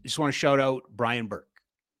 Just want to shout out Brian Burke.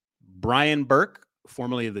 Brian Burke,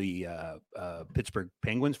 formerly of the Pittsburgh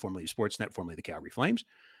Penguins, formerly of Sportsnet, formerly the Calgary Flames,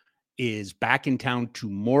 is back in town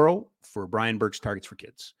tomorrow for Brian Burke's Targets for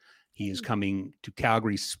Kids. He is coming to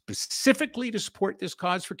Calgary specifically to support this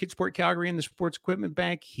cause for Kids Sport Calgary and the Sports Equipment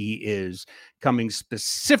Bank. He is coming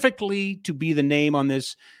specifically to be the name on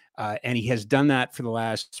this, and he has done that for the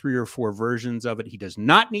last 3 or 4 versions of it. He does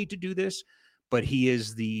not need to do this, but he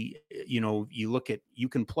is you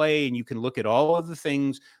can play and you can look at all of the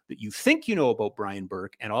things that you think you know about Brian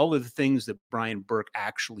Burke and all of the things that Brian Burke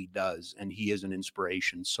actually does. And he is an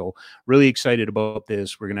inspiration. So really excited about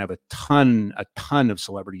this. We're going to have a ton of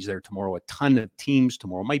celebrities there tomorrow, a ton of teams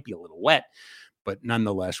tomorrow. It might be a little wet, but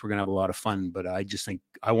nonetheless, we're going to have a lot of fun. But I just think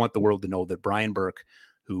I want the world to know that Brian Burke,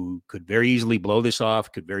 who could very easily blow this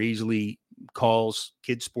off, could very easily, calls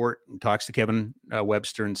Kid Sport and talks to Kevin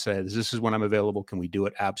Webster and says, this is when I'm available. Can we do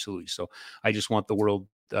it? Absolutely. So I just want the world.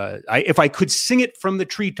 If I could sing it from the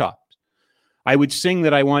treetops, I would sing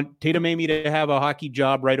that I want Tatum Amy to have a hockey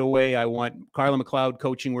job right away. I want Carla MacLeod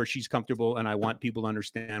coaching where she's comfortable. And I want people to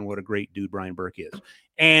understand what a great dude Brian Burke is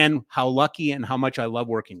and how lucky and how much I love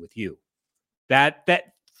working with you. That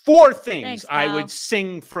 4 things. Thanks, I would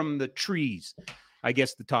sing from the trees. I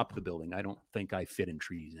guess the top of the building. I don't think I fit in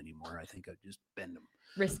trees anymore. I think I just bend them.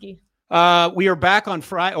 Risky. We are back on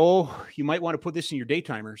Friday. Oh, you might want to put this in your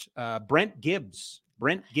daytimers. Brent Gibbs.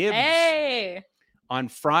 Hey. On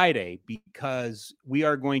Friday, because we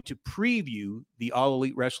are going to preview the All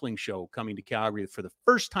Elite Wrestling show coming to Calgary for the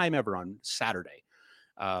first time ever on Saturday.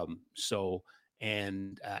 Amy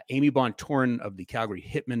Bontorin of the Calgary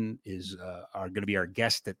Hitmen are going to be our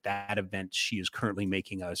guest at that event. She is currently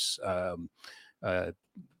making us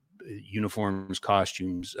uniforms,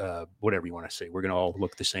 costumes, whatever you want to say. We're going to all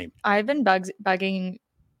look the same. I've been bugging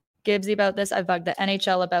Gibbsy about this. I've bugged the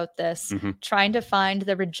NHL about this, trying to find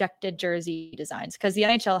the rejected jersey designs because the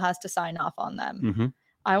NHL has to sign off on them.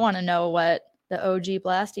 I want to know what the OG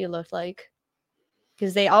Blasty looked like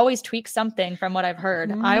because they always tweak something from what I've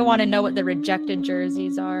heard. I want to know what the rejected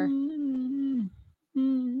jerseys are.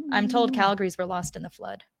 I'm told Calgary's were lost in the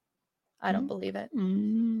flood. I don't believe it.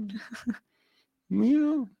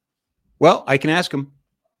 Yeah. Well, I can ask him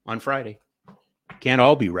on Friday. Can't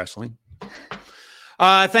all be wrestling.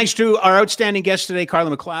 Thanks to our outstanding guests today, Carla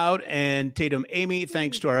MacLeod and Tatum Amy.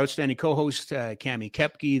 Thanks to our outstanding co-host, Cami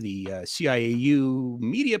Kepke, the CIAU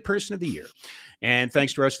Media Person of the Year. And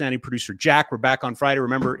thanks to our outstanding producer, Jack. We're back on Friday.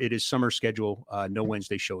 Remember, it is summer schedule. No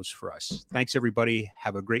Wednesday shows for us. Thanks, everybody.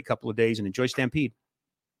 Have a great couple of days and enjoy Stampede.